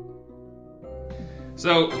did.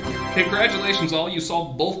 So, congratulations all, you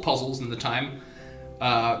solved both puzzles in the time.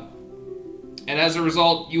 And as a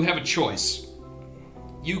result, you have a choice.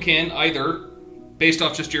 You can either, based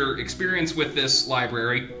off just your experience with this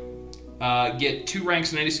library, get 2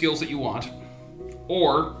 ranks in any skills that you want,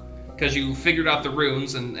 or, because you figured out the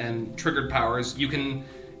runes and triggered powers, you can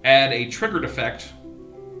add a triggered effect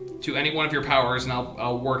to any one of your powers, and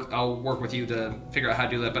I'll work with you to figure out how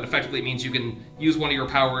to do that. But effectively, it means you can use one of your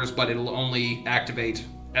powers, but it'll only activate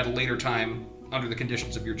at a later time under the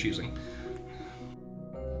conditions of your choosing.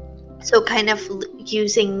 So kind of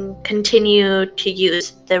continue to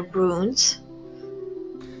use the runes.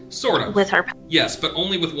 Sort of. With her. Yes, but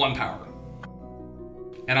only with one power.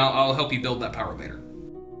 And I'll help you build that power later.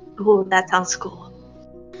 Ooh, that sounds cool.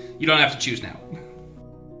 You don't have to choose now.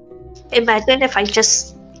 Imagine if I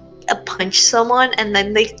just punch someone and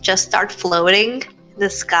then they just start floating in the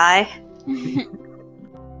sky.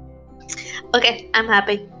 Okay, I'm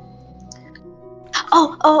happy.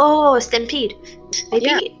 Oh, Stampede.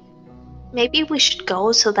 Maybe we should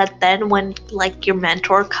go so that then when like your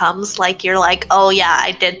mentor comes, like you're like, oh yeah,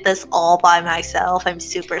 I did this all by myself. I'm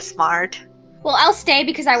super smart. Well, I'll stay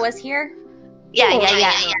because I was here. Yeah.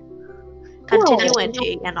 Continue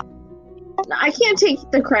into I can't take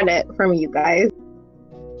the credit from you guys.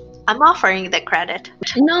 I'm offering the credit.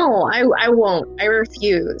 No, I won't. I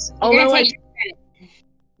refuse. Although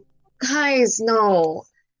guys, no.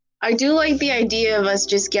 I do like the idea of us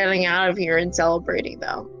just getting out of here and celebrating,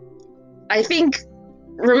 though. I think,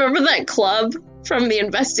 remember that club from the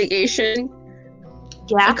investigation?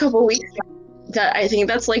 Yeah. A couple weeks ago? I think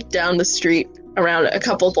that's like down the street, around a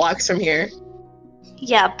couple blocks from here.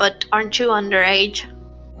 Yeah, but aren't you underage?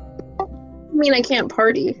 I mean, I can't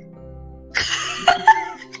party.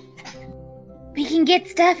 We can get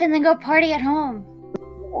stuff and then go party at home.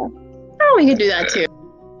 Oh, we could do that too.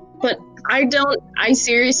 But I don't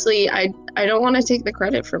want to take the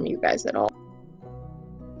credit from you guys at all.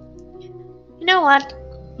 You know what?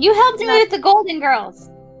 You helped me with the Golden Girls.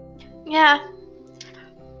 Yeah.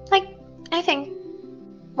 I think...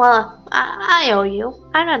 Well, I owe you.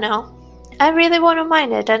 I don't know. I really wouldn't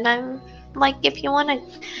mind it, and I'm... Like, if you want to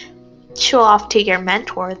show off to your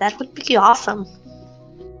mentor, that would be awesome.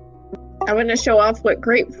 I want to show off what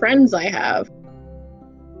great friends I have.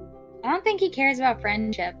 I don't think he cares about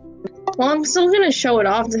friendship. Well, I'm still going to show it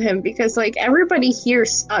off to him because, like, everybody here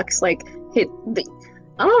sucks. Like, I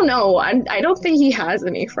don't know. I don't think he has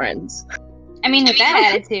any friends. I mean, with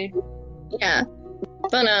that attitude. Yeah.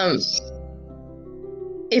 But,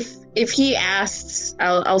 if he asks,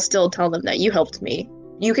 I'll still tell them that you helped me.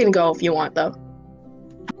 You can go if you want, though.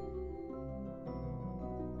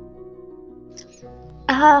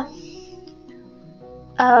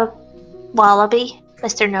 Wallaby,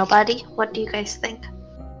 Mr. Nobody, what do you guys think?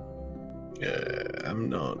 I'm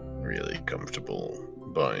not really comfortable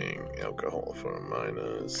buying alcohol for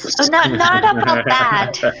minors. Oh, not about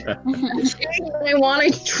that. I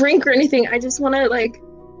want to drink or anything. I just want to, like,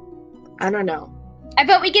 I don't know. I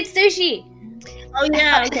bet we get sushi. Oh,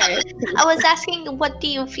 yeah, okay. I was asking, what do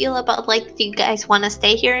you feel about, like, do you guys want to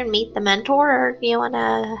stay here and meet the mentor, or do you want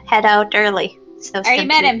to head out early? I already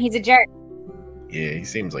met him. He's a jerk. Yeah, he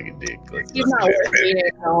seems like a dick. He's not worth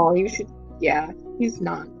it at all. You should, yeah, he's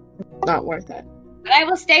not worth it. But I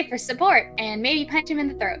will stay for support and maybe punch him in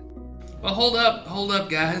the throat. Well, hold up,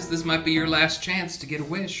 guys. This might be your last chance to get a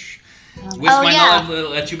wish. Wish might not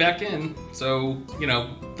let you back in, so,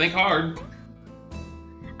 think hard.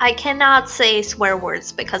 I cannot say swear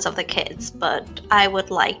words because of the kids, but I would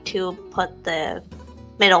like to put the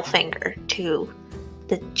middle finger to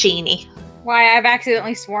the genie. Why, I've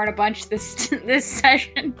accidentally sworn a bunch this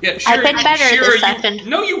session. Yeah, sure, I've been better sure, this session.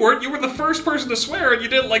 No, you weren't. You were the first person to swear, and you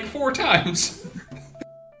did it like 4 times.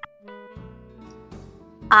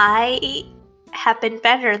 I have been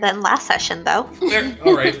better than last session, though.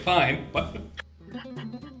 All right, fine.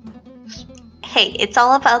 Hey, it's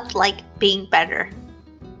all about, like, being better.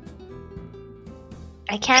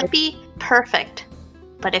 I can't be perfect,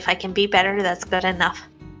 but if I can be better, that's good enough.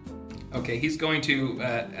 Okay, he's going to,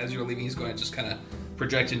 as you're leaving, he's going to just kind of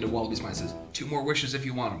project into Wallaby's mind. Says, 2 more wishes if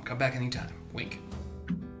you want them. Come back anytime. Wink.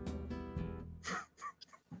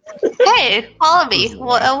 Hey, Wallaby,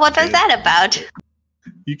 what is that about?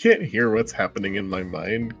 You can't hear what's happening in my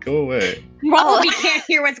mind. Go away. Wallaby can't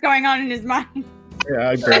hear what's going on in his mind. Yeah,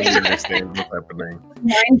 I barely understand what's happening.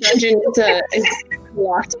 Mind dungeon is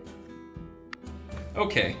locked.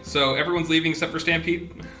 Okay, so everyone's leaving except for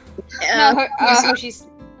Stampede? No,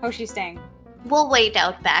 Hoshi's staying. We'll wait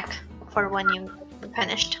out back for when you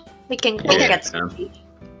finished. We can go Yeah, get yeah. some.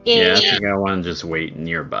 Yeah, I think I want to just wait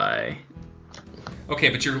nearby. Okay,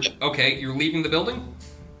 but you're leaving the building?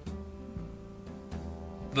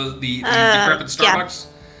 The decrepit Starbucks?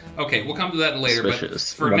 Yeah. Okay, we'll come to that later,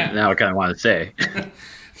 Suspicious. but for now I kind of want to say.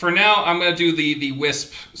 For now, I'm going to do the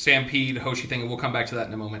Wisp, Stampede, Hoshi thing, and we'll come back to that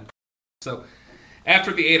in a moment. So,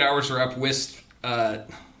 after the 8 hours are up, Wisp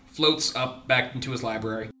floats up back into his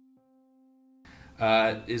library.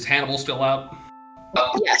 Is Hannibal still out?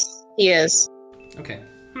 Yes, he is. Okay.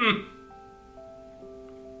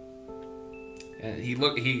 And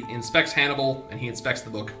he inspects Hannibal, and he inspects the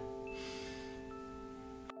book.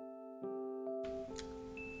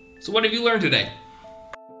 So what have you learned today?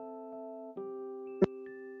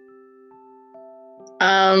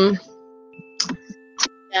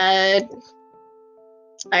 That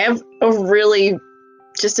I have a really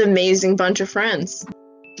just amazing bunch of friends.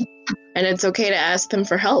 And it's okay to ask them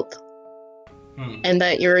for help. And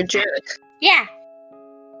that you're a jerk. Yeah.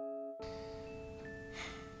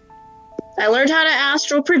 I learned how to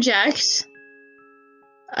astral project.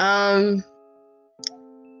 I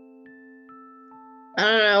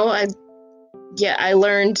don't know. I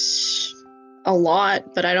learned a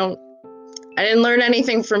lot, but I didn't learn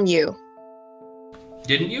anything from you.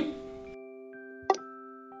 Didn't you?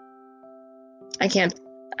 I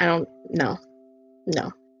don't know.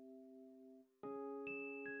 No.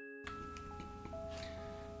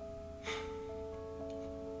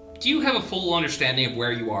 Do you have a full understanding of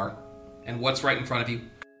where you are and what's right in front of you?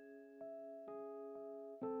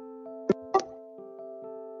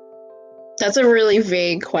 That's a really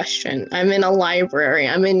vague question. I'm in a library.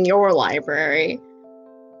 I'm in your library.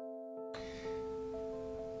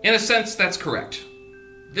 In a sense, that's correct.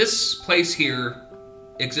 This place here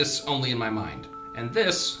exists only in my mind. And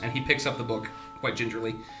this, and he picks up the book quite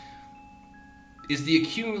gingerly, is the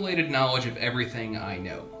accumulated knowledge of everything I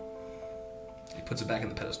know. He puts it back in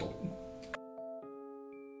the pedestal.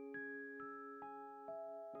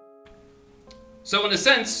 So in a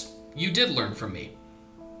sense, you did learn from me.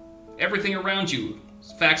 Everything around you,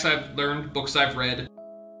 facts I've learned, books I've read,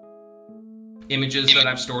 images that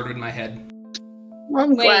I've stored in my head. Well,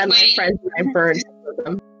 I'm glad my friends and I burned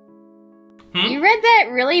them. You read that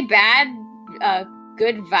really bad,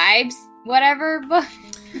 good vibes, whatever book?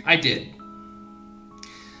 I did.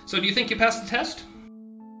 So do you think you passed the test?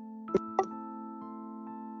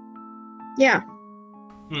 Yeah.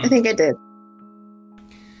 I think I did.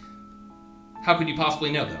 How could you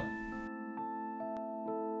possibly know, though?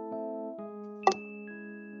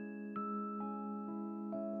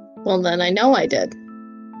 Well, then I know I did.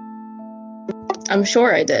 I'm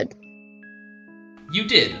sure I did. You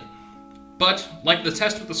did. But, like the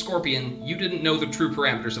test with the scorpion, you didn't know the true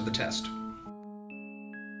parameters of the test.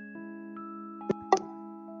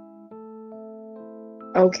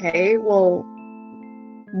 Okay, well,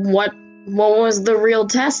 what was the real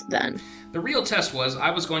test then? The real test was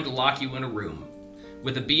I was going to lock you in a room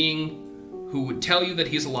with a being who would tell you that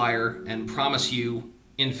he's a liar and promise you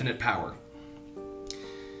infinite power.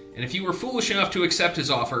 And if you were foolish enough to accept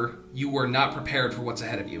his offer, you were not prepared for what's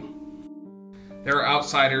ahead of you. There are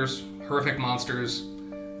outsiders, horrific monsters,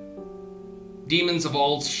 demons of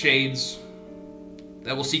all shades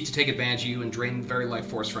that will seek to take advantage of you and drain the very life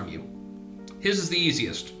force from you. His is the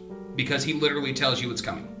easiest, because he literally tells you it's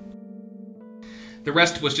coming. The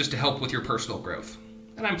rest was just to help with your personal growth.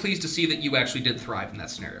 And I'm pleased to see that you actually did thrive in that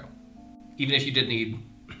scenario, even if you did need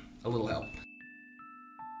a little help.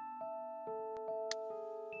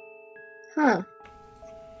 Huh.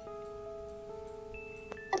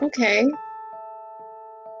 Okay.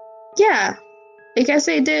 Yeah. I guess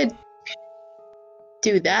I did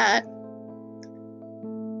do that.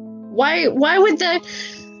 Why would that...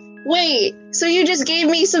 Wait, so you just gave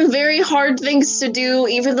me some very hard things to do,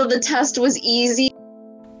 even though the test was easy?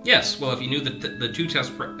 Yes, well, if you knew the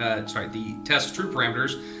test true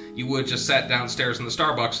parameters, you would have just sat downstairs in the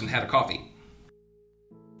Starbucks and had a coffee.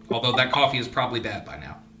 Although that coffee is probably bad by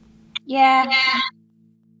now. Yeah.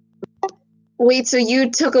 Wait, so you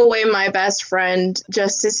took away my best friend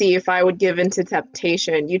just to see if I would give into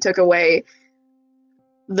temptation. You took away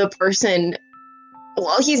the person...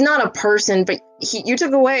 Well, he's not a person, but you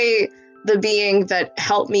took away the being that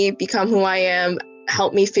helped me become who I am,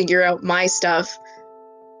 helped me figure out my stuff,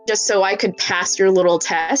 just so I could pass your little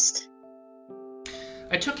test?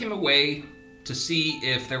 I took him away to see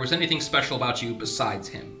if there was anything special about you besides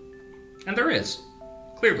him. And there is.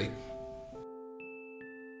 Clearly.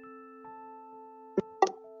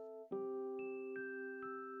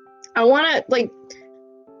 I wanna,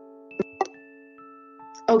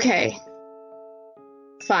 Okay.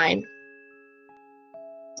 Fine.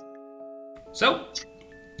 So,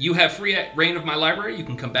 you have free reign of my library. You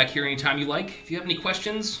can come back here anytime you like. If you have any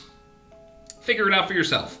questions, figure it out for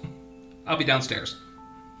yourself. I'll be downstairs.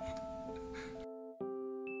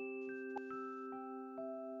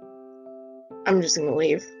 I'm just gonna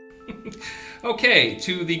leave. Okay,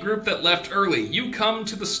 to the group that left early. You come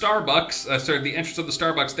to the Starbucks, the entrance of the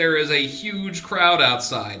Starbucks. There is a huge crowd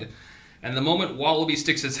outside. And the moment Wallaby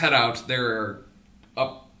sticks his head out, there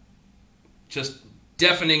are just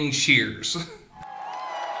deafening cheers.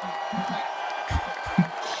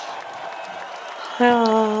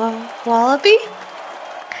 Wallaby?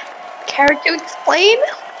 Care to explain?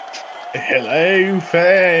 Hello,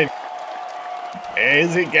 fan.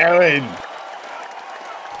 How's it going?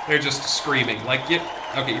 They're just screaming. Okay,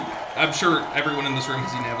 I'm sure everyone in this room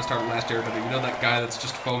has seen Avatar The Last Airbender. You know that guy that's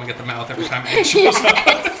just foaming at the mouth every time it shows up?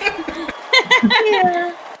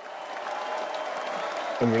 Yeah.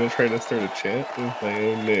 I'm gonna try to start a chant with my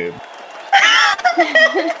own name.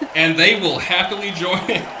 And they will happily join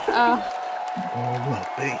in.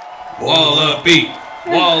 Wallaby. Wallaby!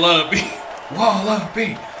 Wallaby!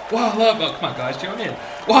 Wallaby! Wallaby! Oh, come on, guys, join in.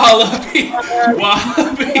 Wallaby!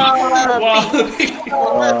 Wallaby! Wallaby!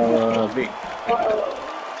 Wallaby.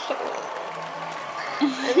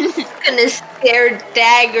 I'm just gonna stare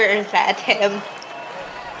daggers at him.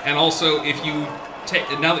 And also, if you take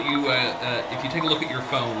a look at your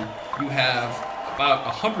phone, you have about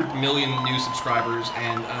 100 million new subscribers,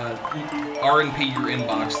 and RNP your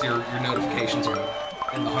inbox. Your notifications are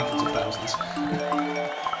in the hundreds of thousands.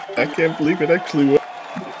 I can't believe it actually worked.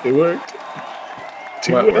 It worked.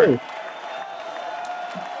 What worked?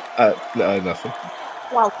 Nothing.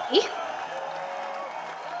 Wallaby?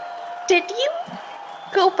 Did you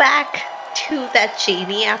go back to that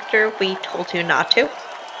genie after we told you not to?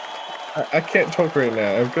 I can't talk right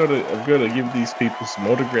now. I've got to give these people some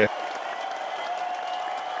autographs.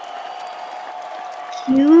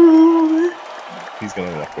 He's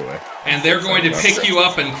gonna walk away. And they're going to pick you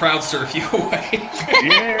up and crowd surf you away.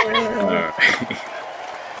 Yeah.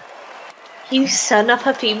 You son of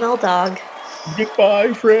a female dog.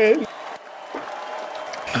 Goodbye, friend.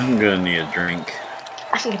 I'm gonna need a drink.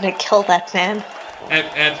 I'm gonna kill that man.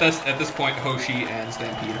 At this point, Hoshi and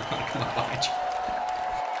Stampede are going to come up behind you.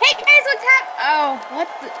 Hey guys,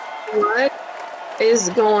 what's What is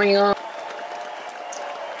going on?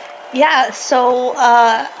 Yeah, so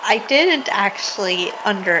I didn't actually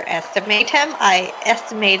underestimate him. I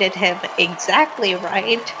estimated him exactly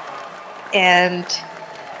right. And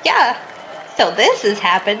yeah, so this is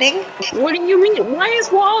happening. What do you mean? Why is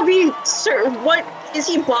Wallaby what is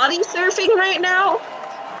he body surfing right now?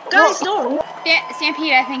 Guys, don't.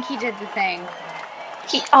 Stampede, I think he did the thing.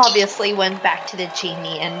 He obviously went back to the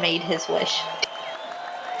genie and made his wish.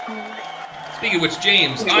 Speaking of which,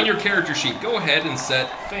 James, on your character sheet, go ahead and set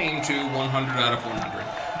fame to 100 out of 100.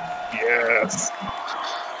 Yes.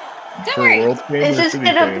 Don't For worry. world fame This or is city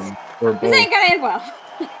gonna- fame? Or This both? ain't gonna end well.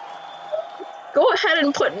 Go ahead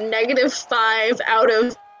and put -5 out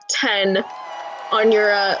of 10 on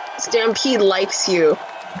your Stampede likes you.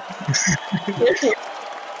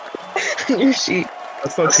 On your sheet.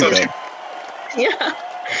 That's not too bad. Yeah.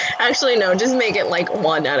 Actually, no. Just make it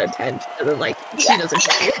 1 out of 10. And then she doesn't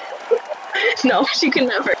show you. No, she can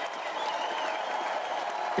never.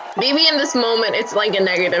 Maybe in this moment it's a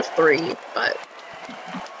 -3, but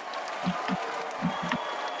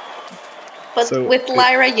But with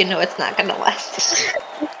Lyra, you know it's not gonna last.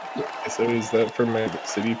 So is that for my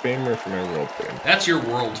city fame or for my world fame? That's your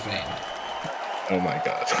world fame. Oh my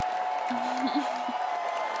god.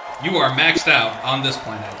 You are maxed out on this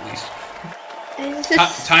planet, at least. This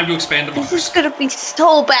is, Time to expand to this Mars. is gonna be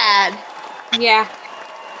so bad. Yeah.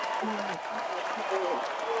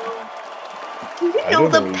 Do you I know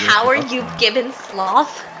don't the know what power you're talking you've about. given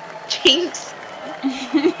Sloth, Jinx?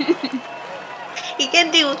 He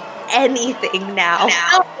can do anything now.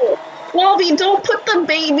 No! Wallaby, don't put the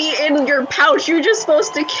baby in your pouch. You're just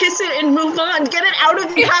supposed to kiss it and move on. Get it out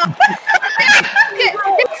of the pouch. There's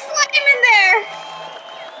slime in there.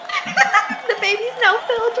 The baby's now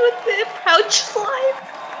filled with the pouch slime.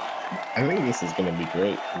 I think this is going to be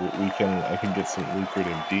great. I can get some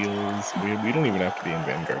lucrative deals. We don't even have to be in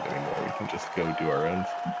Vanguard anymore. We can just go do our own.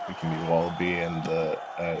 We can be Wallaby and the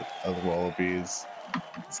other Wallabies.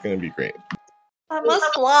 It's going to be great. I'm a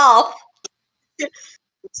sloth.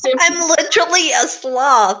 I'm literally a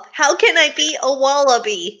sloth. How can I be a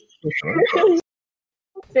wallaby?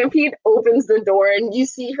 Stampede opens the door and you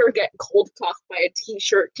see her get cold cocked by a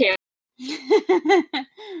t-shirt can.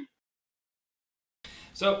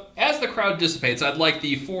 So, as the crowd dissipates, I'd like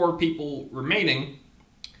the 4 people remaining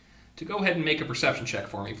to go ahead and make a perception check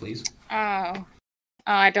for me, please. Oh,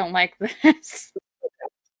 I don't like this.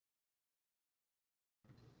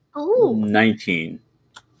 Ooh. 19.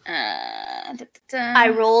 I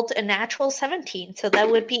rolled a natural 17, so that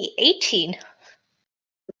would be 18.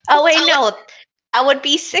 Oh, wait, no. That would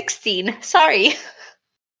be 16. Sorry.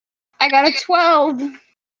 I got a 12.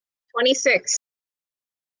 26.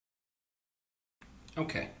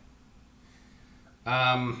 Okay.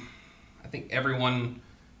 I think everyone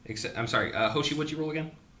except I'm sorry, Hoshi, what'd you roll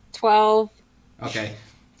again? 12. Okay.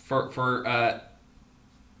 For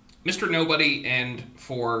Mr. Nobody and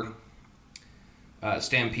for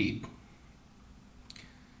Stampede.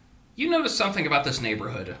 You noticed something about this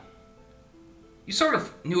neighborhood. You sort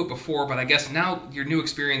of knew it before, but I guess now your new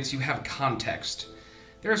experience, you have context.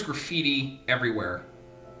 There's graffiti everywhere,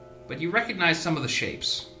 but you recognize some of the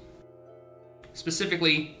shapes.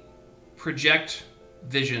 Specifically, project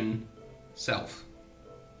vision self.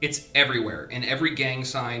 It's everywhere, in every gang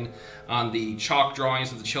sign, on the chalk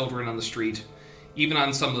drawings of the children on the street, even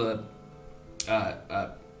on some of the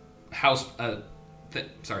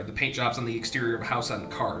the paint jobs on the exterior of a house and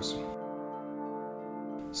cars.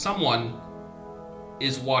 Someone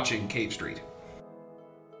is watching Cave Street.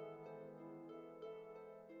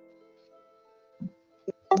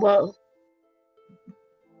 Whoa.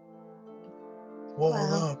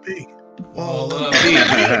 Wallaby. Wallaby.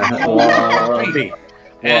 Wallaby.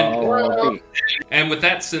 And with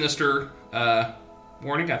that sinister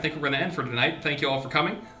warning, I think we're going to end for tonight. Thank you all for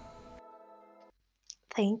coming.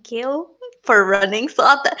 Thank you for running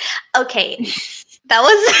Sloth. Okay, that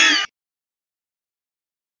was...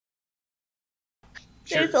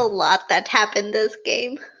 There's a lot that happened this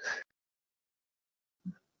game.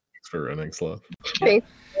 Thanks for running, Sloth.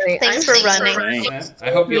 Thanks for running.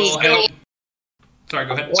 I hope you all have... Sorry,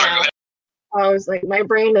 go ahead. Wow. I was like, my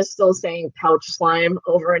brain is still saying pouch slime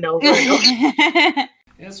over and over and over.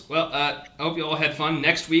 Yes, well, I hope you all had fun.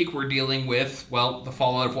 Next week, we're dealing with, well, the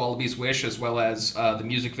fallout of Wallaby's Wish, as well as the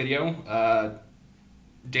music video.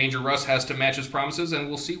 Danger Russ has to match his promises, and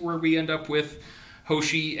we'll see where we end up with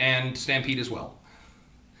Hoshi and Stampede as well.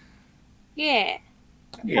 Yeah.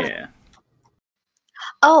 Yeah.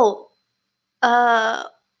 Oh,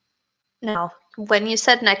 no. When you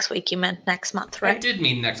said next week, you meant next month, right? I did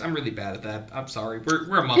mean next. I'm really bad at that. I'm sorry.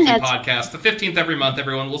 We're a monthly podcast. The 15th every month,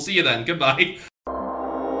 everyone. We'll see you then. Goodbye.